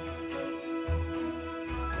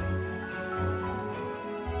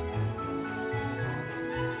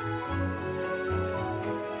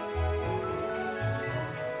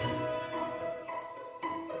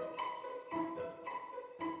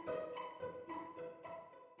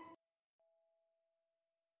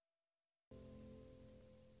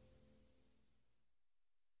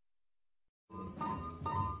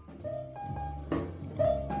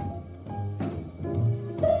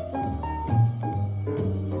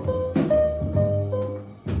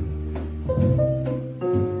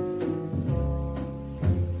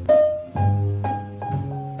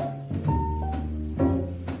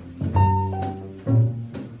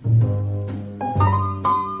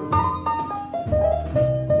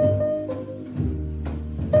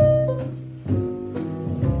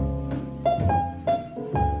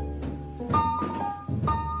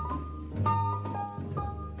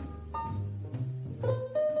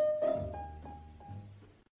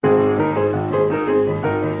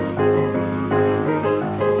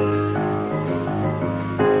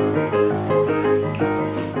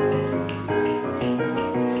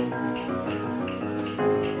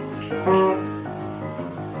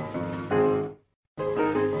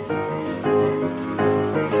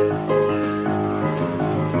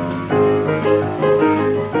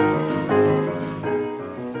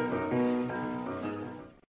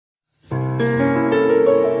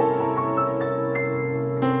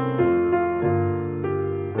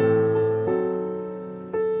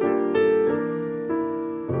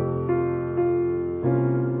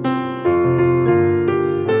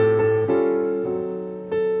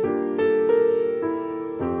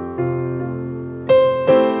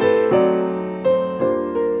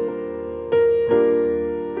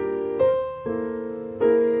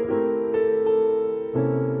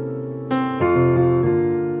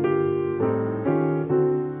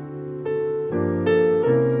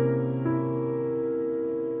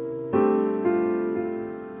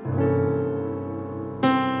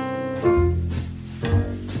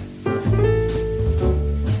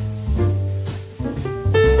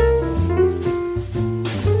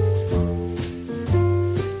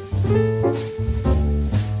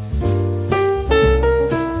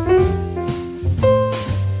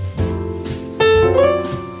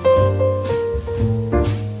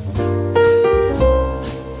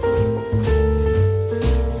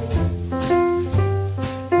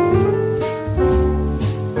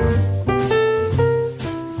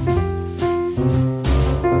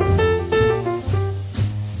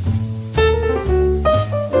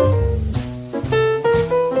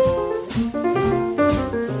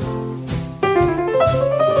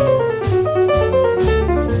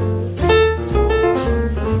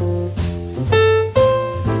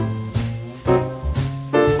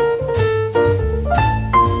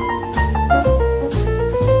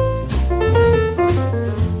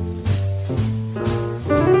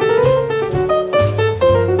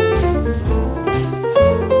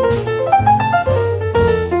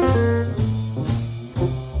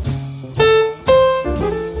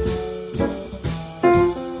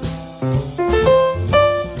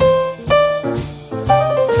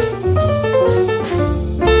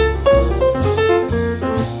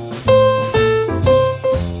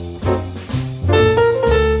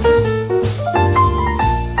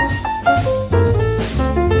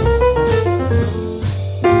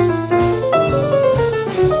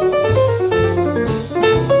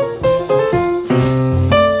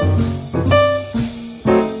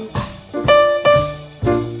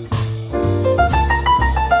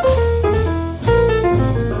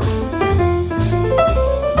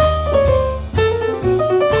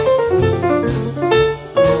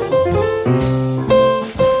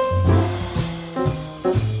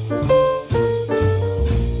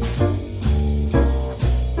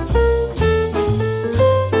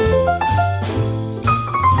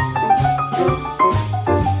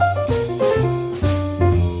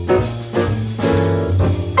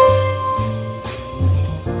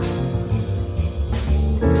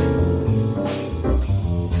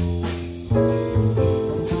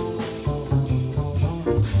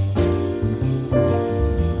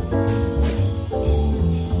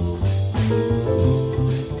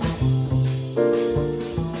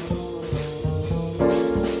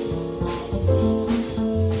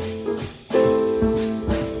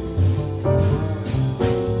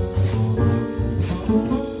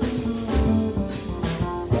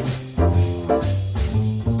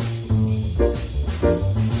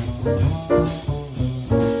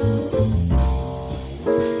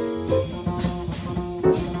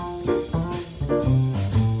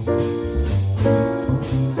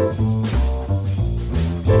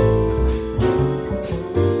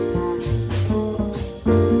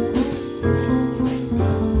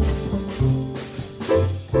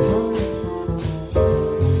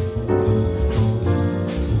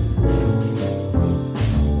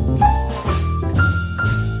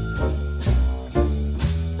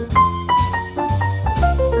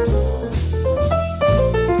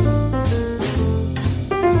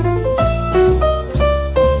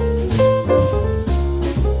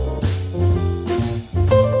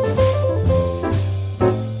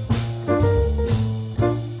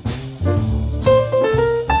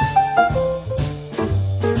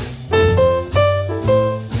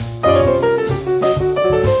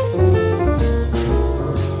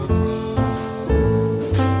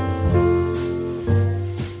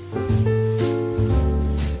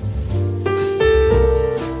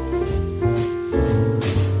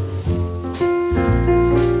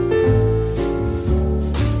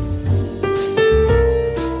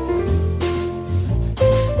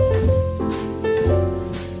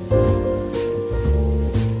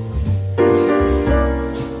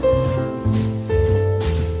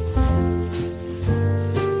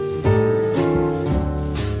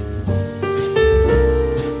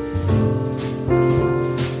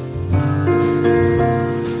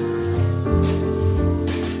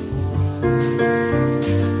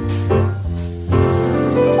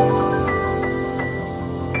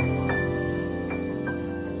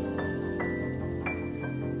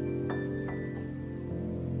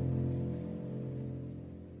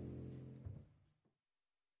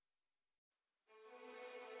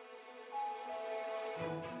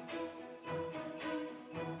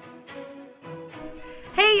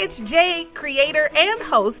 it's Jay, creator and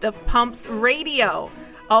host of P.U.M.P.S Radio.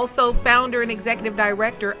 Also founder and executive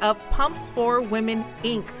director of P.U.M.P.S for Women,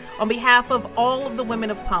 Inc. On behalf of all of the women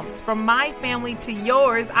of P.U.M.P.S, from my family to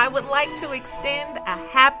yours, I would like to extend a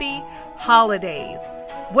happy holidays.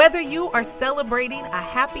 Whether you are celebrating a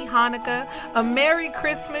happy Hanukkah, a Merry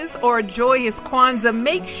Christmas, or a joyous Kwanzaa,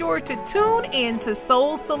 make sure to tune in to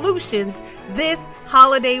Soul Solutions this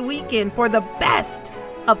holiday weekend for the best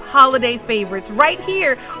of holiday favorites right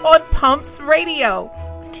here on P.U.M.P.S Radio.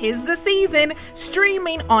 'Tis the season,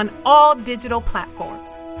 streaming on all digital platforms.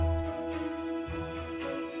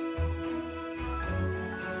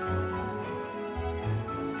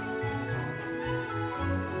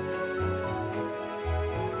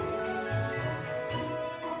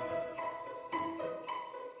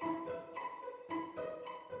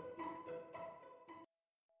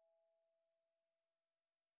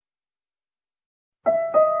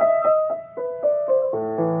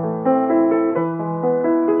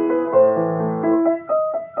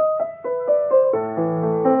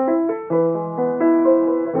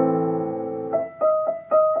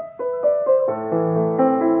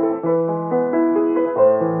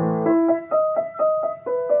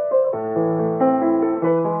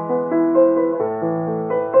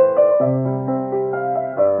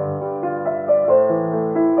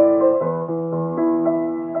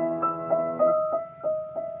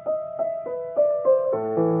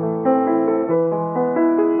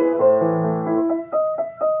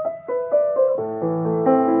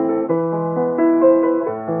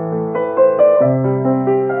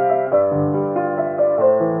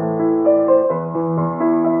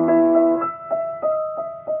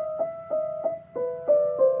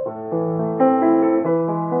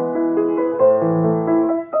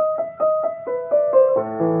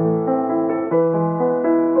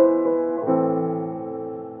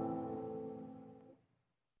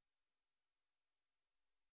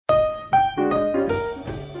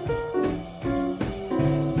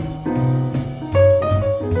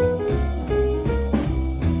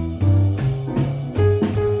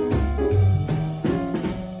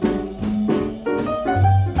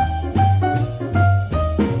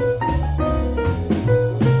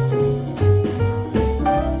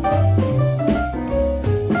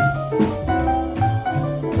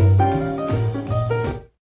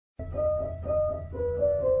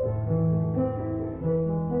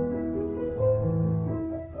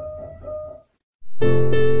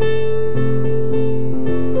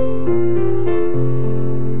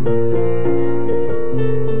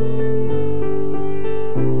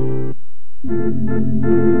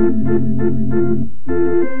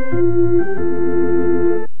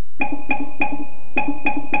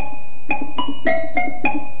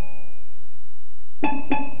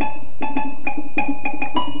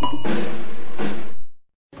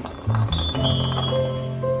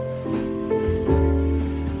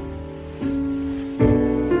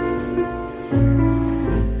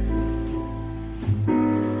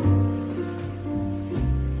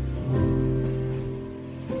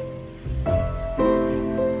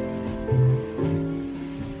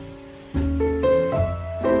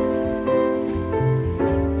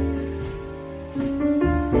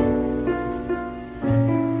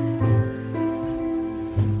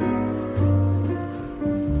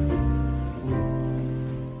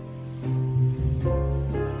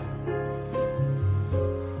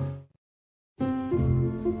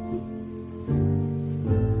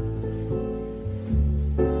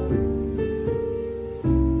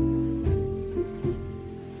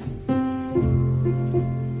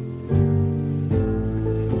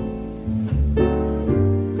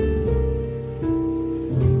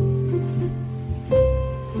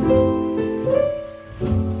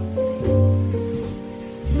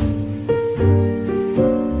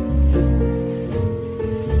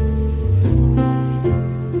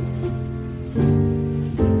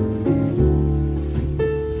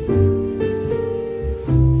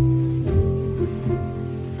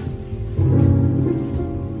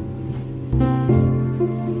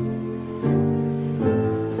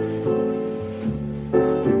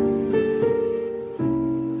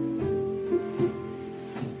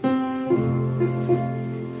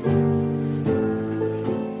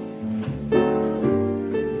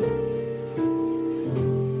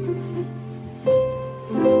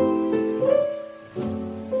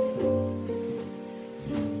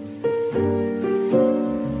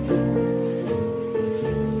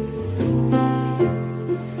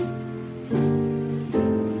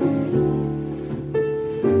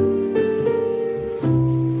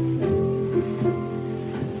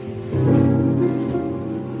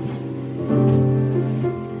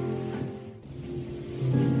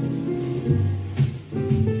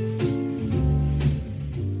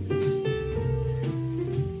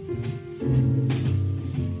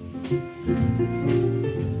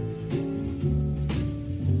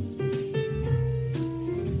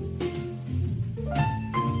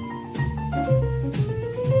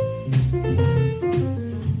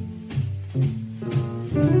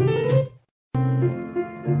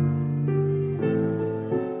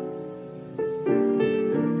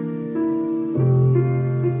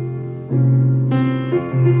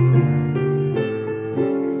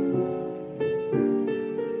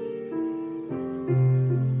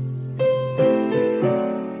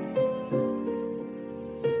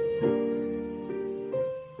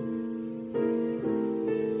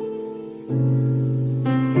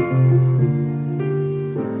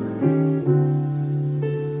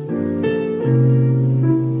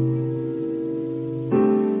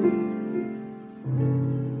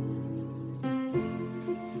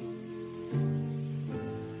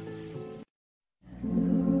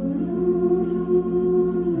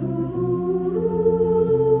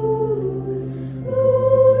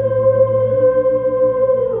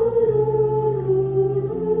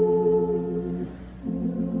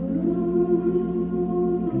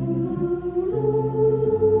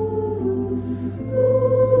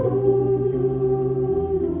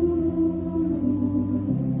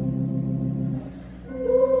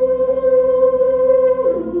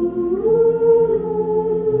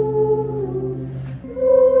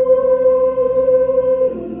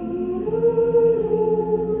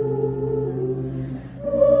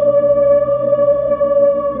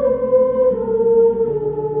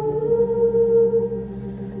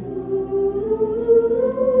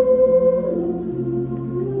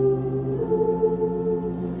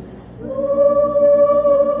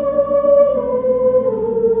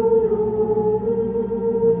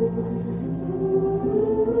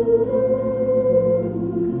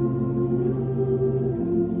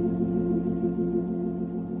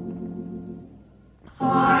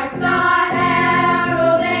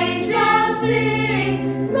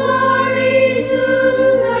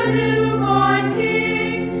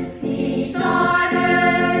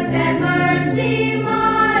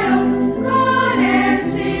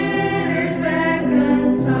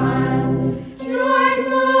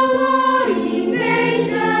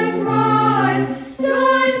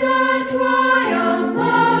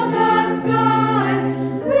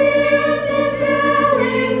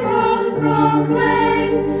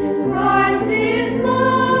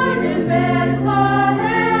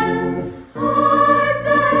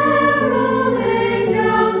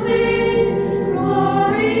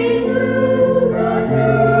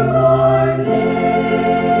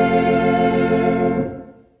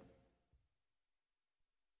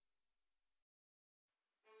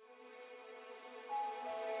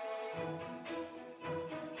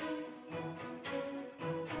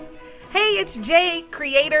 Hey, it's Jay,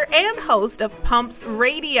 creator and host of P.U.M.P.S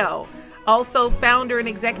Radio. Also founder and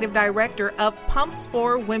executive director of P.U.M.P.S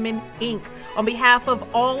for Women, Inc. On behalf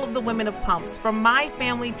of all of the women of P.U.M.P.S, from my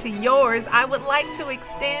family to yours, I would like to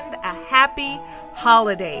extend a happy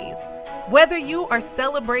holidays. Whether you are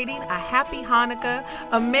celebrating a happy Hanukkah,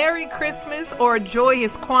 a Merry Christmas, or a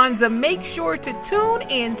joyous Kwanzaa, make sure to tune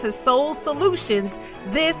in to Soul Solutions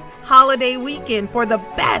this holiday weekend for the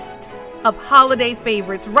best of holiday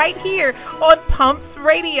favorites right here on P.U.M.P.S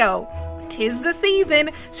Radio. 'Tis the season,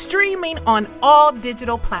 streaming on all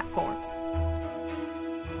digital platforms.